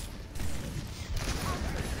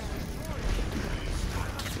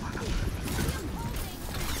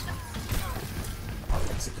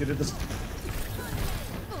 Executed this.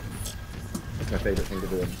 That's my favorite thing to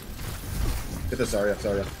do. Get this,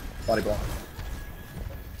 Zarya. Body block.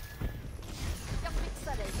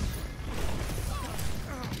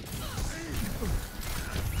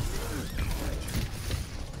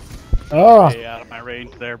 Oh, Stay out of my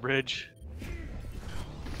range there, Bridge.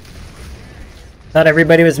 thought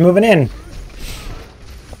everybody was moving in.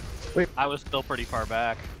 I was still pretty far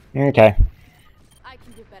back. Okay. I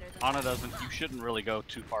can do better than Ana doesn't. You shouldn't really go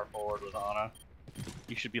too far forward with Ana.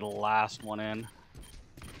 You should be the last one in.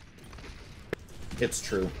 It's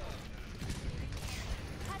true.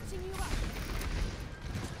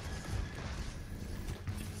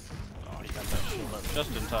 Oh, you got that shield up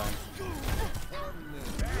just in time.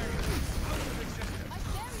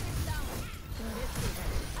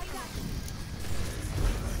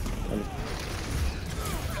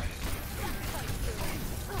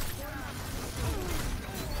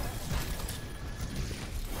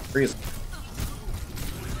 Freeze.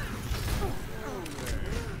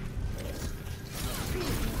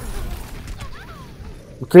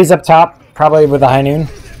 McCree's up top, probably with a high noon.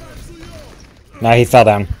 No, he fell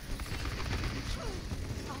down.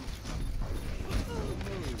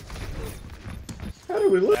 How do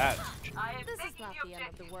we look? That. this is not the end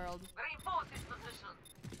of the world.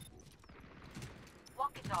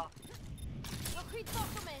 Walk it off. Retreat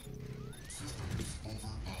for me.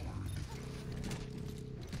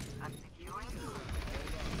 I'm securing.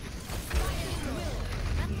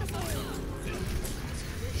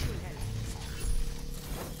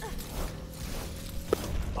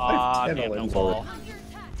 Ah, Ten Nano limbs Ball. already.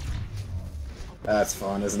 That's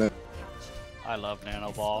fun, isn't it? I love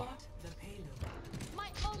Nano Ball. My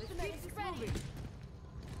ultimate is ready.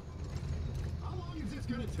 How long is this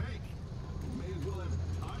gonna take? May as well have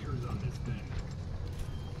tires on this thing.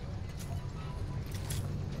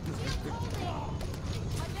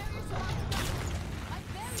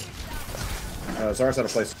 Zarya's out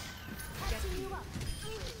of place.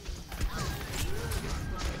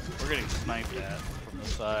 getting sniped at from the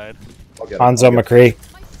side. Hanzo McCree.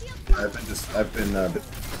 I've been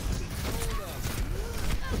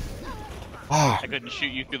I couldn't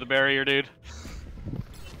shoot you through the barrier, dude.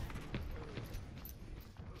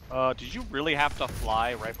 Did you really have to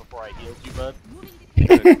fly right before I healed you, bud?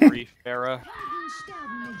 Good grief, Farah.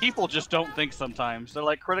 People just don't think sometimes. They're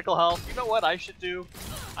like, critical health, you know what I should do?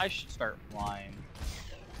 I should start flying.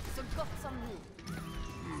 So got some room.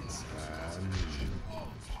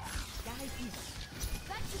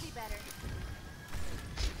 That should be better.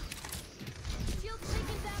 Shield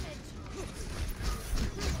taking damage.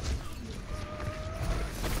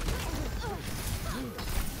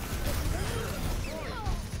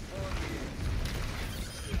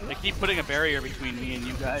 They keep putting a barrier between me and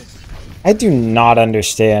you guys. I do not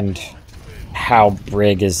understand how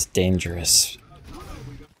Brig is dangerous.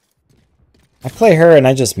 I play her and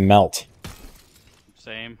I just melt.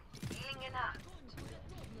 Same.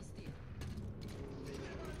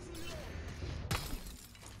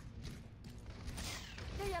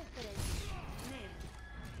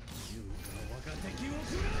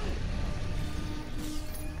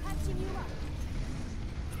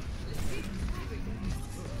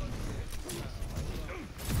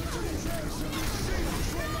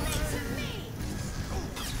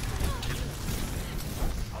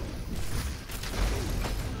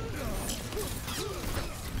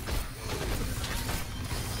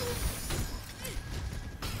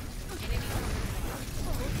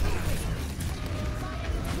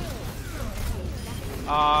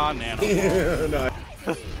 Ah, nano. No.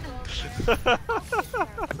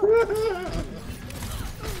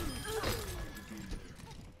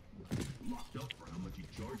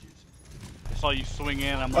 I saw you swing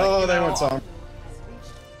in. I'm like, oh, they went some.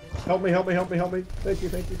 Help me, help me, help me, help me. Thank you,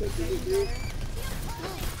 thank you, thank you, thank you.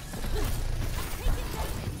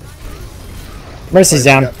 Mercy's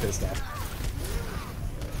down.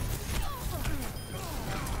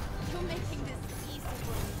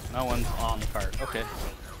 No one's on the cart. Okay.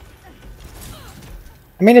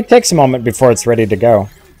 I mean, it takes a moment before it's ready to go.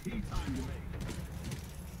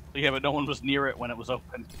 Yeah, but no one was near it when it was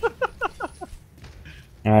open.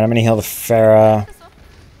 Alright, I'm gonna heal the Farah.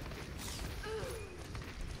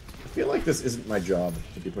 I feel like this isn't my job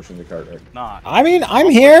to be pushing the cart right. Not. I mean,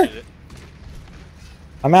 I'm here.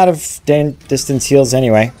 I'm out of distance heals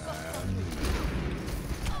anyway.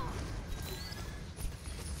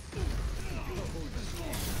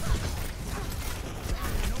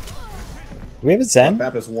 Do we have a Zen?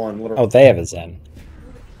 Baptist one, literally. Oh, they have a Zen.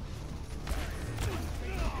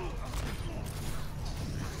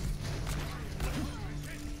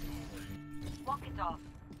 Walk it off.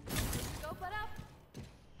 Go put up.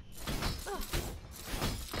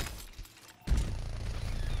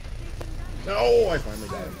 No, I finally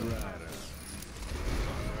got it.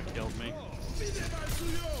 Killed me.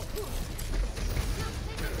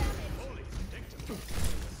 I'm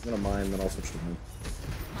gonna mine, then I'll switch to mine.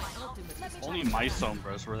 Only my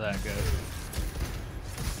sombras were that good.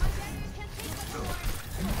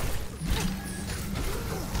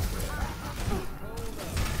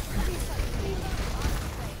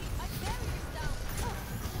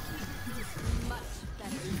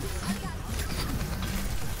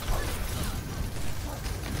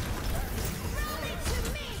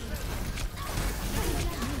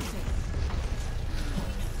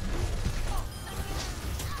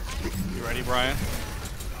 You ready, Brian?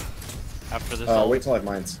 After this wait till I have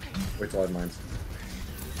mines. Wait till I have mines.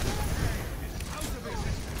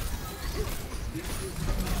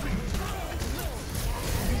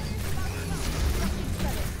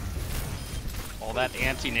 all that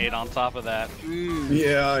anti-nade on top of that.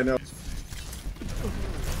 Yeah, I know.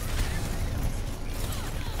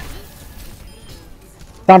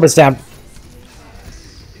 Sombra's down.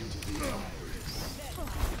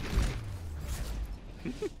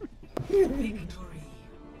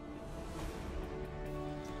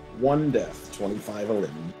 One death, 25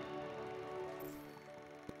 eliminated.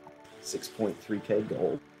 6.3k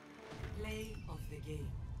gold. Play of the game.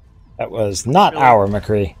 That was not our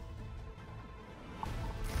McCree.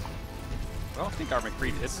 I don't think our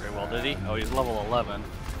McCree did very well, did he? Oh, he's level 11.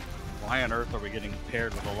 Why on earth are we getting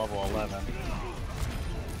paired with a level 11?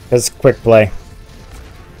 It's QuickPlay.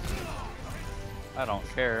 I don't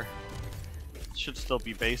care. It should still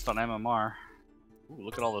be based on MMR. Ooh,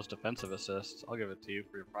 look at all those defensive assists. I'll give it to you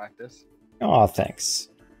for your practice. Oh, thanks.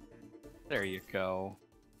 There you go.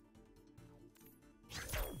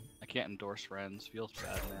 I can't endorse friends. Feels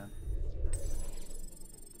bad, man.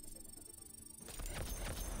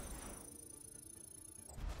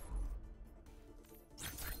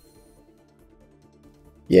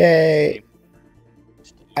 Yay!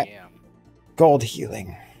 Yeah. gold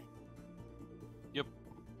healing. Yep.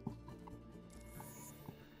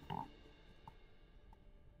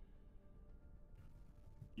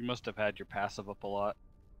 You must have had your passive up a lot.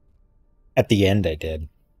 At the end, I did.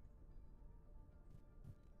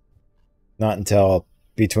 Not until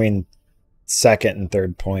between second and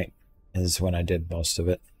third point is when I did most of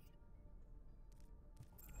it.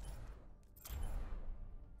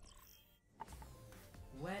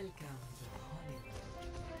 Welcome to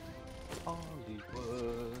Hollywood.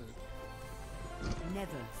 Hollywood.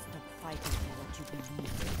 Never stop fighting for what you believe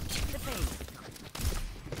in. The faith.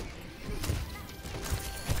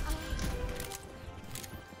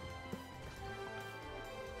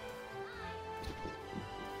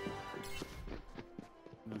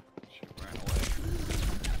 She ran away.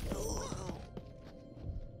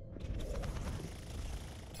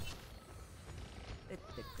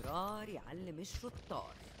 التكرار يعلم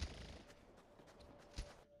الشطار.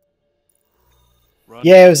 Run.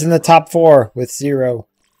 Yeah, it was in the top 4 with 0.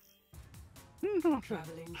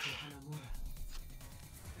 Traveling to Hanamura.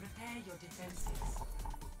 Prepare your defenses.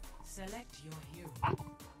 Select your hero.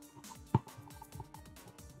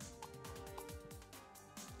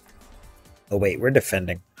 Oh wait, we're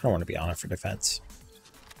defending. I don't want to be on it for defense.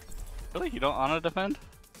 Really? You don't want to defend?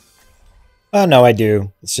 Oh no, I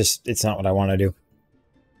do. It's just, it's not what I want to do.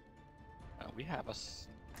 We have a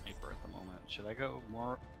sniper at the moment. Should I go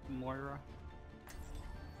Moira?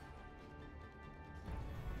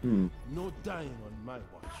 No dying on my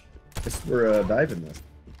watch. Guess we're diving this.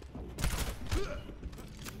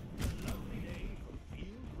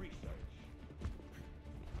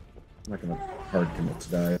 I'm not gonna hard commit to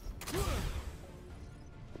dive.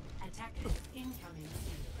 Attackers incoming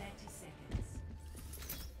in 30 seconds.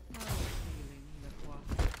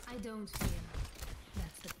 I don't feel.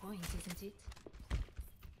 That's the point, isn't it?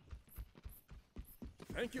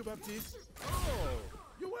 Thank you, Baptiste. Oh,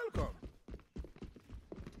 you're welcome.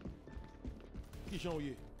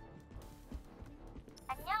 Kishoye.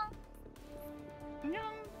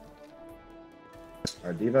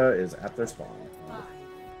 Our diva is at their spawn.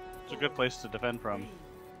 It's a good place to defend from.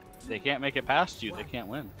 If they can't make it past you, they can't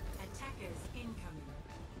win. Attackers incoming.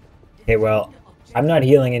 Okay, well, I'm not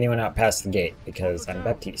healing anyone out past the gate because I'm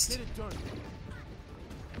Baptiste.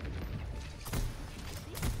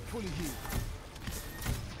 Fully healed.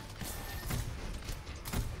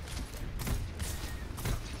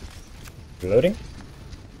 Reloading?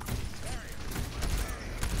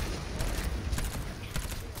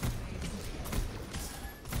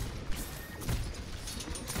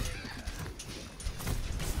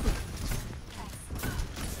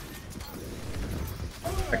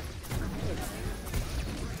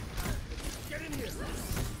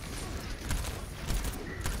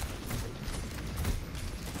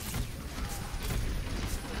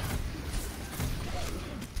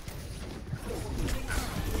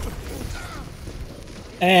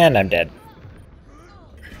 And I'm dead.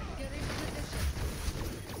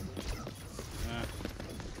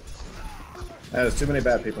 There's too many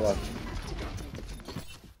bad people left.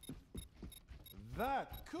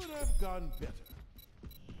 That could have gone better.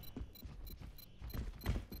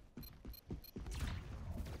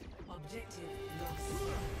 Objective lost.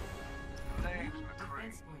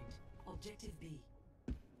 Defense point. Objective B.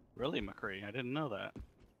 Really, McCree? I didn't know that.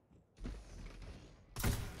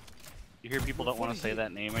 You hear people don't want to say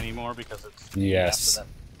that name anymore because it's Yes. after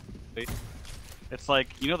that. It's like,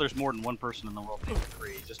 you know, there's more than one person in the world named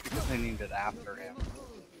McCree just because they named it after him.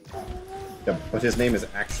 Yeah, but his name is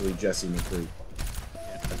actually Jesse McCree.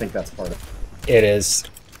 I think that's part of it. It is.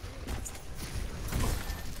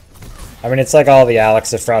 I mean, it's like all the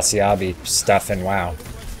Alex Afrasiabi stuff in WoW.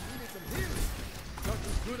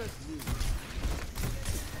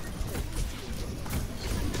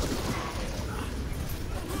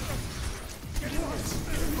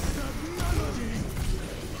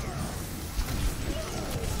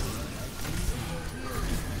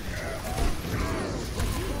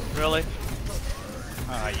 Really?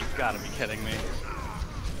 Ah, you've got to be kidding me.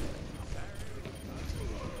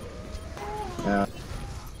 Yeah.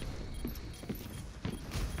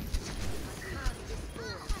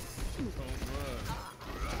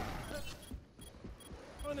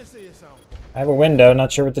 I have a window,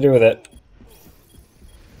 not sure what to do with it.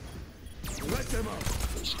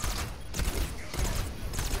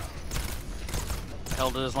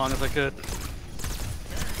 Held it as long as I could.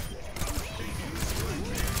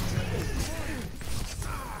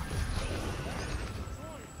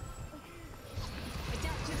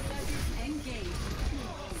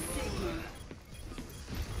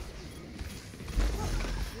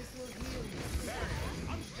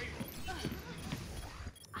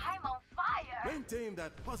 I'm on fire. maintain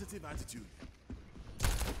that positive attitude.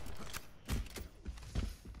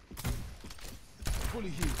 Fully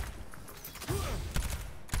healed.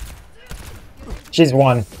 She's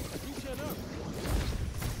one.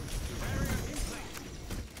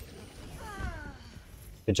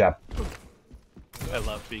 Good job. I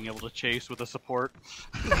love being able to chase with a support.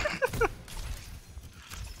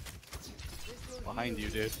 Behind you,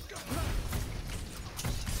 dude.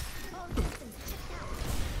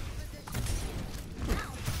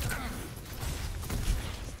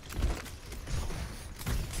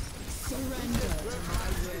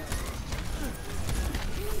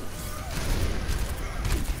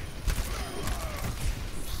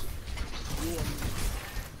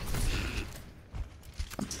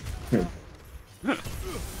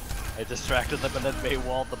 I distracted them and then May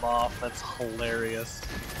walled them off. That's hilarious.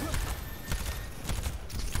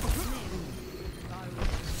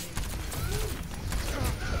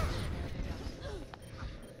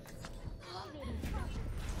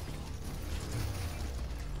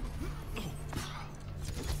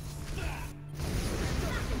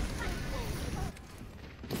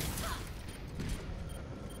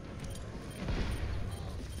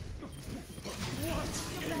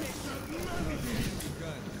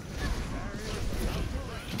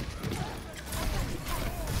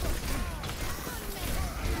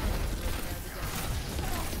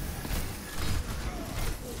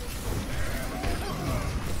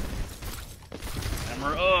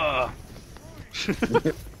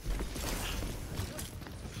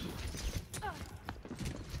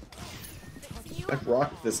 I've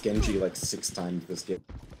rocked this Genji like 6 times this game.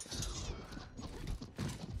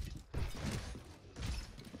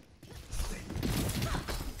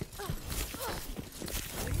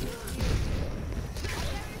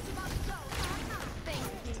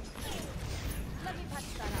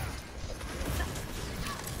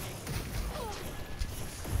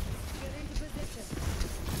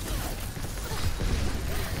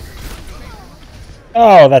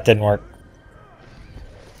 Oh, that didn't work.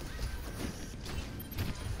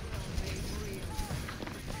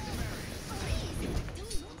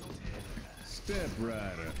 Step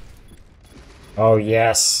rider. Oh,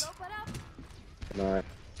 yes. No.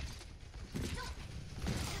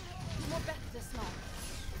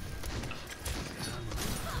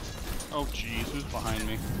 Oh jeez, who's behind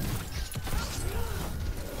me?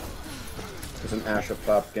 There's an Ashe up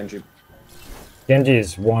top, Genji. Genji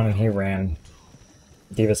is one and he ran.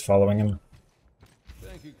 D.Va's following him.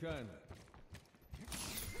 Thank you kindly.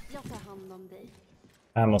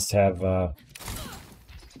 I almost have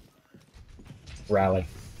rally.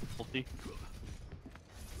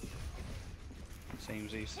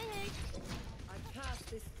 Samesies.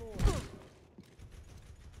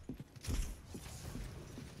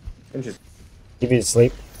 Genji's. D.Va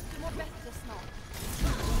asleep.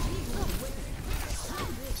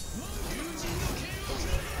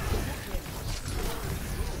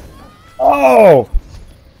 Oh!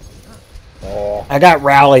 I got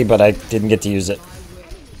rally, but I didn't get to use it.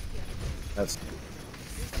 That's.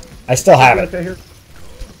 I still have it.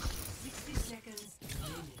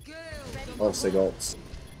 Love sig ults.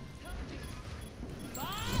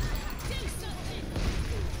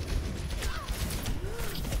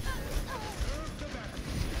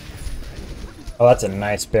 Oh, that's a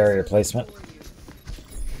nice barrier placement.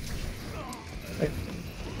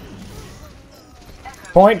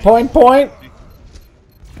 Point, point, point!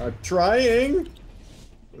 I'm trying!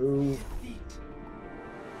 Ooh.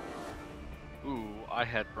 Ooh, I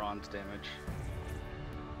had bronze damage.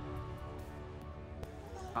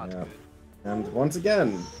 Not Yeah. good. And once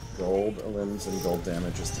again, gold limbs and gold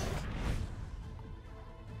damage is tank.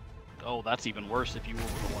 Oh, that's even worse if you were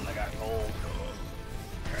the one that got gold.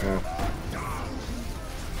 Yeah.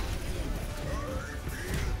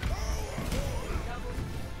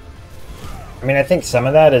 I mean, I think some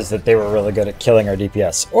of that is that they were really good at killing our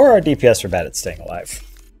DPS, or our DPS were bad at staying alive.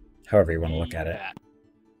 However you want to look at it.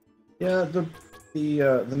 Yeah, the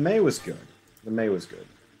May was good. The May was good,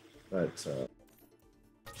 but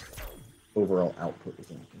overall output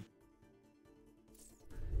was lacking.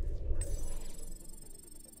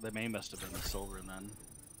 The May must have been the silver then.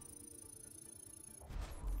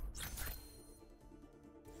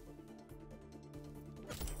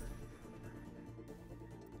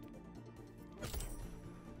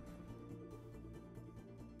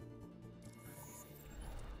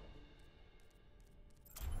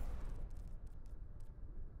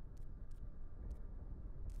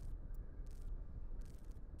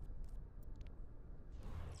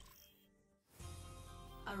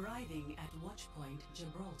 Arriving at Watchpoint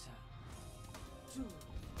Gibraltar. 2,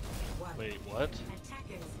 1. Wait, what?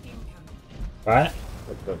 Attackers incoming. What?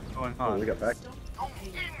 What's going Oh, on? we got back.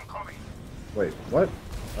 Wait, what?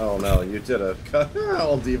 Oh no, you did a cut.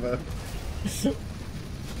 All diva.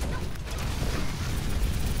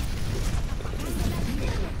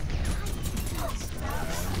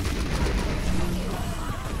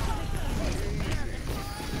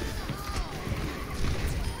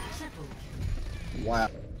 Wow.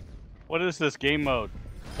 What is this game mode?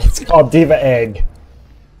 It's called Diva Egg.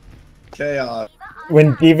 Chaos.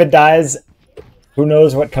 When Diva dies, who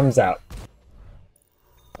knows what comes out?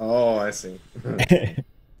 Oh, I see.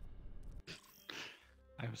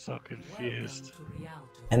 I'm so confused.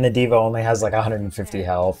 And the Diva only has like 150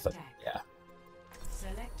 health. Yeah.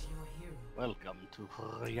 Welcome to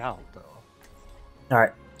Rialto.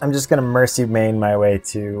 Alright, I'm just gonna Mercy main my way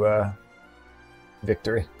to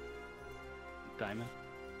victory. Diamond.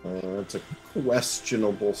 It's a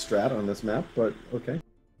questionable strat on this map, but okay.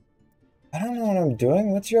 I don't know what I'm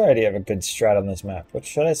doing. What's your idea of a good strat on this map? What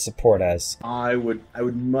should I support as? I would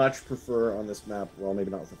much prefer on this map, well, maybe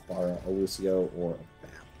not with a Pharah, a Lucio, or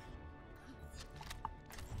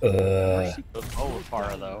a BAM. Mercy goes well with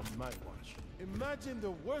Pharah, though.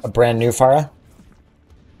 A brand new Pharah?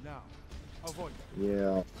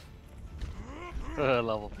 Yeah.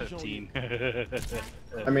 Level 15.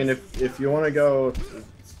 I mean, if you want to go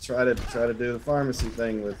try to do the pharmacy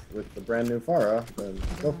thing with the brand new Pharah, then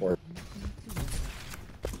go for it.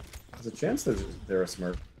 There's a chance they're a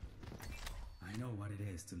smurf. I know what it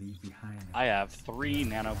is to leave behind. I have 3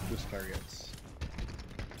 nano boost targets.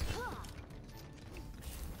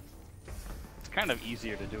 It's kind of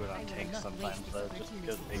easier to do it on tanks sometimes, though, just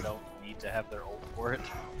because they don't need to have their ult for it.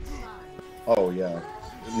 Oh yeah,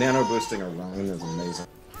 nano boosting a Rhine is amazing.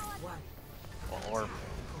 Or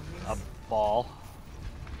a ball.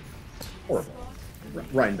 Horrible.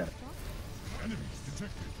 Rhine better.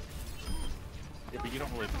 Yeah, but you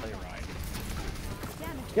don't really play Rhine.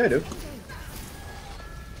 Yeah, I do.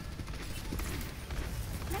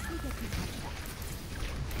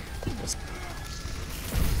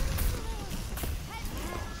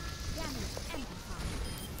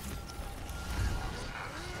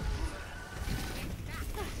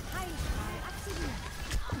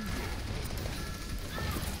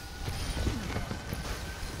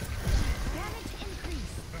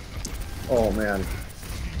 Oh man,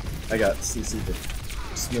 I got CC to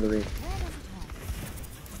smithereen.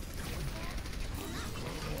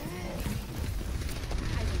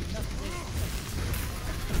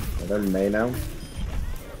 Oh, they're May now.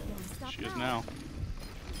 She is now.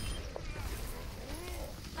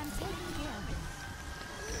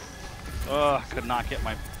 Ugh, could not get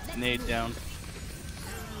my nade down.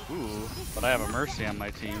 Ooh, but I have a Mercy on my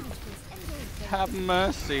team. Have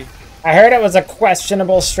mercy. I heard it was a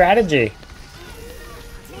questionable strategy.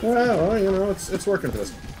 Well, you know, it's working for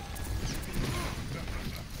us.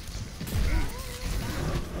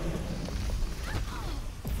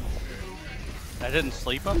 I didn't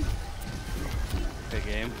sleep him? Big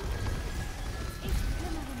game.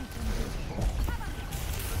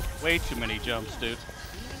 Way too many jumps, dude.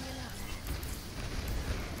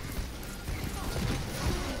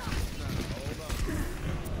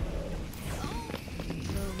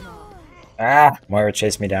 Ah, Moira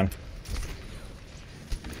chased me down.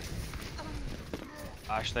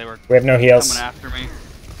 Gosh, they were We have no heals. coming after me.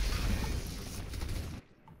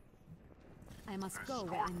 I must go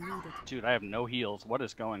where I'm needed. Dude, I have no heals. What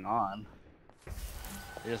is going on?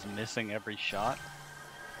 It is missing every shot.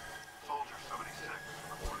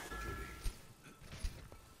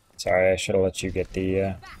 Sorry, I should have let you get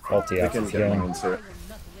the ulti off of healing.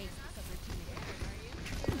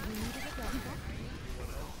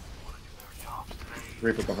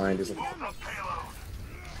 Reaper behind is.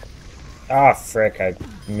 Ah, frick, I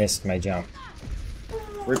missed my jump.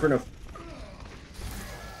 Reaper no.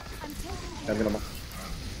 I'm gonna.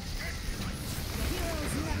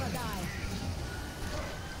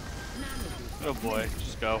 Oh boy,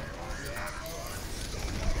 just go.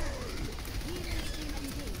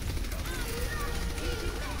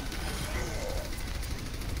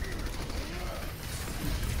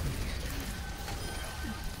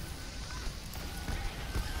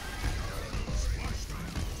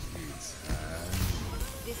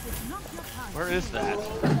 Where is that?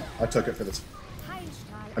 I took it for this.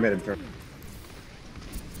 I made him turn.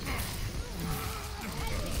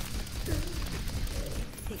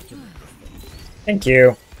 Thank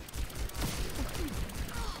you.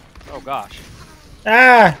 Oh gosh.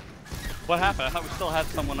 Ah! What happened? I thought we still had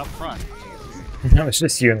someone up front. That was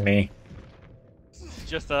just you and me.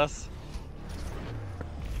 Just us.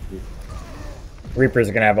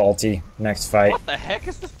 Reaper's gonna have ulti next fight. What the heck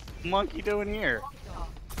is this monkey doing here?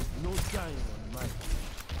 No dying on my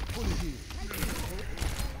fully healed.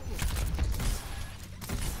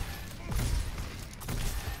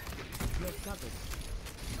 You're covered.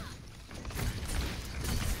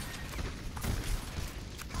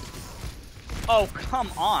 Oh,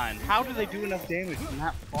 come on. How do they do enough damage from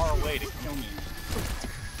that far away to kill me?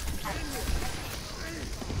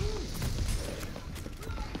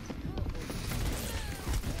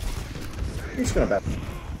 He's gonna bet.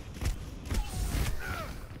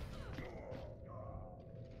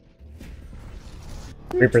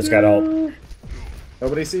 Reaper's got ult.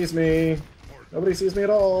 Nobody sees me. Nobody sees me at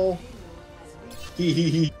all. Hee hee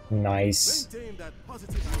hee. Nice.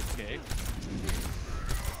 Okay.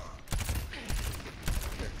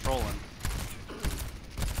 They're trolling.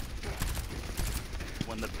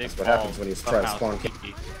 When the big That's what happens when you try to spawn.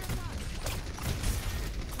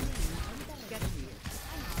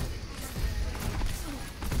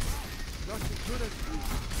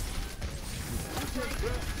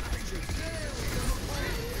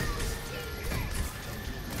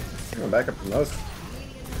 I'm back up from those.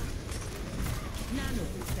 Nanos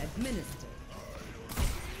administered.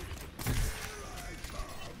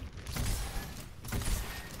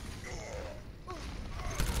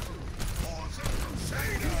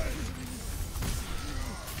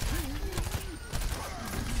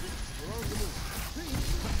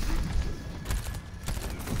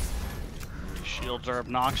 Shields are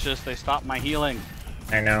obnoxious. They stop my healing.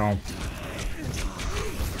 I know.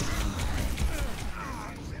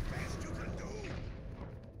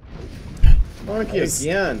 Monkey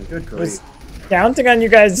again. Good grief. Counting on you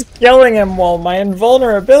guys killing him while my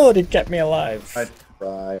invulnerability kept me alive. I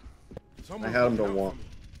tried. I had him to one.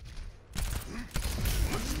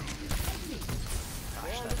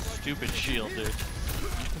 Gosh, that stupid shield, dude.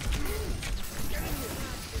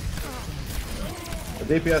 The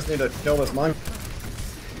DPS need to kill this monkey.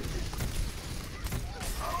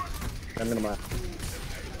 I'm gonna mine.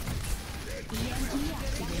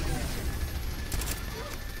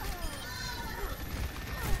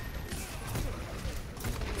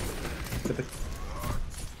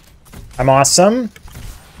 I'm awesome.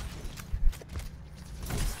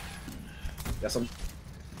 Yes, I'm.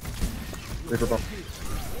 Reaper bump.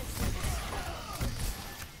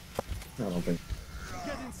 I don't think.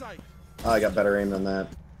 I got better aim than that.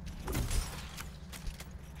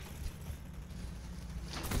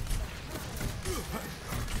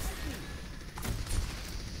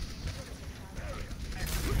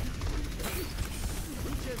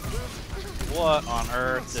 What on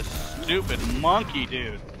earth? This stupid monkey,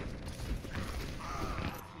 dude.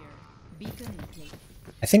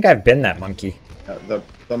 I think I've been that monkey.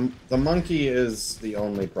 The monkey is the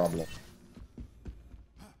only problem.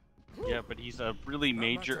 Yeah, but he's a really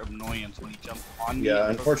major annoyance when he jumps on me. Yeah,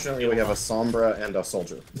 unfortunately we have a Sombra and a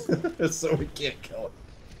soldier, so we can't kill it.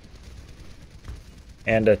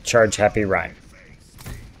 And a charge happy Rhyme.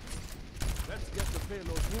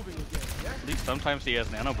 At least sometimes he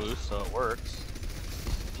has nano boost, so it works.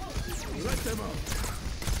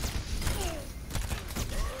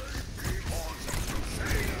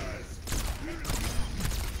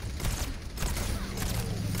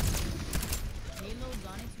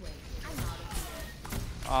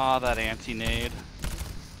 Ah, that anti-nade.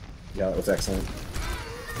 Yeah, that was excellent.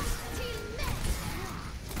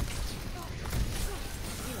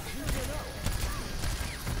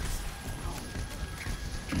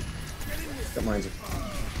 Got mines.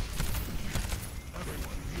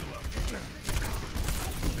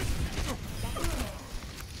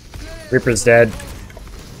 Reaper's dead.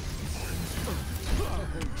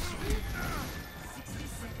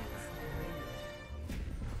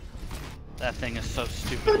 That thing is so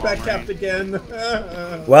stupid. I back capped again.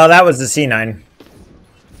 Well, that was the C9.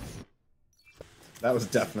 That was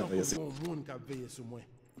definitely a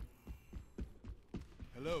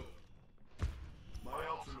Hello. My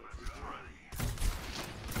ultimate is ready.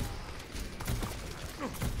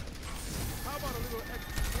 How about a little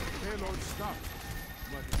extra? Payload stop.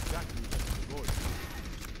 Not exactly what you're going.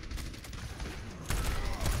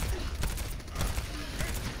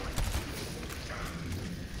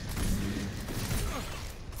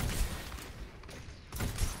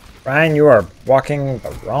 Ryan, you are walking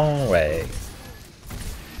the wrong way.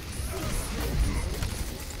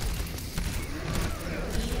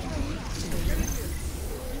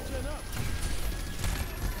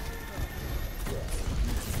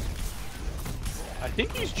 I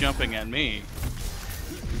think he's jumping at me.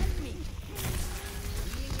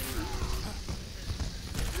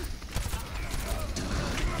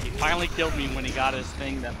 He finally killed me when he got his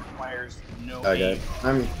thing that requires no Okay,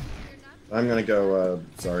 aim. I'm gonna go.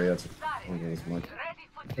 Sorry, that's one of those monkeys.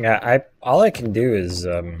 Yeah, all I can do is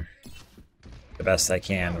the best I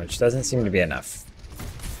can, which doesn't seem to be enough.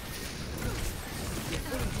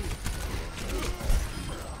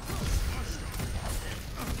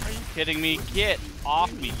 Are you kidding me? Get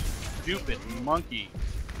off me, you stupid monkey.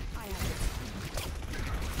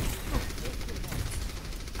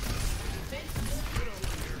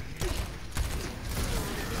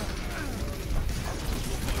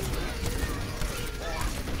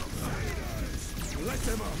 Let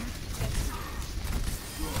them up.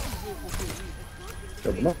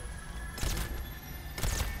 Kill them up.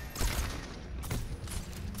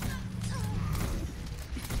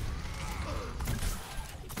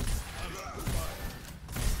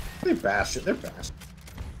 They bash it. They're bash.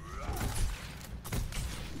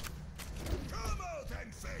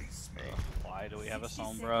 Why do we have a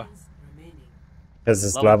Sombra? Because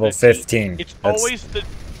it's level 15. It's always the...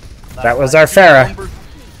 That was our Pharah.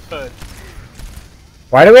 Good.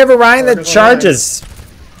 Why do we have a Ryan that charges?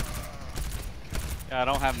 Yeah, I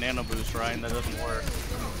don't have nano boost, Ryan. That doesn't work.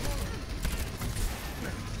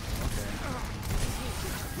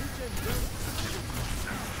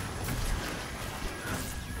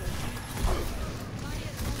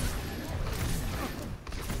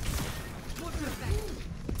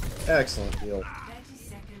 Excellent heal.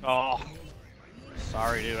 Oh.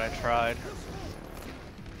 Sorry, dude. I tried.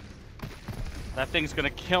 That thing's gonna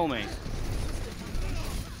kill me.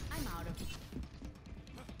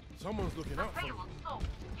 Someone's looking out for you.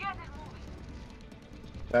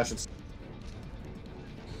 Passions.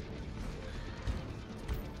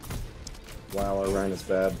 Wow, our Ryan is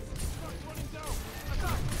bad.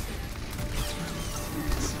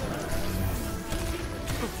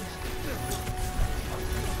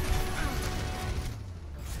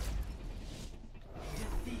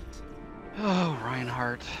 Oh,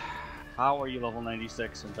 Reinhardt. How are you level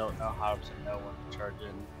 96 and don't know how to know when to charge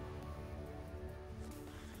in?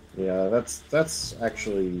 Yeah, that's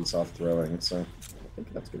actually soft throwing, so I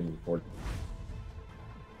think that's getting important.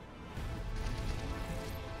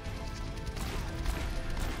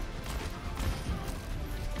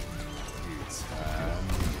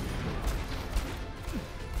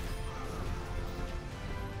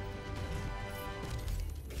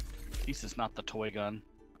 At least it's not the toy gun.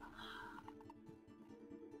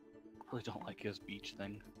 I really don't like his beach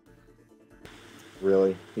thing.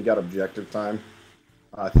 Really? He got objective time?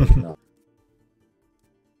 I think not.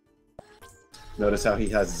 Notice how he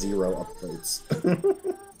has 0 upvotes.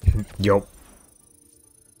 Yup.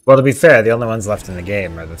 Well, to be fair, the only ones left in the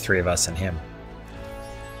game are the 3 of us and him.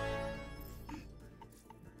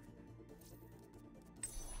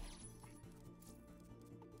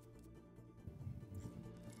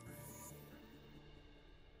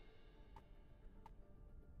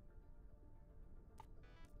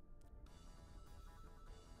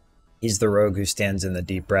 He's the rogue who stands in the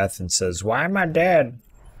deep breath and says, "Why am I dead?"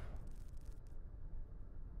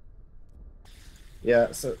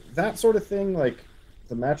 Yeah, so that sort of thing, like,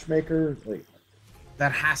 the matchmaker, like,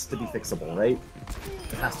 that has to be fixable, right?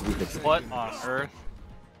 It has to be fixable. What on earth?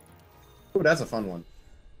 Oh, that's a fun one.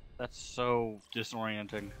 That's so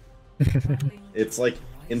disorienting. It's like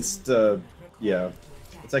insta... yeah.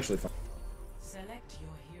 It's actually fun. Select your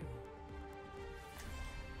hero.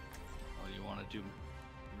 What do you want to do?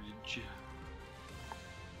 Ridge.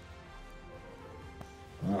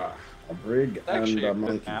 A brig and a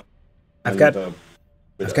monkey. I've got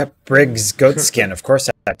Briggs goat skin. Of course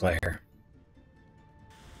I play her.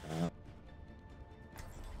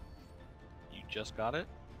 You just got it?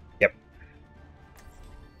 Yep.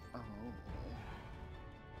 Oh.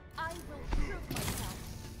 I will prove myself.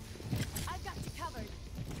 I've got you covered.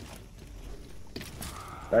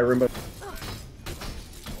 Bye, Roomba.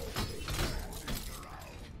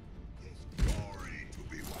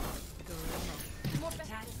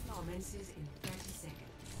 Attack commences in 30 seconds.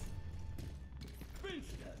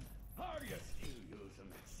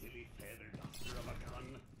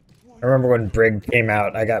 I remember when Brig came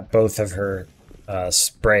out, I got both of her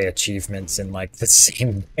spray achievements in like the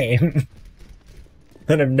same game.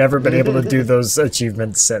 And I've never been able to do those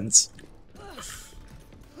achievements since.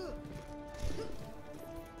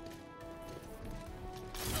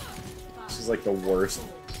 This is like the worst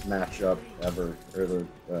matchup ever, or the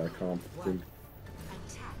comp.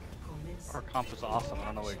 Our comp is awesome. I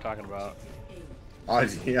don't know what you're talking about.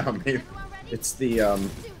 Yeah, maybe. It's the,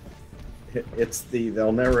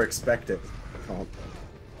 they'll never expect it comp.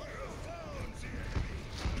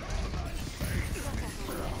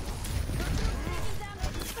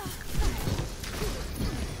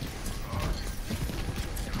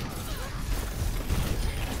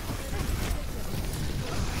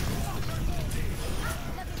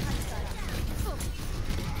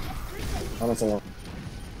 Oh, that's a long.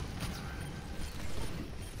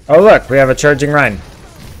 Oh look, we have a charging Rhine.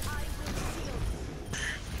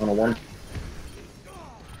 On a 1.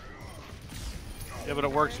 Yeah, but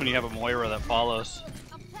it works when you have a Moira that follows.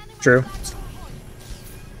 True.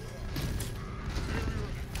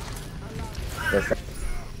 Perfect.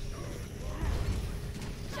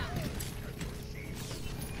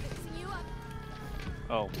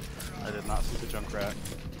 Oh, I did not see the Junkrat.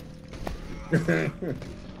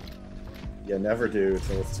 You never do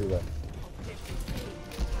until it's too late.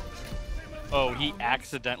 Oh, he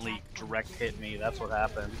accidentally direct hit me. That's what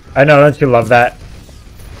happened. I know, don't you love that?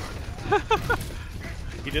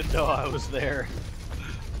 He didn't know I was there.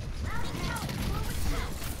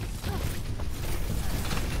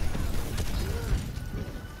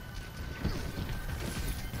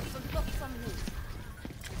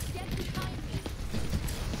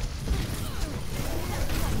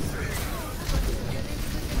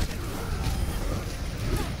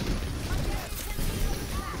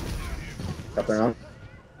 Got their own.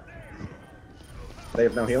 They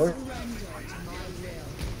have no healer?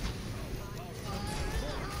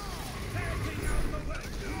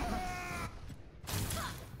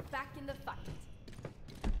 Back in the fight.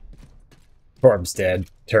 Corb's dead.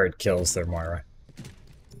 Turret kills their Moira.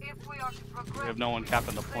 We have no one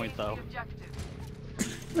capping the point, though.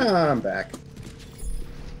 I'm back.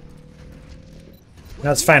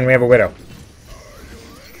 No, it's fine. We have a Widow.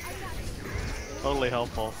 Totally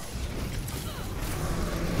helpful.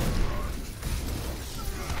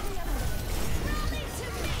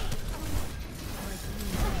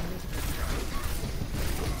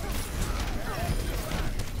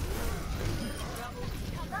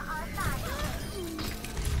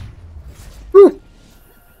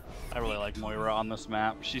 I really like Moira on this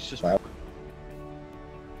map. She's just... Wow.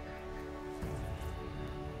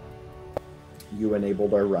 You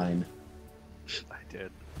enabled our Rhine. I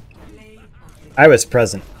did. I was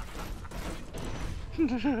present.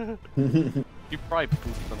 You probably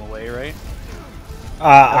pooped them away, right?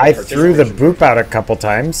 I threw the boop out a couple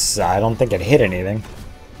times. I don't think it hit anything.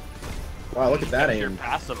 Wow, look at that aim. Your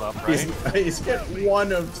passive up, right? He's got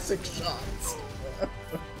 1 of 6 shots.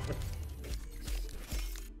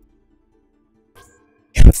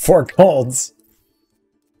 4 golds.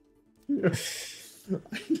 I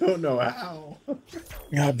don't know how.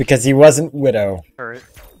 Because he wasn't Widow. Turret.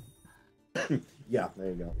 Yeah, there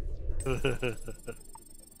you go.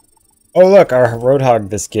 Oh look, our Roadhog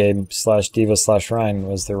this game /Diva/Rhine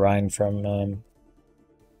was the Rhine from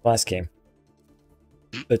last game.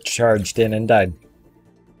 That charged in and died.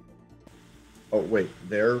 Oh wait,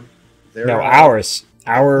 they're no, ours.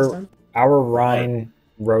 Our Rhine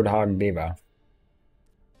Roadhog Diva.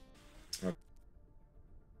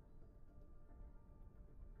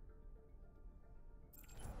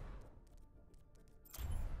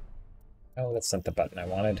 Oh, that's not the button I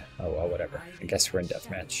wanted. Oh well, whatever. I guess we're in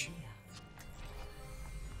deathmatch.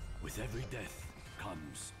 With every death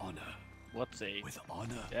comes honor. What's a... With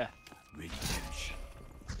honor, death? redemption.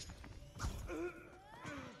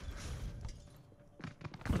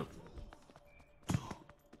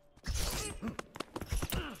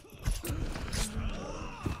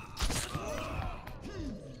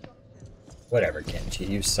 Whatever, Genji.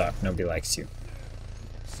 You suck. Nobody likes you.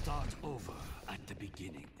 Start over at the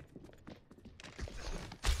beginning.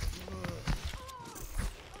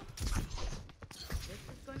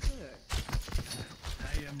 I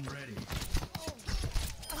am ready.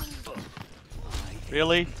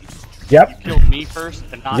 Really? Yep. You killed me first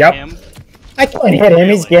and not him? I can't hit him.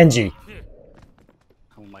 He's Genji.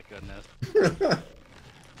 Oh my goodness.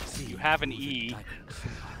 You have an E.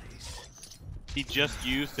 He just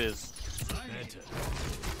used his...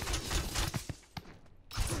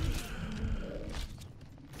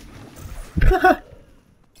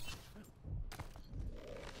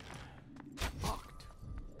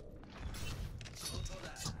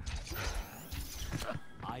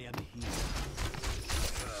 I am here.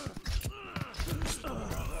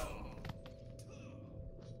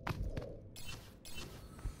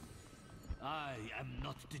 I am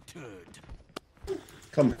not deterred.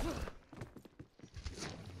 Come.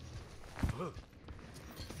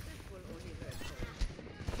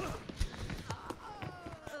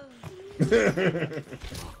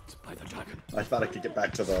 I thought I could get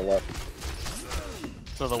back to the left.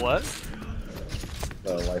 So the what?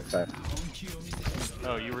 The life pack.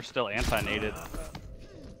 Oh, you were still anti-nated.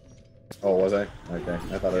 Oh, was I? Okay,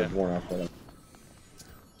 I thought it had worn off. But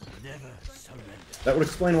that would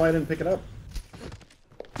explain why I didn't pick it up.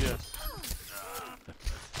 Yes.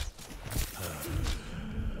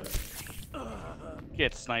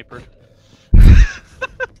 Get sniper.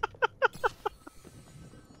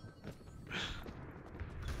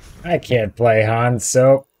 I can't play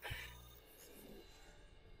Hanzo.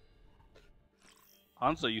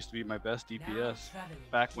 Hanzo used to be my best DPS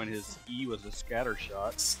back when his E was a scatter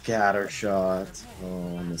shot. Scatter shot.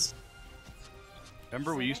 Oh, I miss.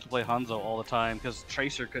 Remember, we used to play Hanzo all the time because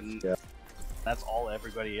Tracer couldn't. Yeah. That's all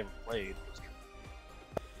everybody ever played.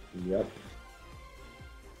 Yep.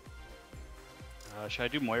 Should I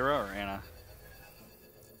do Moira or Anna?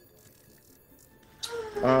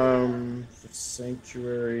 For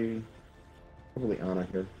Sanctuary, probably Anna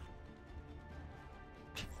here.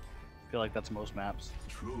 I feel like that's most maps.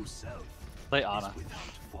 True self. Play Anna.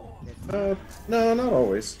 No, not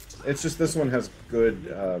always. It's just this one has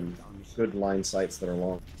good, good line sights that are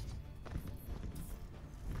long.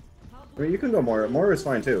 I mean, you can go Moira. Moira's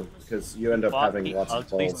fine too, because you end up having lots of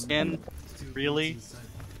balls. Skin? Really?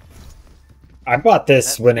 I bought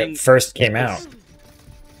this when it first came out.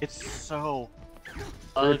 It's so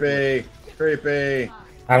creepy. Creepy.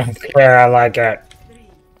 I don't care, I like it.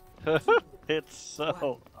 It's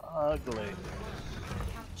so ugly.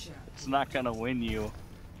 It's not gonna win you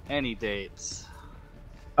any dates.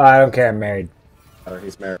 I don't care, I'm married.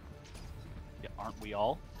 He's married. Yeah, aren't we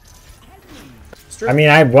all? I mean,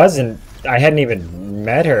 I hadn't even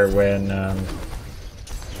met her when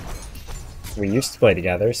we used to play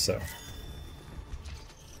together, so.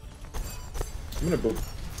 I'm gonna go.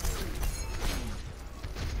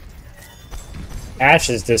 Ash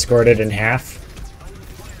is discorded in half.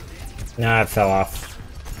 Nah, it fell off.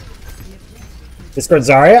 Discord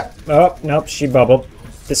Zarya? Oh, nope, she bubbled.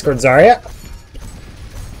 Discord Zarya?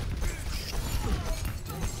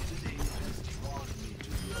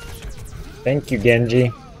 Thank you,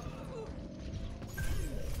 Genji.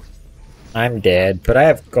 I'm dead, but I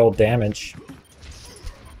have gold damage.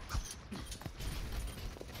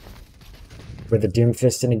 With a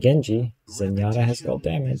Doomfist and a Genji, Zenyatta has gold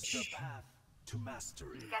damage.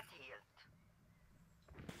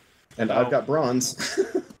 And I've got bronze.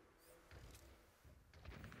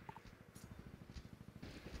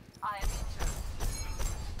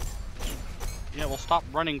 Yeah, well, stop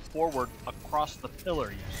running forward across the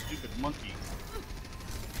pillar, you stupid monkey.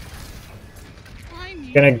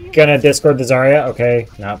 Gonna Discord the Zarya? Okay,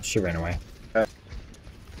 nope, she ran away.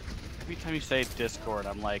 Every time you say Discord,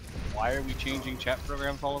 I'm like, why are we changing chat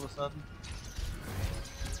programs all of a sudden?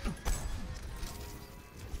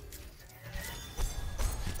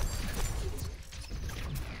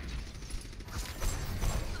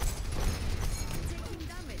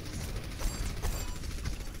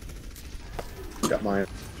 Got mine.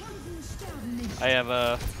 I have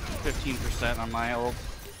a 15% on my old.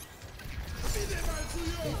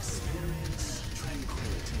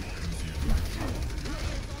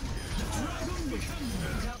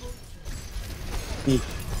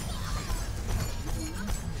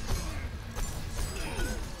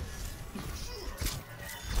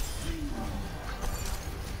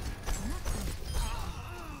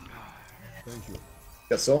 Thank you.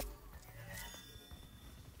 Guess so.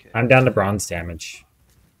 I'm down to bronze damage.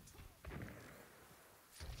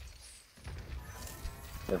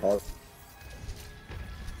 Oh,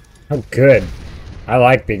 good. I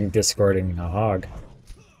like being discording a hog.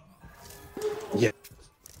 Yeah.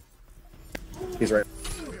 He's right.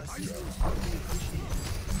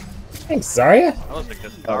 Thanks, Zarya.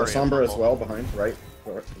 Sombra as well behind, right?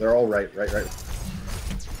 They're all right.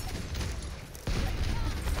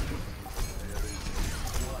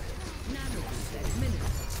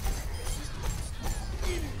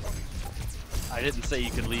 I didn't say you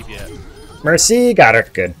could leave yet. Mercy, got her.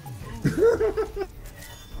 Good.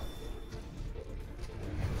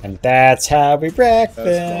 And that's how we wreck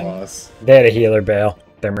them. Boss. They had a healer bail.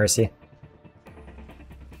 Their Mercy.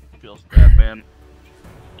 Feels bad, man.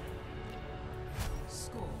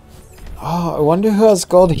 Oh, I wonder who has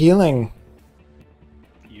gold healing.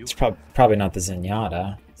 It's probably not the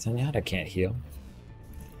Zenyatta. Zenyatta can't heal.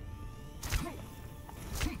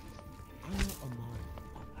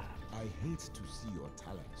 I hate to see your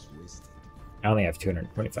talents wasted. I only have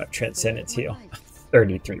 225 Transcendence heal.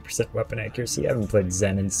 33% weapon accuracy. I haven't played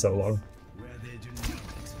Zen in so long.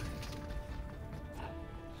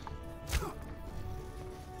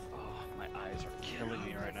 Oh, my eyes are killing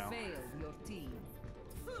me right now.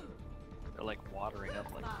 They're like watering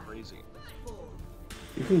up like crazy.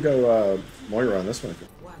 You can go Moira on this one.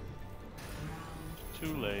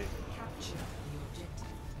 Too late.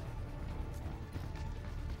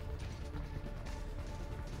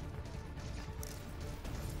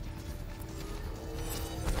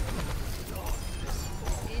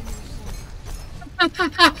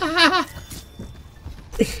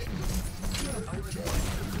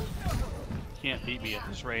 Can't beat me at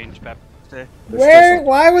this range, Pep. stay. Where?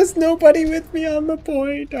 Why was nobody with me on the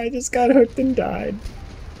point? I just got hooked and died.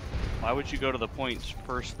 Why would you go to the point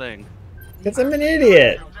first thing? Because I'm an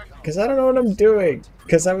idiot. Because I don't know what I'm doing.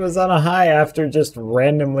 Because I was on a high after just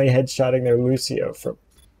randomly headshotting their Lucio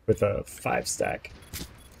with a 5-stack.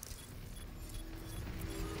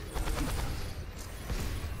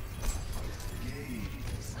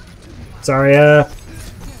 Sorry, Did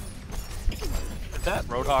that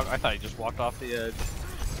Roadhog? I thought he just walked off the edge.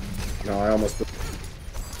 No, I almost...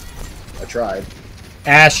 I tried.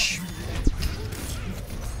 Ash.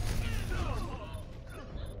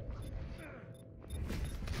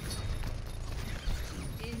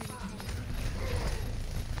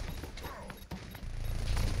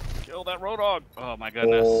 Kill that Roadhog! Oh my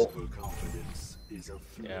goodness. Oh.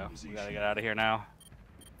 Yeah, we gotta get out of here now.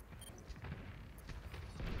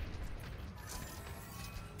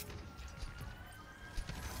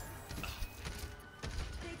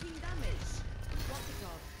 Taking damage. Walk it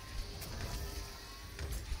off.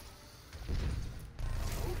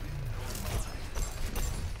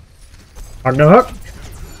 Hog no hook.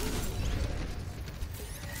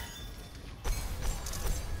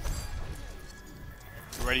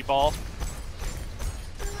 You ready, Ball?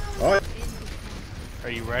 Oh,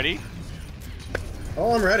 Are you ready?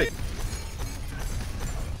 oh, I'm ready.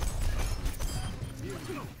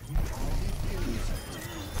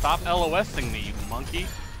 Stop LOSing me, you monkey.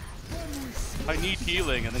 I need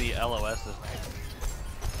healing, and then he LOSs me.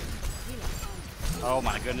 Oh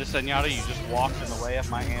my goodness, Zenyatta, you just walked in the way of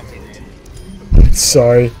my anti-nade.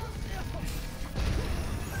 Sorry.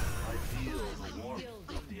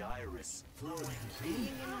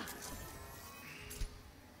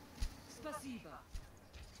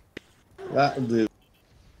 That'll do.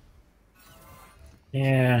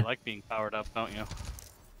 Yeah. You like being powered up, don't you?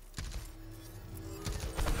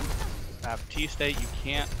 Have T-State, you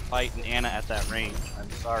can't fight an Ana at that range. I'm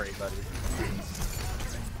sorry, buddy.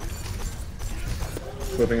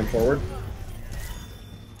 Moving him forward.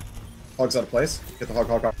 Hog's out of place. Get the hog,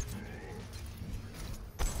 hog, hog.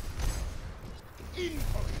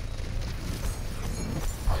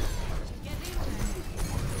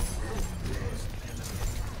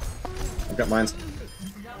 I've got mines.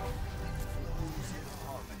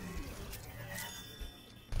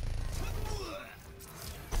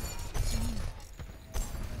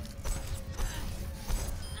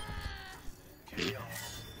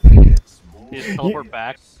 You just teleport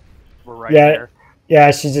back. We're right Yeah, there.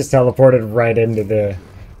 yeah, she just teleported right into the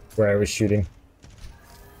where I was shooting.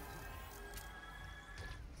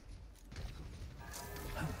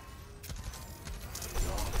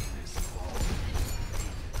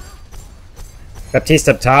 Baptiste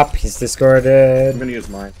up top, he's discarded. I'm gonna use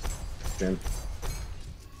mine. Jim.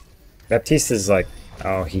 Baptiste is like,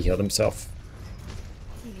 oh, he healed himself.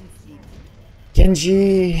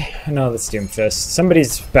 Genji, no, that's Doomfist.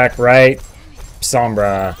 Somebody's back right.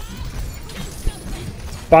 Sombra.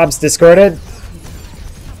 Bob's discarded.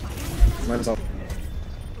 Mine's off.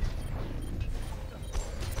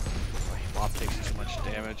 Bob takes too much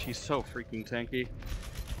damage. He's so freaking tanky.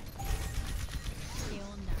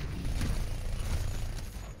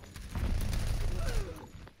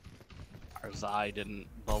 Our Zai didn't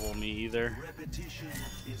bubble me either. Repetition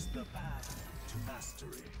is the path to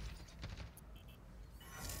mastery.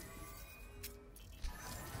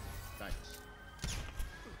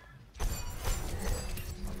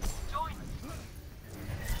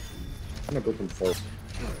 I'm gonna go from forward.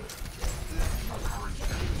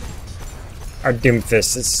 Our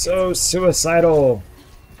Doomfist is so suicidal.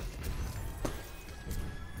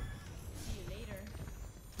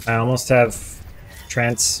 I almost have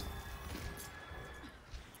trance.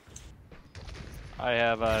 I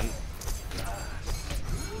have a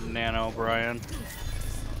Nano, Brian.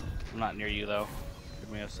 I'm not near you though.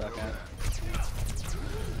 Give me a second.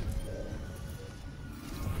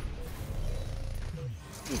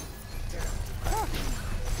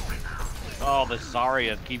 Oh, the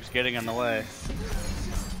Zarya keeps getting in the way.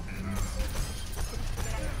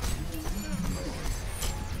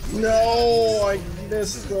 No, I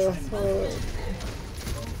missed the.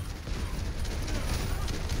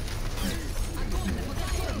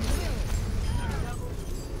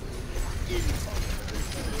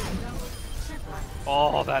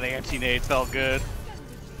 Oh, that anti-nade felt good.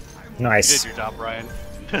 Nice. You did your job, Brian.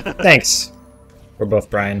 Thanks. We're both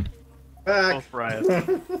Brian. Back. Both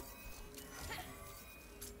Brian.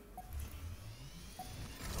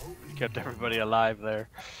 Kept everybody alive there.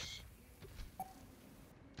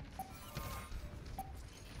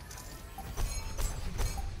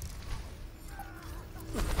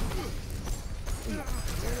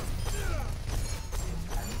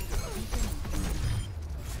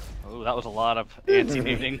 that was a lot of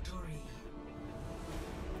anti-muting.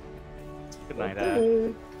 Good night,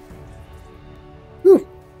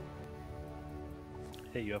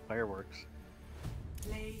 Hey, you have fireworks.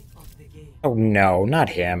 Oh no, not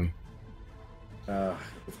him.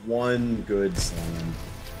 With one good slam.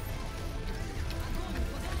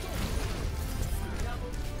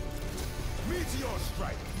 Meteor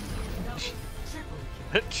strike.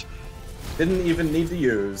 Didn't even need to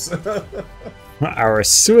use. Our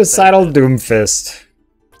suicidal Doomfist.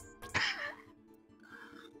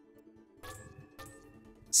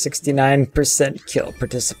 69% kill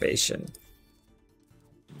participation.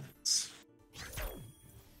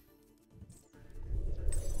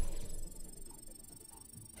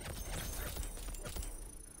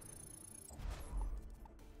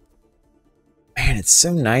 Man, it's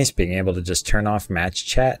so nice being able to just turn off match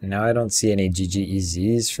chat. Now I don't see any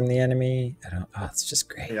GGEZs from the enemy. Oh, it's just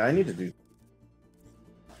great. Yeah, I'm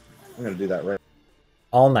gonna do that right.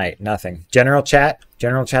 All night, nothing. General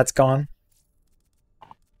chat's gone.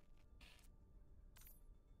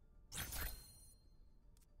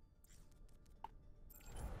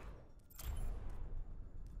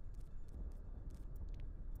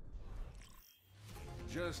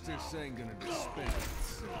 Justice ain't gonna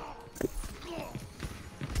dispense.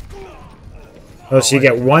 Oh, so you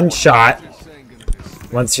get one shot.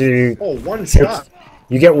 Once you... Oh, one shot.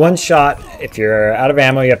 You get one shot. If you're out of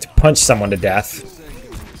ammo, you have to punch someone to death.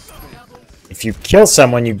 If you kill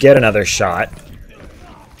someone, you get another shot.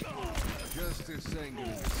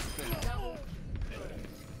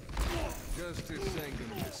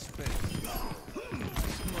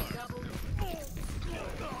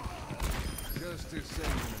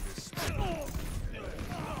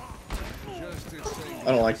 I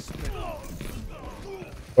don't like it.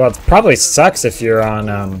 Well, it probably sucks if you're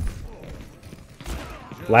on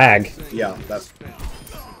lag. Yeah, that's...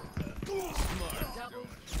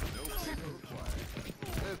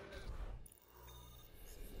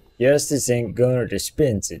 Justice ain't gonna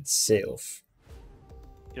dispense itself.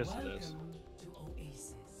 Yes, it is.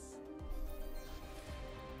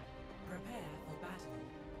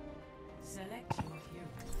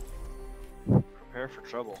 Prepare for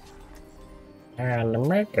trouble. And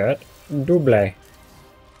make it double.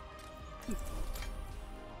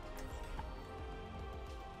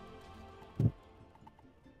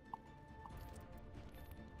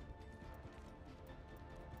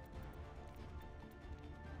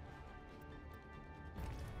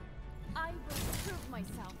 I will prove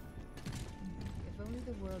myself. If only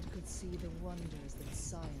the world could see the wonders that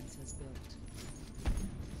science has built.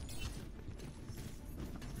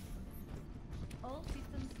 All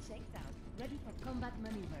systems checked out, ready for combat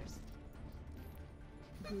maneuvers.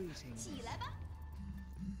 Greetings.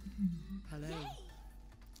 Hello.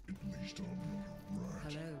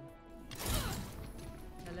 Hello.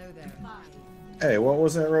 Hello there. Hey, what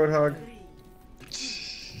was that, Roadhog?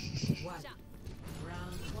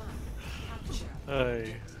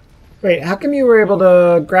 Hey. Wait, how come you were able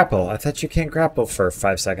to grapple? I thought you can't grapple for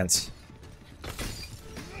 5 seconds.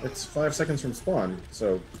 It's 5 seconds from spawn,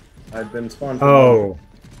 so I've been spawned for Oh,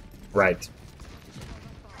 right.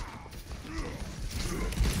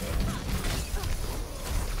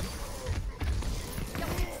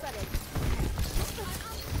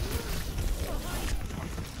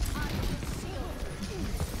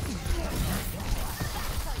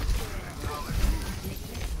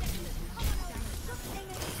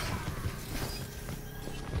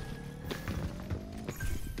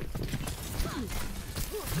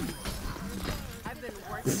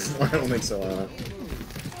 I don't think so,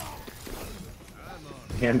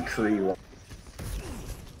 and Kree.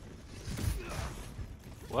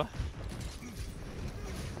 What?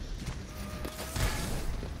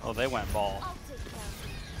 Oh, they went ball.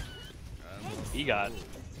 He got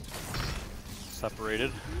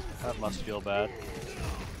separated. That must feel bad.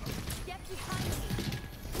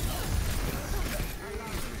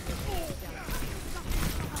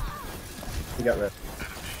 He got red.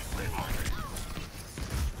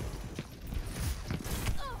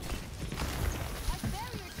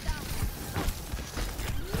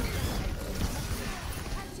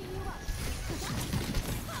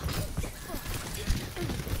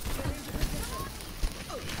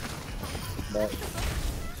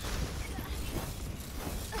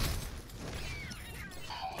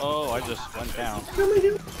 Oh, I just went down.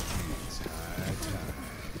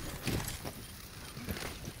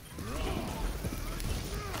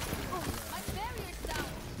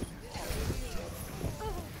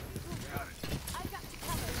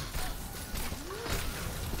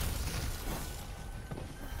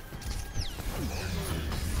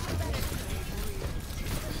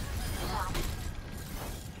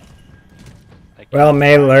 Well,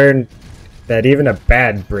 May learned that even a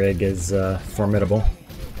bad brig is formidable.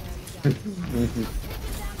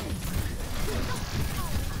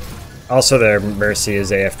 Also, their Mercy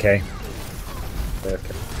is AFK.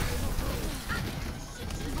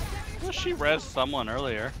 Well, she res someone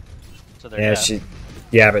earlier. So they're Yeah, dead.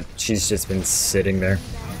 yeah, but she's just been sitting there.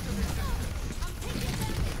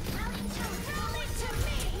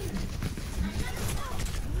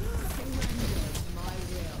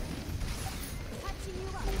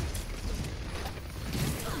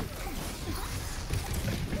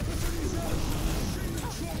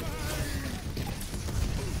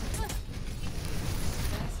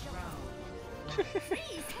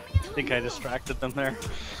 I think I distracted them there.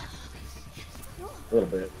 A little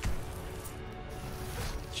bit.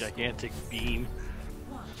 Gigantic beam.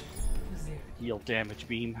 Heal damage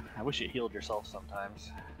beam. I wish it healed yourself sometimes.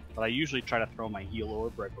 But I usually try to throw my heal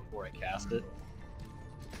orb right before I cast it.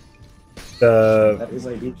 That is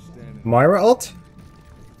ideal. Moira ult?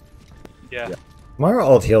 Yeah. Moira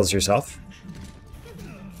ult heals yourself.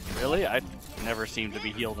 Really? I never seem to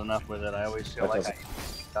be healed enough with it. I always feel like I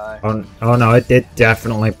die. Oh no, it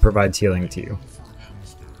definitely provides healing to you.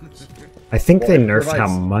 I think they nerfed how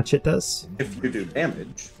much it does. If you do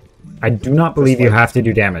damage. I do not believe you have to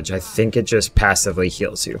do damage. I think it just passively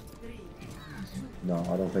heals you. No,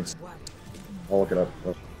 I don't think so. I'll look it up.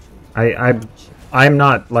 I'm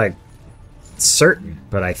not like certain,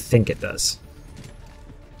 but I think it does.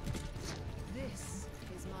 This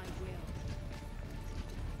is my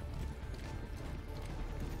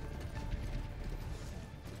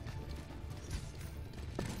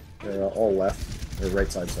will. They're all left. Or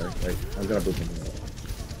right side, sorry. Right. I'm gonna boot them.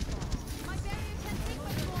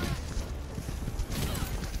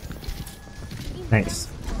 Thanks.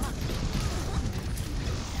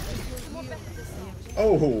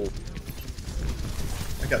 Oh!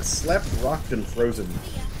 I got slapped, rocked, and frozen.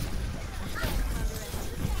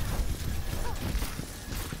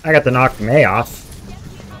 I got to knock May off.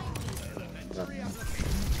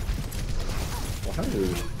 Well, how do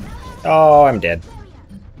we... Oh, I'm dead.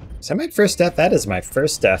 Is that my first death? That is my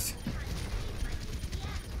first death.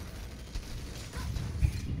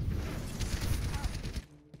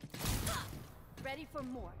 Ready for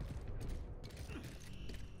more.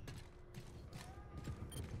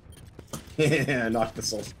 Yeah, knocked the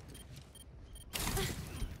soul.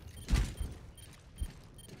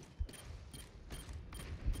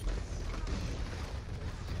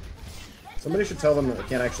 Somebody should tell them that they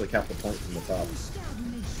can't actually cap the point from the top.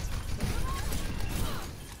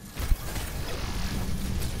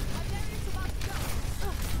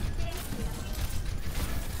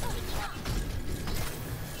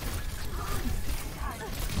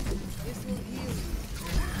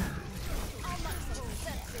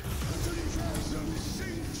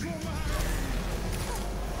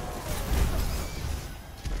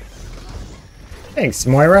 Thanks,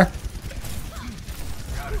 Moira.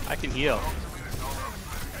 I can heal.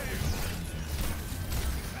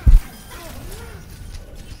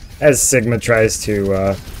 As Sigma tries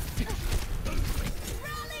to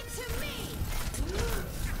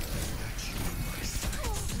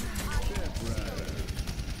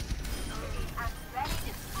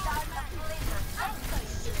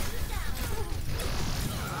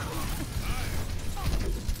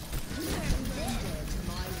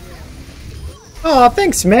Oh,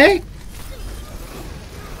 thanks, May.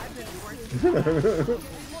 Trying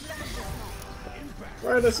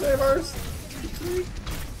to save ours.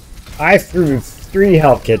 I threw 3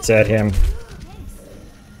 health kits at him.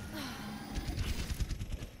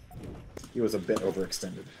 He was a bit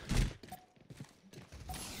overextended.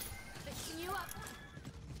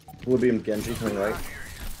 Oblivion Genji coming right.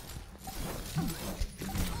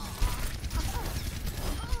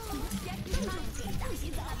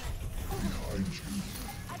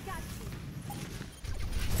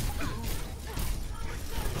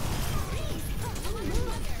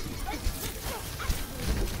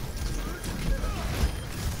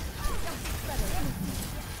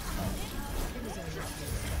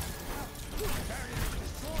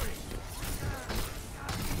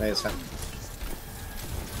 Nice.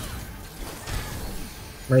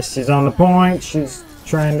 Mercy's on the point. She's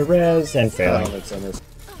trying to res and failing. I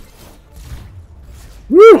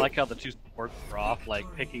like how the two supports are off,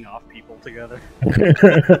 like picking off people together.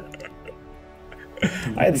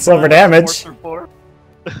 I had silver damage.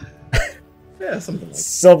 Yeah, something like that.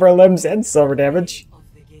 Silver limbs and silver damage.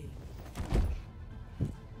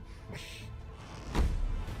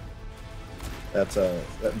 That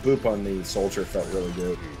boop on the soldier felt really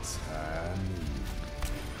good.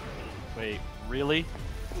 Wait, really?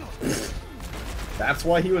 That's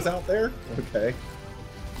why he was out there? Okay.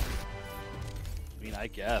 I mean, I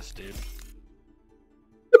guess, dude.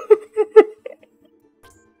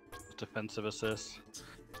 Defensive assist.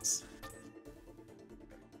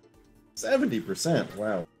 70%,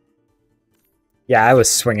 wow. Yeah, I was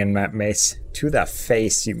swinging that mace to the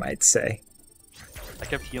face, you might say. I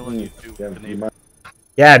kept healing you too.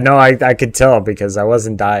 Yeah, no, I could tell because I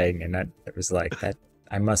wasn't dying, and it was like that.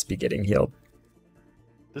 I must be getting healed.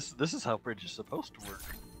 This is how bridge is supposed to work.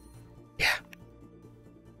 Yeah.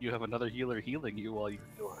 You have another healer healing you while you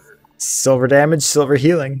feel hurt. Silver damage, silver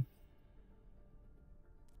healing.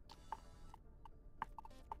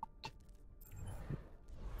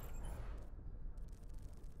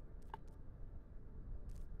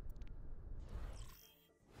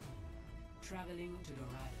 Traveling to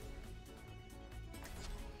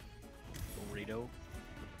Dorado.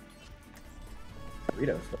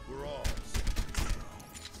 Doritos. We're all.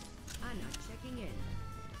 I'm not checking in.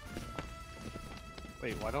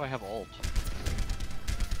 Wait, why do I have ult?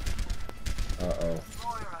 Uh-oh.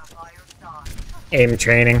 Aim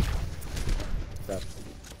training.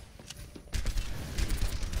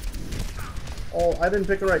 Oh, I didn't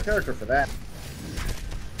pick the right character for that.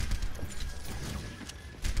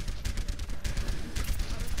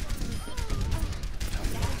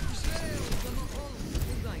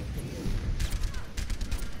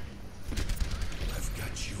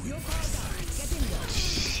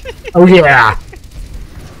 Oh yeah.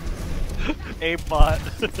 Aimbot.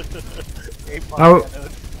 Aimbot. Oh.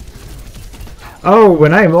 Oh,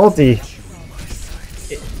 when I multi,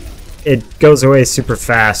 it goes away super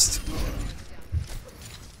fast.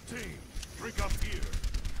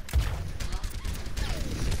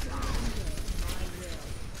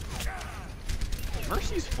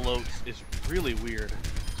 Mercy's floats is really weird.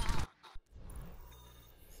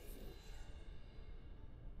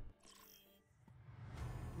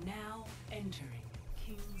 Now entering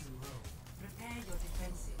King's Row. Prepare your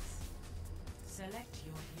defenses. Select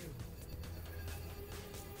your hero.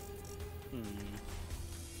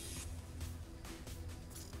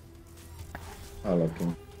 I love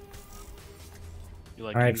King.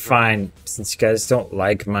 Like Alright, fine. Since you guys don't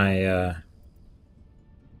like my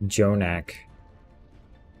Jonak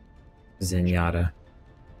Zenyatta.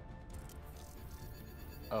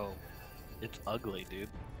 Oh, it's ugly, dude.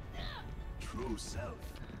 True self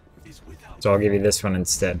is without. So I'll give you this one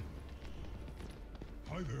instead.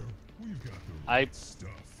 Hi there. We've got the stuff.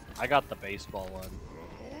 I got the baseball one.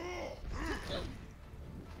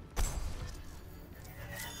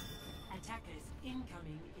 Attackers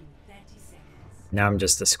incoming in 30 seconds. Now I'm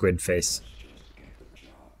just a squid face.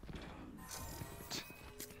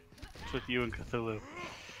 It's with you and Cthulhu.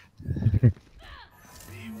 Be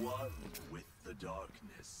one with the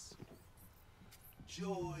darkness.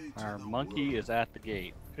 Joy to Our the monkey world. is at the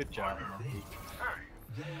gate. Good job, monkey.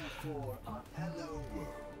 Therefore, a hello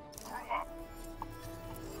world.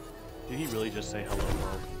 Did he really just say hello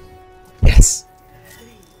world? Yes. 3,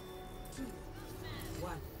 2,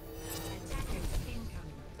 1. Attackers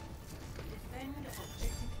incoming. Defend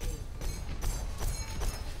objective A.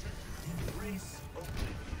 Embrace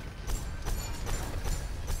oblivion.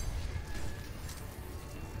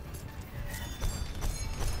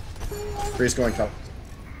 Freeze going top.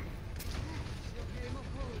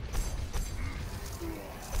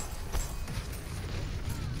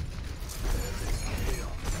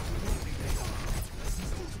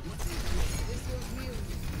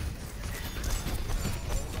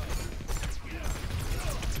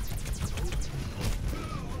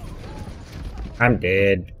 I'm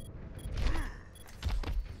dead.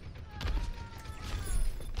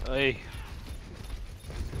 Hey.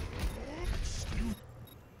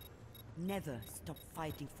 Never stop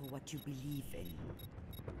fighting for what you believe in.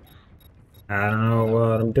 I don't know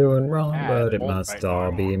what I'm doing wrong, but it must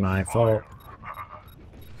all be my fault.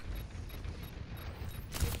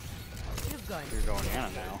 You're going Anna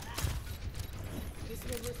now.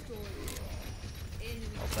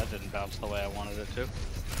 Oh, that didn't bounce the way I wanted it to.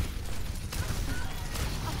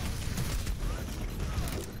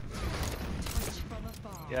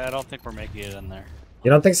 Yeah, I don't think we're making it in there. You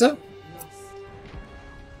don't think so?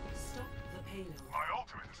 Stop the payload. My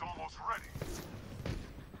ultimate is almost ready.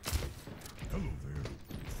 Hello there.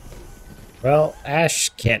 Well, Ash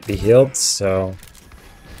can't be healed, so...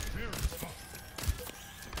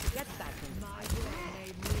 Get back in my world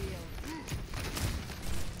made real.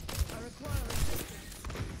 I require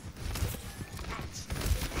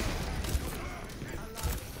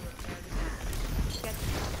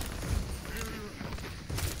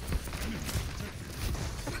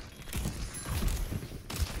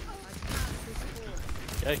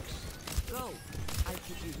Yikes. Go.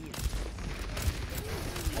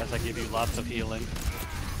 As I give you lots of healing.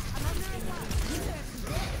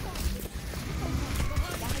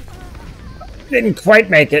 Didn't quite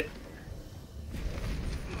make it.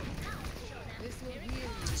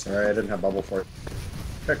 Sorry, I didn't have bubble for it.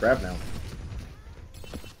 Got grab now.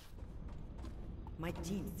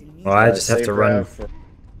 Well, I just have to run.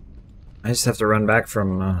 I just have to run back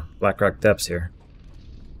from Blackrock Depths here.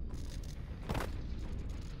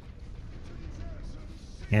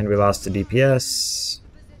 And we lost to DPS.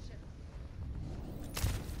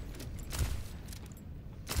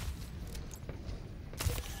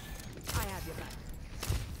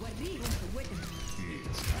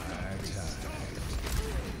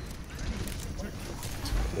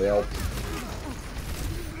 Well.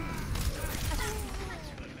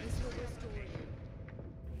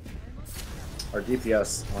 Our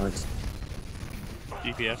DPS aren't.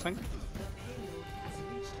 DPSing?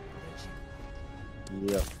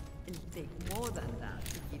 Yep. It'll take more than that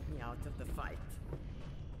to keep me out of the fight.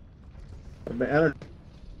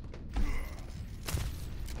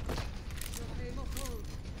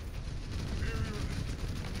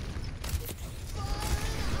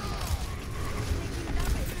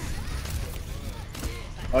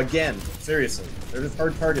 Again, seriously, they're just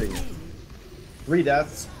hard targeting me. 3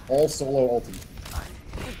 deaths, all solo ulti.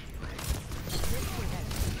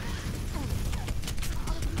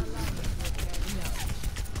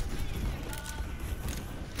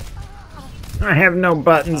 I have no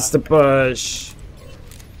buttons to push.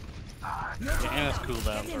 Anna's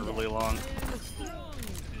cooldowns are really long.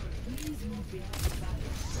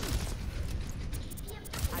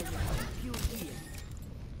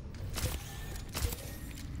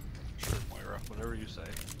 Sure, Moira, whatever you say.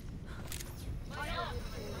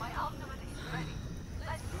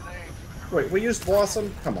 Wait, we used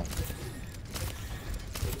Blossom? Come on.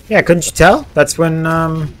 Yeah, couldn't you tell? That's when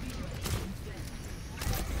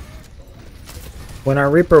our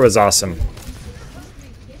Reaper was awesome.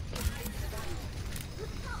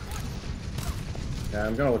 Yeah,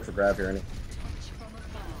 I'm gonna look for grab here. Anyway.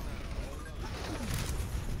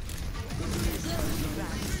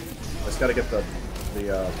 Just gotta get the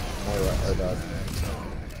Moira or the.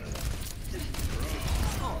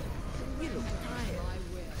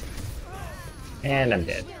 And I'm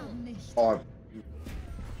dead. Oh,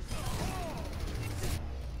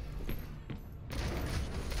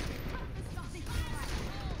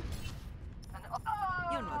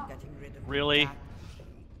 Really?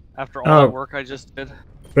 After all that work I just did?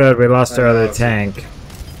 Good, we lost our other tank.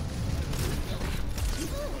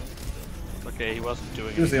 Okay, he wasn't doing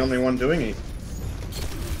it. He was the only one doing it.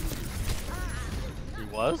 He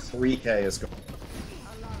was? 3K is going.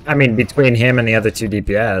 I mean, between him and the other 2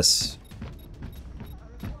 DPS.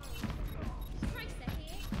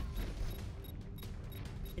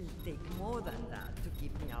 It'll take more than that to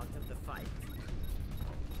keep me out of the fight.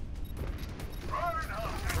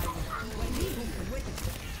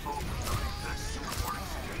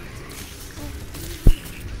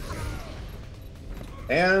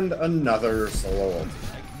 And another solo ult.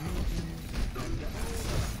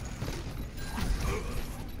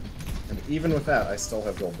 And even with that, I still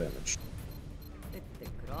have gold damage.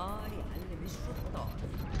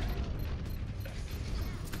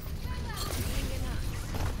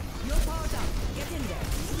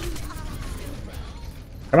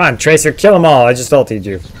 Come on, Tracer, kill them all. I just ultied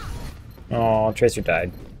you. Oh, Tracer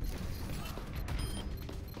died.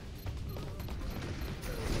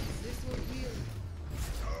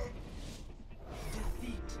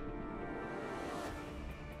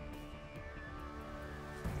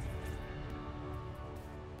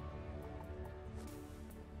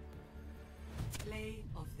 Play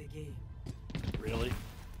of the game. Really?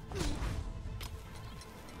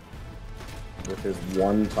 With his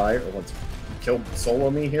one tire, let's kill solo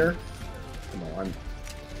me here. Come on.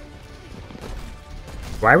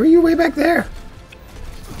 Why were you way back there?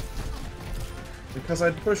 Because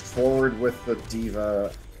I'd pushed forward with the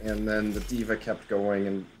D.Va, and then the D.Va kept going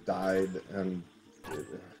and died, and...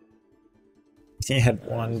 He had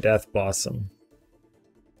one Death Blossom.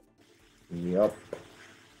 Yup.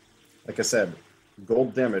 Like I said,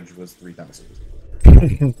 gold damage was 3,000.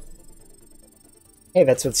 Hey,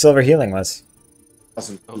 that's what silver healing was.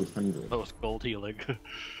 1,200. That was gold healing.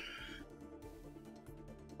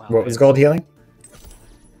 Wow, What was gold healing?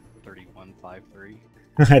 3153.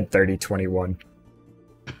 I had 3021.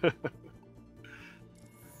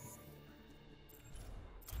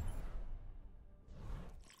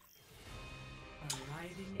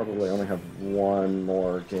 Probably only have one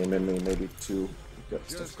more game in me, maybe 2. Got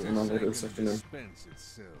stuff going on later this afternoon.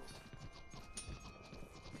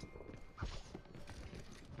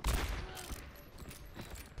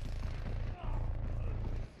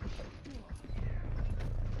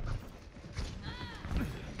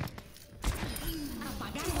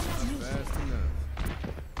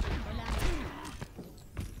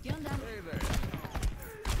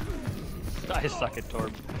 I suck at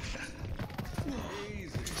Torb.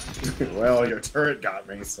 Well, your turret got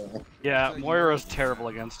me, so. Yeah, Moira's terrible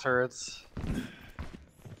against turrets.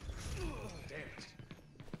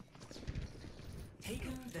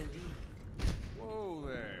 Taken the lead. Whoa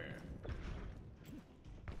there.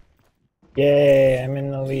 Yay, I'm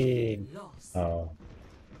in the lead. Oh.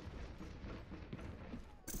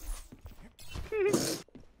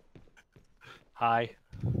 Hi.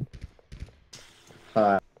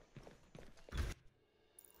 Hi.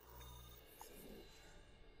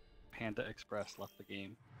 Panda Express left the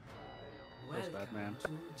game. Feels bad, man.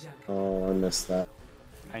 Oh, I missed that.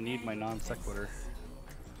 I need my non sequitur.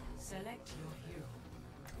 Select your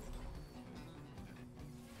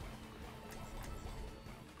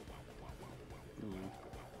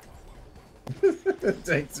hero.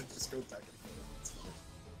 Tanks are just go back and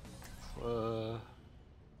forth.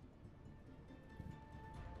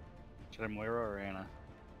 Should I Moira or Anna?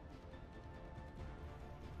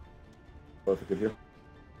 Both are good here.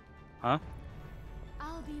 Huh?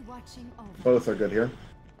 I'll be watching over. Both are good here.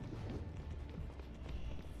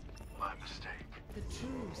 My mistake. The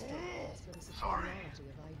true stands for the superiority of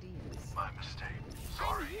ideas. My mistake.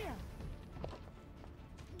 Sorry.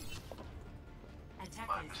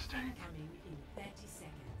 Attackers incoming in 30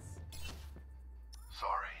 seconds.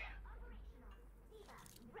 Sorry.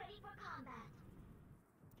 Ready for combat.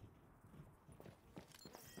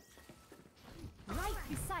 Right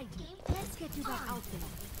beside you. Let's get you back out there.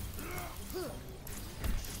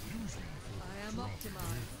 I am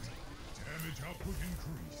optimized. Damage output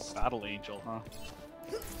increase. Battle Angel, huh?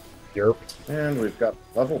 Yerp. And we've got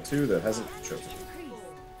level 2 that hasn't chosen.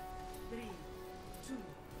 3, 2,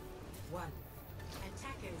 1.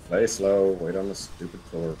 Attackers. Play slow, wait on the stupid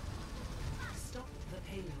floor. Stop the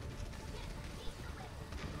payload.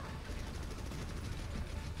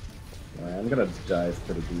 I'm gonna dive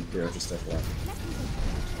pretty deep here, just FYI.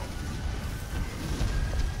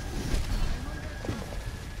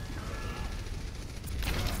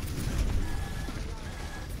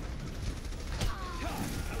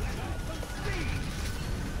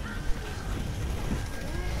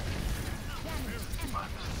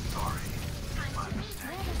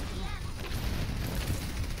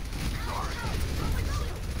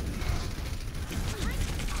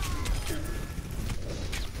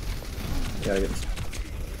 Gotta get this.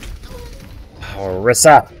 Oh,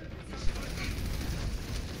 Rissa.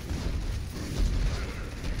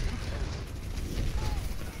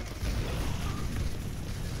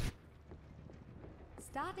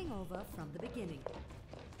 Starting over from the beginning.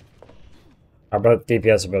 Our both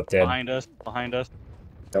DPS are both dead. Behind us, behind us.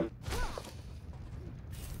 Yep.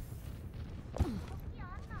 And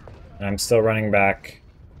I'm still running back.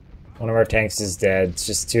 One of our tanks is dead. It's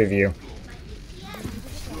just 2 of you.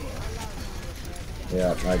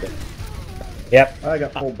 Yeah, I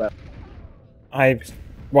got pulled back. I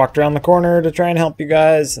walked around the corner to try and help you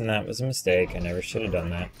guys, and that was a mistake. I never should have done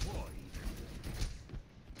that.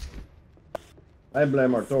 I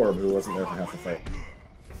blame our Torb, who wasn't there for half the fight.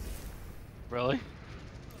 Really?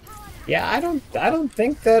 Yeah, I don't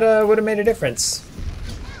think that would have made a difference.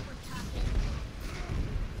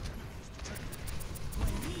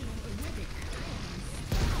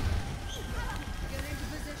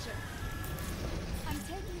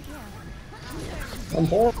 I'm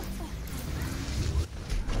horrible.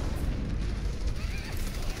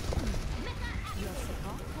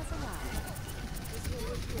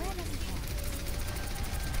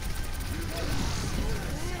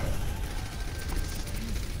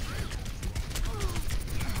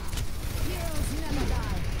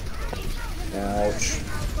 Ouch.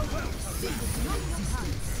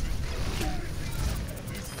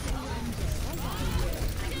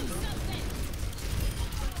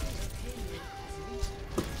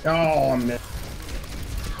 Oh, man.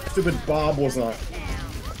 Stupid Bob was on.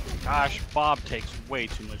 Gosh, Bob takes way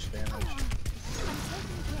too much damage.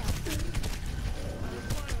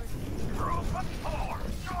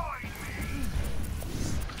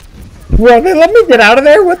 Well, they let me get out of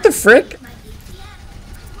there? What the frick?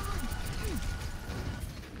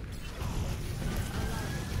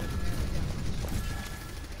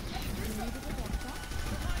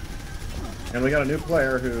 And we got a new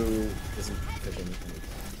player who isn't picking anything.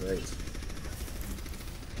 Great.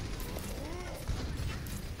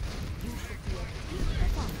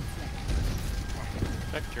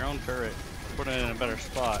 Check your own turret. Put it in a better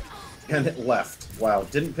spot. And it left. Wow,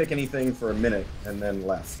 didn't pick anything for a minute and then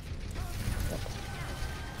left.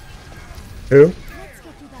 Who?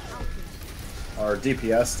 Our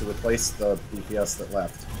DPS to replace the DPS that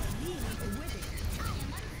left.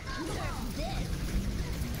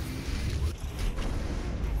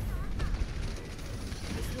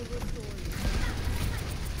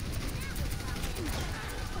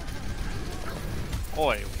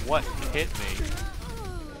 Boy, what hit me?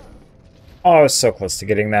 Oh, I was so close to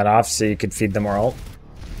getting that off so you could feed them more ult.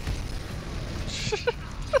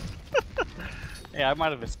 Yeah, I might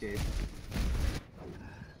have escaped.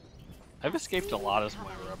 I've escaped a lot as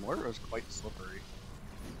Moira. Moira is quite slippery.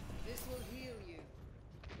 This will heal you.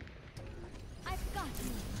 I've got you.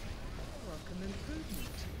 Welcome improvement.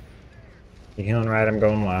 You healing right, I'm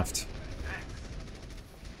going left.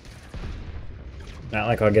 Not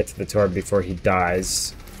like I'll get to the torb before he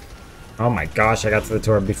dies. Oh my gosh, I got to the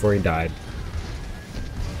torb before he died.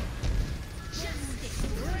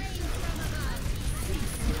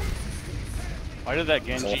 Why did that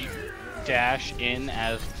Genji dash in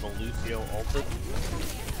as the Lucio ulted?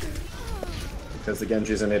 Because the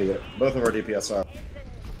Genji's an idiot. Both of our DPS are.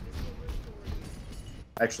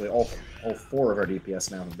 Actually, all 4 of our DPS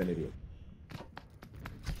now have been idiots.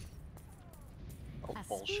 Oh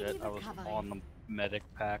bullshit, I was on the medic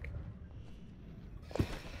pack.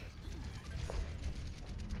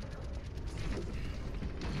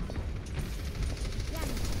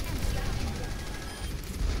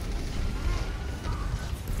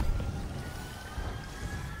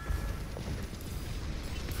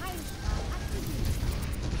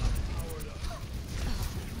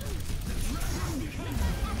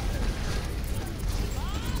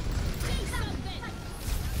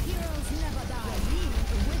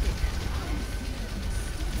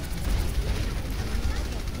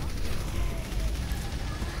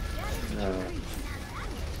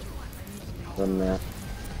 From there.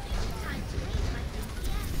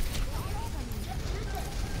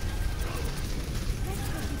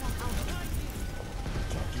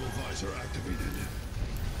 Dual visor activated.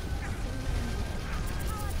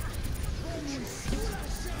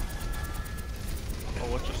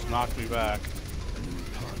 Oh, what just knocked me back?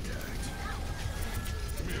 Contact.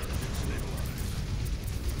 Mirror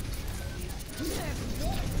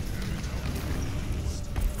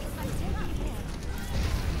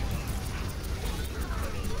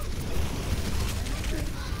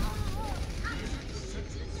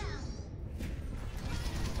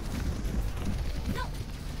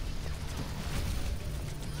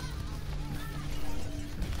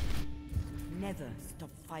Never stop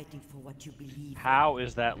fighting for what you believe. How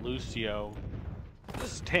is that Lucio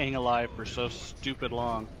staying alive for so stupid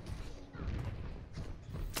long?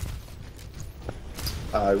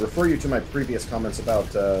 I refer you to my previous comments about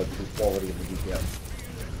the quality of the DPS.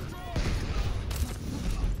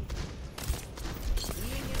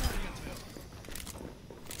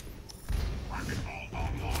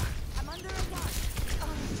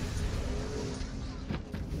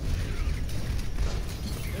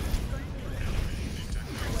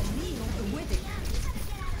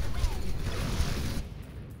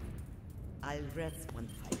 I'll rest one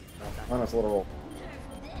fight. Honest little.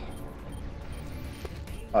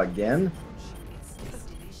 Again?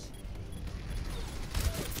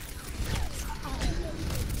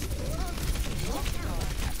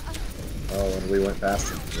 Oh, and we went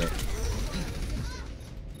past it. Yeah.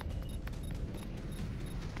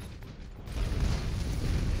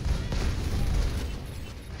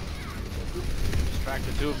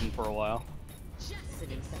 Distracted 2 of them for a while.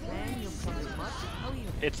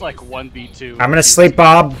 It's like 1v2. I'm gonna sleep,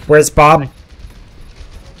 Bob. Where's Bob?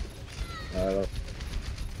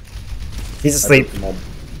 He's asleep.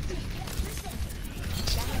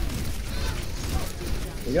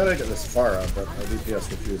 We gotta get this far out, but our DPS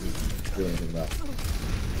refuses to do anything about it.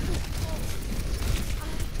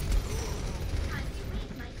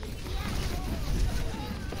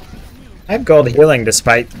 I have gold healing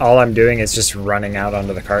despite all I'm doing is just running out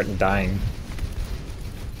onto the cart and dying.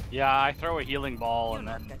 Yeah, I throw a healing ball and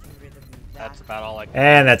then that's about all I can.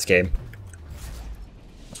 And that's game.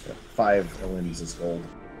 5 limbs is gold.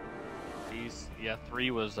 Yeah,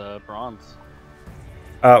 3 was bronze.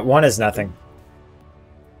 1 is nothing.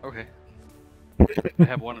 Okay. I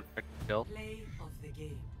have 1 effective kill. Play of the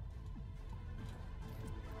game.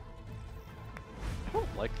 I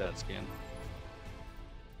don't like that skin.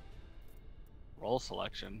 Roll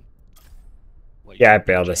selection. What, Yeah, I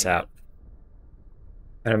bailed us out.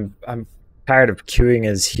 And I'm tired of queuing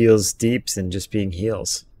as heals deeps and just being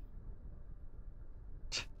heals.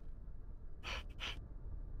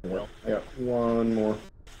 Well, I got 1 more.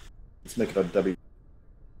 Let's make it a W.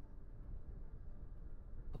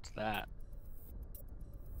 What's that?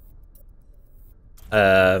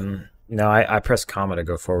 No, I press comma to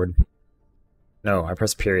go forward. No, I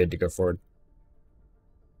press period to go forward.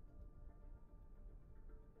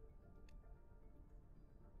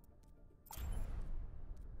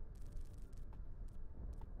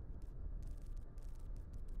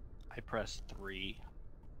 I press 3.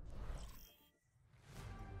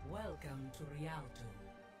 Welcome to Rialto.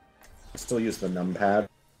 Still use the numpad.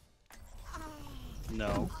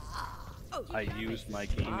 No. I use my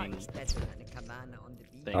gaming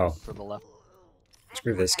thing Oh. for the left.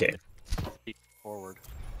 Screw this game. Forward.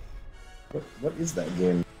 What is that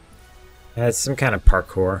game? It's some kind of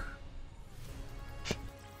parkour.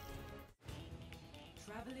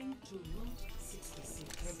 Traveling to Route 66.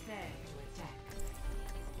 Prepare to attack.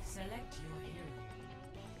 Select your hero.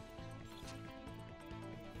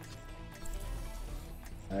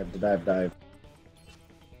 Dive.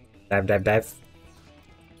 Dive.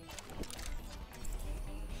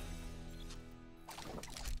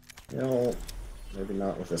 No, maybe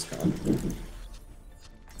not with this con.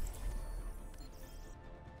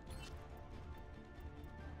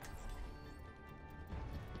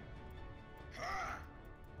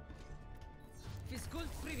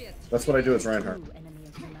 That's what I do as Reinhardt.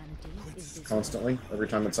 Constantly, every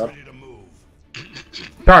time it's up.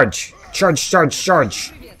 Charge!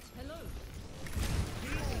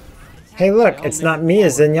 Hey look, it's not me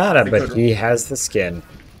as Zenyatta, but he has the skin.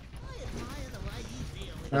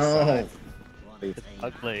 No.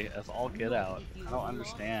 Ugly as all get out. I don't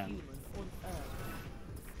understand.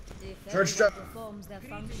 Charge jump. Performs their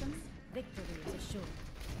functions, victory is assured.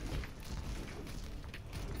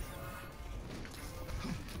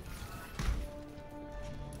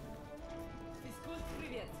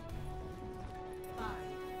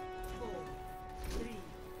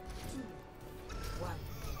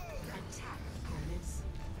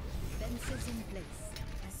 Fences in place.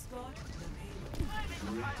 Escort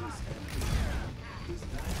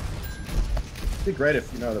It'd be great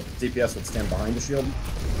if, you know, the DPS would stand behind the shield.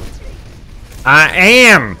 I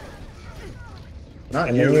am! Not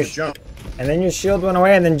and you, then Jump. And then your shield went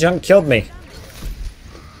away and then Jump killed me.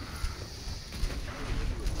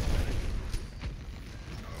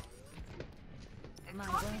 My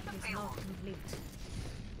work is not complete.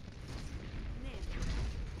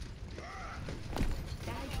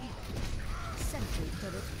 Sentry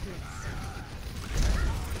turret placed.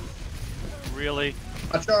 Really?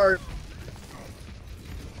 A charge.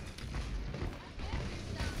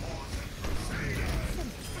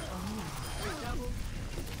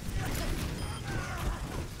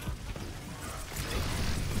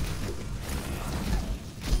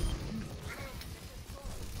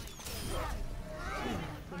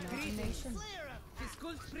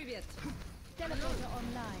 Teleporter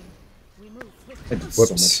online. We move I quickly. did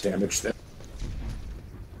so much damage there.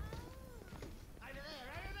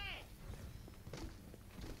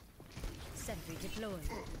 Sentry deployed.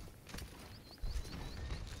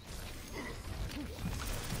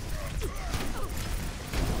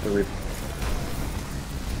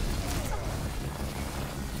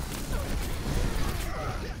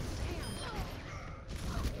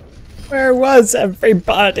 Where was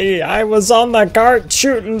everybody? I was on the cart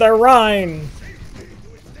shooting the Rhine.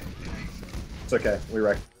 It's okay, we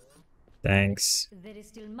wrecked. Thanks. There is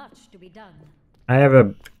still much to be done. I have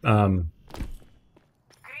a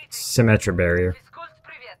Symmetra barrier.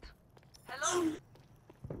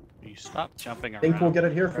 You stop jumping I around. think we'll get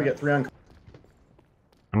it here if we get 3 on.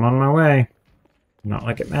 I'm on my way. Not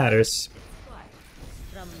like it matters.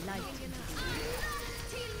 From light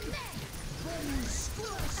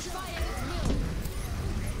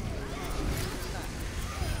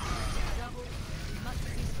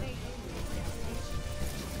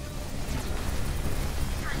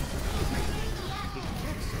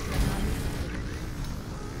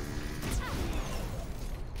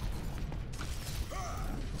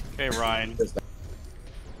Okay, Ryan.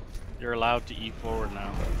 You're allowed to eat forward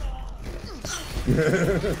now.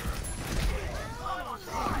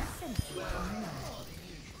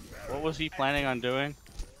 What was he planning on doing?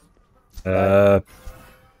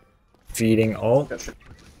 Feeding ult.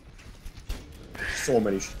 So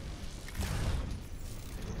many.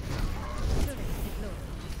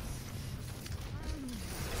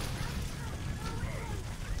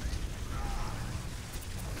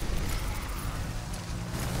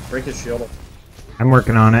 Break his shield. I'm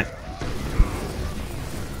working on it.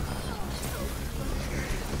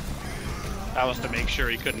 That was to make sure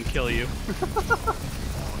he couldn't kill you.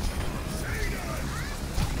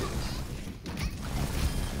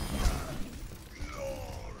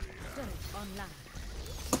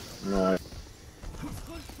 No.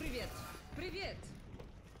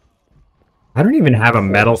 I don't even have a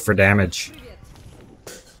medal for damage.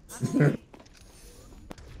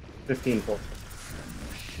 15 for.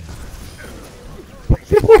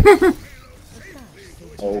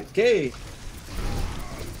 Okay.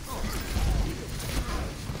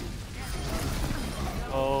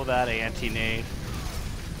 Oh, that anti-nade.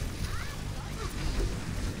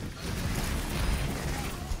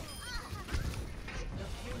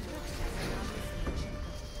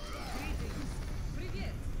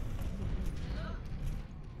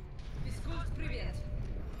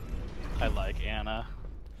 I like Anna.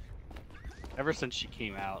 Ever since she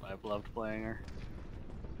came out, I've loved playing her.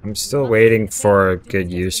 I'm still waiting for a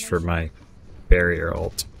good use for my barrier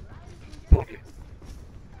ult.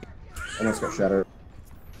 Almost got shattered.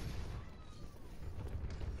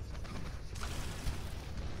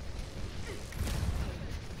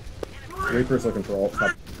 Reaper's looking for ult.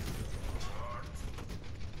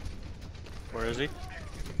 Where is he?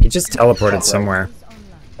 He just teleported somewhere.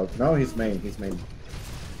 Oh, no, he's main. He's main.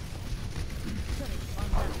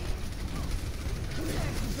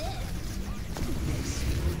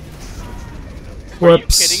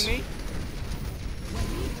 Whoops. Are you kidding me?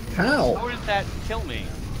 How? How did that kill me?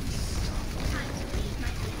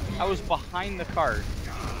 I was behind the cart.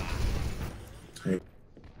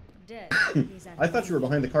 I thought you were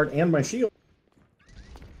behind the cart and my shield.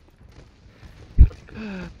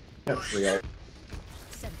 That's real.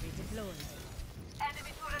 Sentry deployed.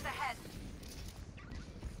 Enemy turret ahead.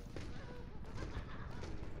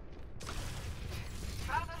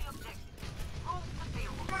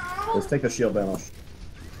 Let's take the shield down.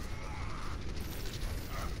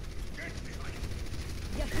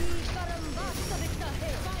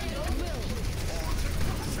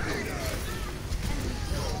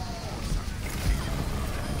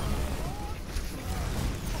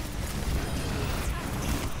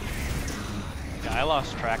 Yeah, I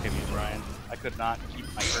lost track of you, Ryan. I could not keep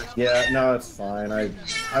my first. Yeah, no, it's fine.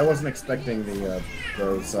 I wasn't expecting the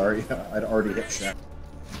throw. Sorry, I'd already hit shot.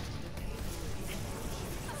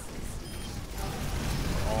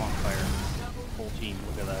 All on fire. Full team.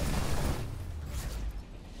 Look at that.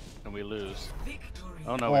 And we lose.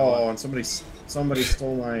 Oh no! We won. And somebody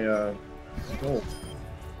stole my gold.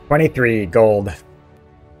 23 gold.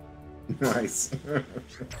 Nice.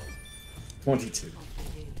 22.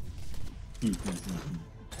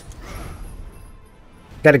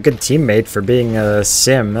 Got a good teammate for being a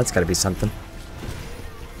sim. That's got to be something.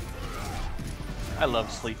 I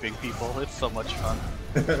love sleeping people. It's so much fun.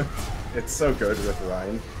 It's so good with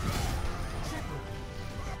Ryan.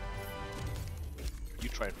 You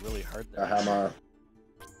tried really hard there. Hammer.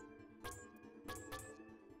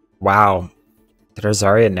 Wow. Did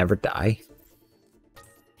Rosaria never die?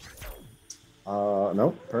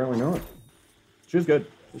 No, apparently not. She was good.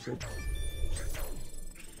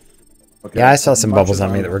 Okay, Yeah, I saw some bubbles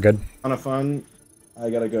on me that were good. Ton of fun. I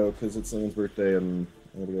gotta go because it's Liam's birthday and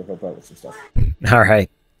I'm gonna go help out with some stuff. All right.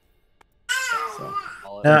 So,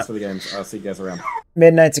 thanks for the games. I'll see you guys around.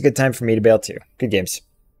 Midnight's a good time for me to bail too. Good games.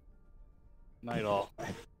 Night all.